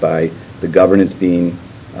accomplished is by the governance being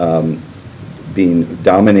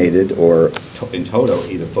dominated or in toto,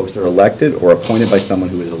 either folks that are elected or appointed by someone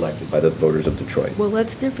who is elected by the voters of Detroit. Well,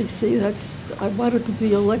 that's different. See, I want it to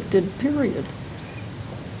be elected, period.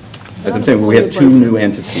 As I'm saying, we have two new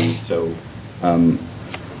entities, so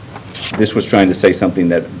this was trying to say something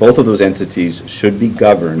that both of those entities should be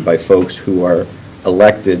governed by folks who are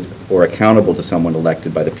elected or accountable to someone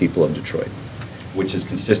elected by the people of Detroit, which is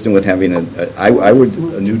consistent with having a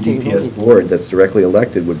new DPS board that's directly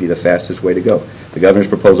elected would be the fastest way to go. The governor's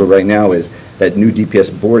proposal right now is that new DPS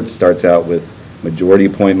board starts out with majority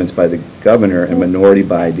appointments by the governor and minority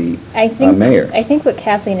by the mayor. I think what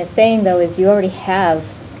Kathleen is saying, though, is you already have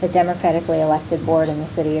a democratically elected board in the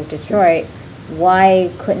city of Detroit. Why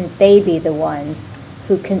couldn't they be the ones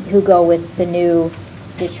who go with the new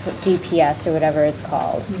DPS or whatever it's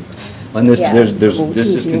called? And this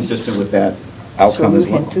is consistent with that outcome as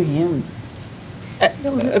well. To him. I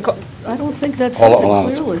don't think that says Hold on,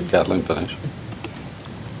 it clearly. let Kathleen finish.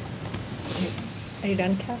 Are you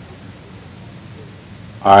done, Kath?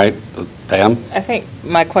 All right, Pam? I think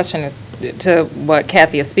my question is to what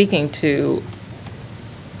Kathy is speaking to.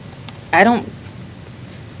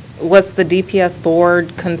 Was the DPS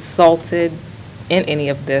board consulted in any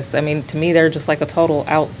of this? I mean, to me, they're just like a total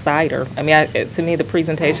outsider. I mean, to me, the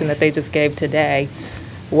presentation that they just gave today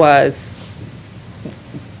was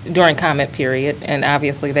during comment period, and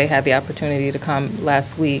obviously they had the opportunity to come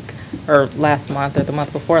last week, or last month, or the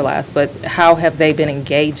month before last, but how have they been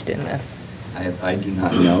engaged in this? I do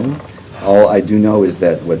not know. All I do know is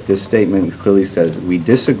that what this statement clearly says, we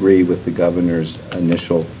disagree with the governor's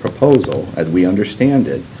initial proposal, as we understand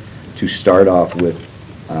it, to start off with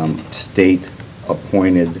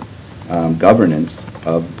state-appointed governance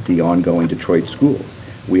of the ongoing Detroit schools.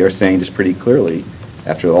 We are saying just pretty clearly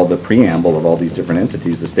After all the preamble of all these different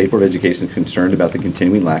entities, the State Board of Education is concerned about the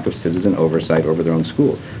continuing lack of citizen oversight over their own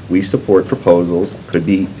schools. We support proposals, could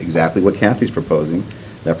be exactly what Kathy's proposing,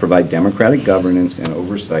 that provide democratic governance and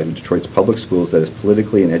oversight of Detroit's public schools that is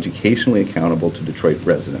politically and educationally accountable to Detroit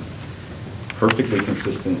residents. Perfectly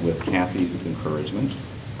consistent with Kathy's encouragement.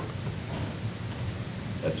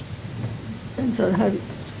 That's And so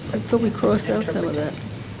I thought we crossed out some of that.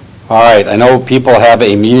 All right, I know people have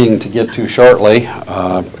a meeting to get to shortly.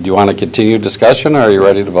 Do you want to continue discussion, or are you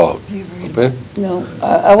ready to vote? Okay. No,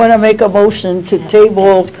 I want to make a motion to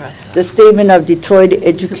table the statement of Detroit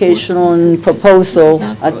educational proposal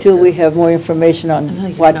until we have more information on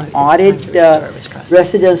what audit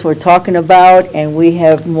residents were talking about, and we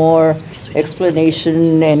have more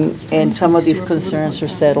explanation, and some of these concerns are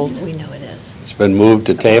settled. We know it is. It's been moved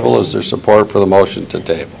to table. Is there support for the motion to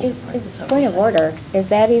table? Is point of order, is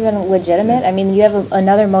that even legitimate? I mean, you have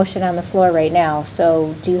another motion on the floor right now,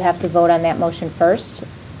 so do you have to vote on that motion first?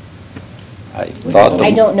 I thought.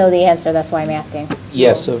 I don't know the answer, that's why I'm asking.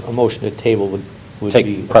 Yes, a motion to table would Take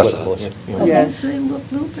be precedence. applicable. Yes.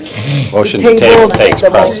 Motion to table takes the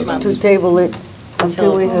motion precedence. To table it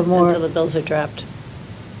until we have more. Until the bills are dropped.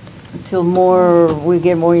 Until we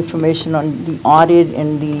get more information on the audit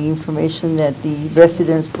and the information that the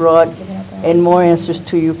residents brought, and more answers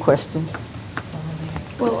to your questions.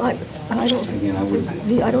 Well, I don't, Again, I would.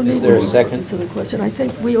 I don't need there a more second? answers to the question. I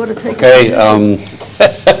think we ought to take. Okay,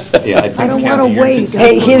 Yeah, I think I don't Kathy, want to you're wait. consistent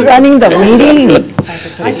Hey, with he's the- running the meeting.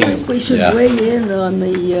 I think we should Yeah. weigh in on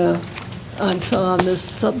the, on this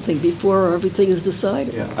something before everything is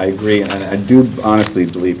decided. Yeah, I agree, and I do honestly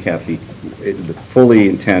believe, Kathy, the fully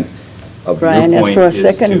intent of your Brian, ask point for a is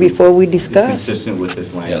second to- before we is discuss. consistent with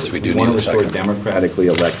this language. Yes, we do want need to a restore second. democratically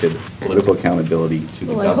elected political accountability to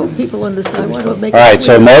the Well, I hope government. people understand. Why don't we make All it right,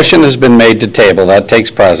 so a clear? motion has been made to table. That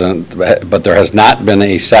takes precedent, but there has not been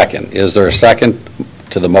a second. Is there a second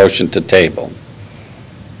to the motion to table?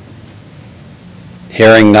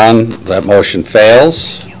 Hearing none, that motion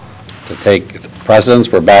fails. To take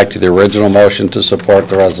precedence, we're back to the original motion to support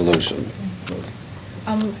the resolution.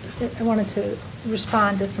 I wanted to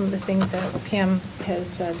respond to some of the things that Pam has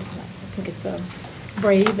said. I think it's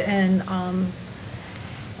brave, and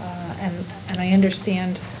I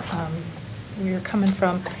understand where you're coming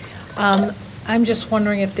from. I'm just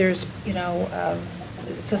wondering if there's,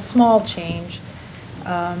 it's a small change.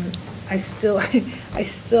 I still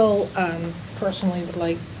personally would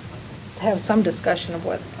like to have some discussion of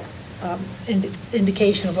what,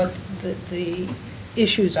 indication of what the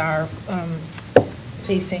issues are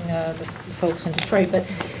facing the folks in Detroit. But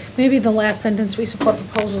maybe the last sentence, we support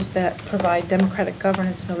proposals that provide democratic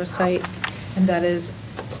governance and oversight, and that is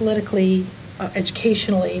politically,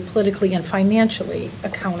 educationally, politically, and financially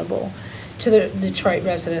accountable to the Detroit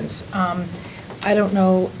residents. I don't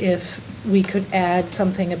know if we could add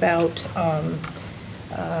something about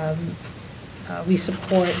we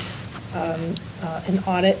support an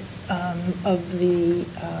audit of the,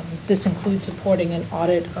 this includes supporting an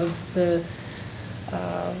audit of the,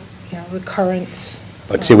 the current.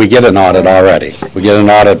 But see, we get an audit already. We get an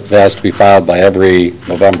audit that has to be filed by every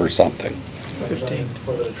November something.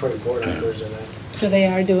 For the Detroit board members and then. So they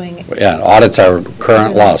are doing. Yeah, audits are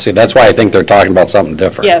current law. See, that's why I think they're talking about something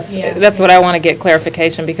different. Yes, Yeah. that's what I want to get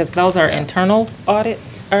clarification, because those are internal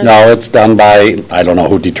audits? aren't No, it's done by, I don't know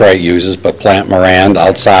who Detroit uses, but Plant Moran,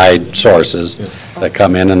 outside sources that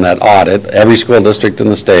come in and that audit. Every school district in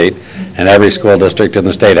the state, and every school district in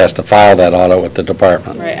the state has to file that audit with the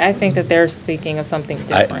department. Right, I think that they're speaking of something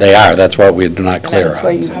different. They are, that's what we're not clear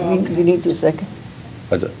That's why on. you need to second.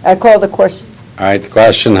 Was it? I call the question. All right, the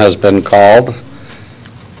question has been called.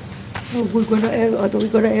 We're going to add, are we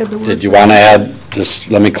going to add the word? Did you want to add, just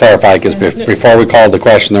let me clarify, because before we called the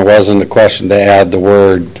question, there wasn't a question to add the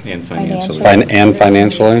word. And financially. And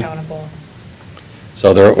financially? Accountable.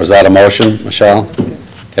 So there, was that a motion, Michelle?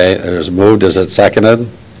 Okay, there's moved, is it seconded?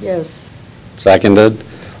 Yes. Seconded?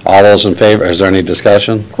 All those in favor, is there any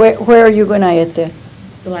discussion? Where are you going to add that?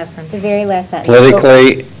 The last sentence. The very last sentence.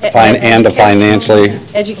 Politically, and financially,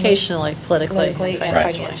 Educationally, politically, Politically and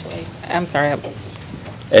Right. financially. I'm sorry,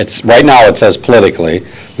 it's, right now it says politically.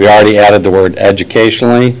 We already added the word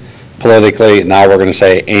educationally, politically, now we're going to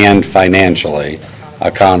say and financially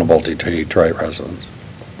accountable to Detroit residents.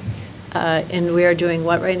 And we are doing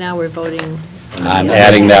what right now? We're voting On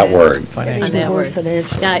adding that word. on Adding the that word word.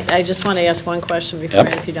 financial. Now, I just want to ask one question before,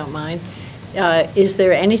 Yep. if you don't mind. Is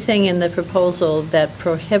there anything in the proposal that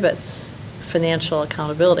prohibits financial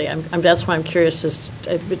accountability? That's why I'm curious,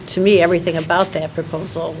 to me, everything about that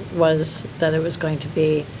proposal was that it was going to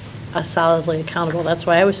be solidly accountable. That's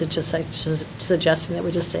why I was just suggesting that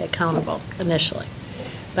we just say accountable initially.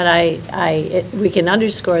 But we can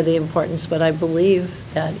underscore the importance, but I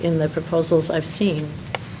believe that in the proposals I've seen,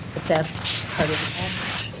 that's part of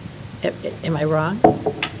the package. Am I wrong?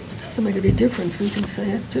 It doesn't make any difference, we can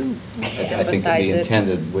say it too. I think the intent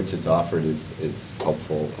of which it's offered is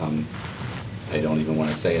helpful. I don't even want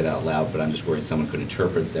to say it out loud, but I'm just worried someone could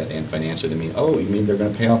interpret that and financially to mean, oh, you mean they're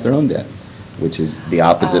going to pay off their own debt, which is the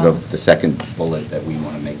opposite of the second bullet that we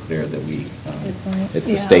want to make clear that we, it's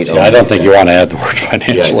the state. I don't think you want to add the word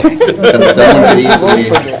financially.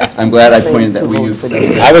 I'm glad I pointed that we.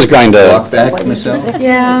 I was going to. Walk back, Michelle?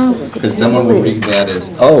 Yeah. Because someone will read that as,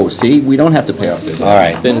 oh, see, we don't have to pay off their debt. All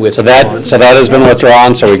right, so that has been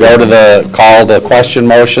withdrawn, so we go to the call to question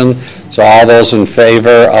motion. So all those in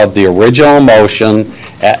favor of the original motion,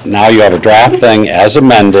 now you have a draft thing as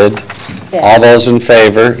amended. All those in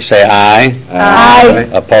favor, say aye. Aye.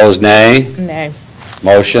 Opposed, nay. Nay.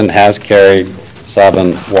 Motion has carried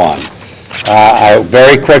 7-1.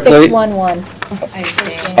 Very quickly.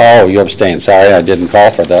 6-1-1. Oh, you abstained, sorry, I didn't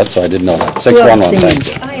call for that, so I didn't know that. 6-1-1, thank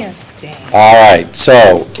you. I abstain. All right,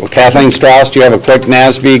 so Kathleen Strauss, do you have a quick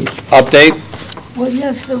NASB update? Well,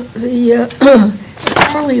 yes,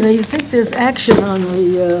 apparently they think there's action on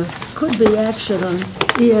could be action on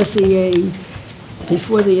ESEA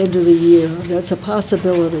before the end of the year. That's a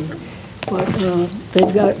possibility. But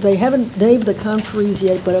they haven't named the conferees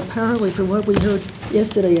yet, but apparently from what we heard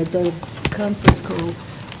yesterday at the conference call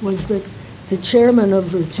was that the chairman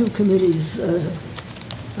of the two committees,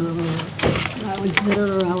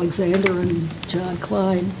 Senator Alexander and John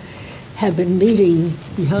Klein, have been meeting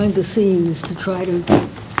behind the scenes to try to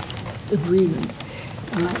agreement.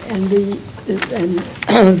 And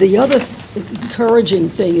the other encouraging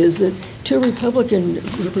thing is that two Republican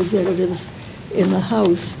representatives in the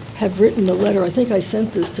House have written a letter, I think I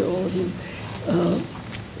sent this to all of you,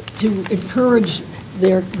 to encourage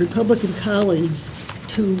their Republican colleagues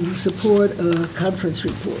to support a conference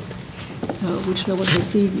report, which no one has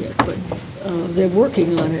seen yet, but they're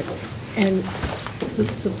working on it. And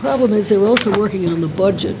the problem is they're also working on the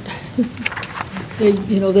budget.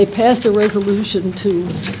 They passed a resolution to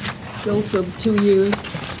go for 2 years,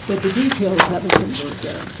 but the details haven't been worked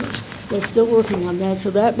out. So they're still working on that. So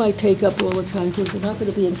that might take up all the time because they're not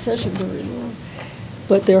going to be in session very long.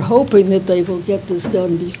 But they're hoping that they will get this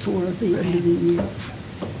done before the end of the year.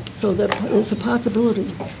 So that is a possibility.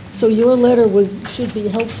 So your letter should be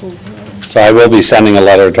helpful. So I will be sending a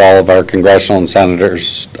letter to all of our congressional and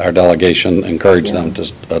senators, our delegation, encourage them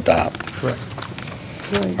to adopt. Correct.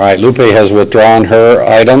 All right, Lupe has withdrawn her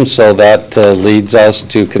item, so that leads us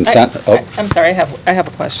to consent. I'm sorry, I have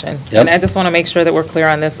a question. Yep. And I just want to make sure that we're clear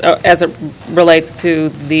on this, as it relates to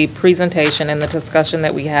the presentation and the discussion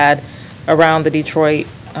that we had around the Detroit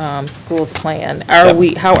schools plan. How are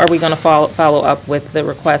we going to follow up with the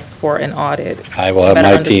request for an audit? I will have Better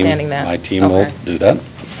my understanding that. My team will do that.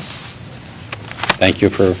 Thank you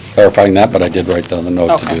for clarifying that, but I did write down the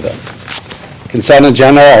note to do that. Consent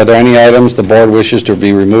agenda, are there any items the board wishes to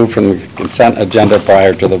be removed from the consent agenda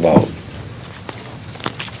prior to the vote?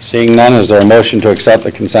 Seeing none, is there a motion to accept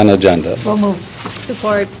the consent agenda? So moved.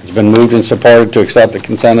 Support. It's been moved and supported to accept the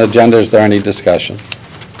consent agenda. Is there any discussion?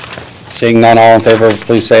 Seeing none, all in favor,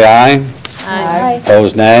 please say aye. Aye.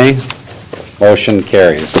 Opposed, nay. Motion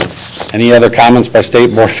carries. Any other comments by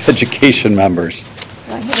State Board of Education members?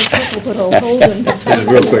 I have a couple, but I'll hold them to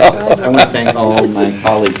Real quick, I want to thank all my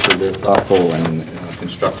colleagues for their thoughtful and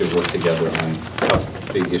constructive work together on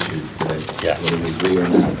tough, big issues today. Yes. Whether we agree or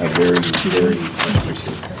not, I very appreciate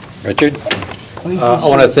that. Richard? I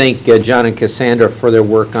want to thank John and Cassandra for their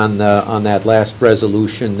work on that last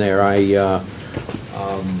resolution there.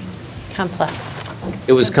 Complex.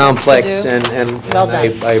 It was complex, To do. and Well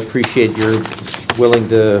done. I appreciate your willing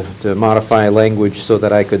to modify language so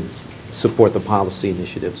that I could support the policy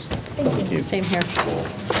initiatives. Thank you. Same here.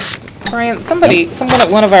 Brian,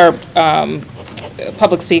 one of our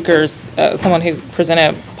public speakers, someone who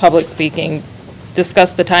presented public speaking,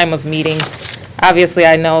 discussed the time of meetings. Obviously,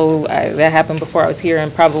 I know that happened before I was here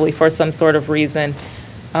and probably for some sort of reason.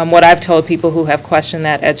 What I've told people who have questioned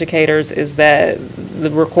that, educators, is that the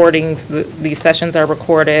recordings, these sessions are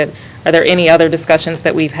recorded. Are there any other discussions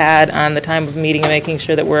that we've had on the time of meeting and making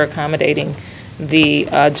sure that we're accommodating the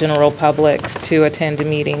general public to attend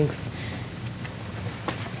meetings?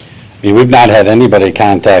 I mean, we've not had anybody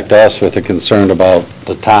contact us with a concern about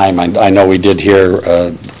the time. I know we did hear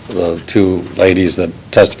the two ladies that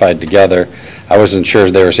testified together. I wasn't sure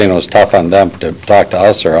they were saying it was tough on them to talk to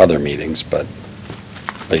us or other meetings, but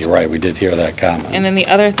you're right, we did hear that comment. And then the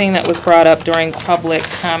other thing that was brought up during public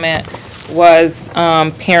comment was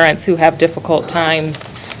parents who have difficult times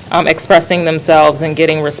expressing themselves and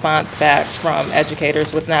getting response back from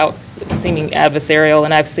educators without seeming adversarial.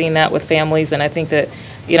 And I've seen that with families, and I think that,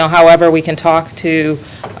 however we can talk to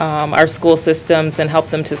our school systems and help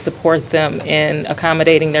them to support them in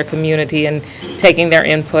accommodating their community and taking their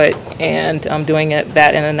input and doing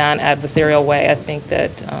that in a non-adversarial way. I think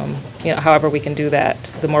that, however we can do that,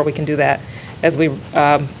 the more we can do that as we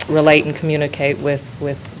relate and communicate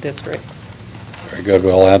with districts. Very good,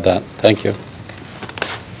 we'll add that. Thank you.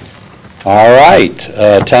 All right,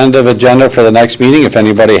 tentative agenda for the next meeting. If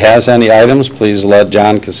anybody has any items, please let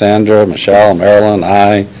John, Cassandra, Michelle, Marilyn,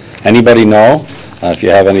 anybody know if you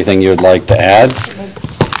have anything you'd like to add.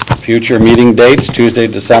 Future meeting dates: Tuesday,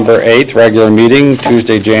 December 8th, regular meeting;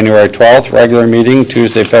 Tuesday, January 12th, regular meeting;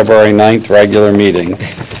 Tuesday, February 9th, regular meeting.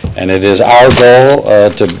 And it is our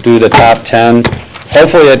goal to do the top 10,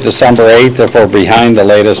 hopefully at December 8th. If we're behind, the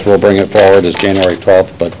latest we'll bring it forward as January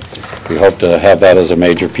 12th, but we hope to have that as a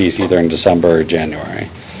major piece either in December or January.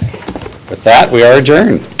 With that, we are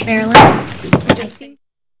adjourned. Marilyn?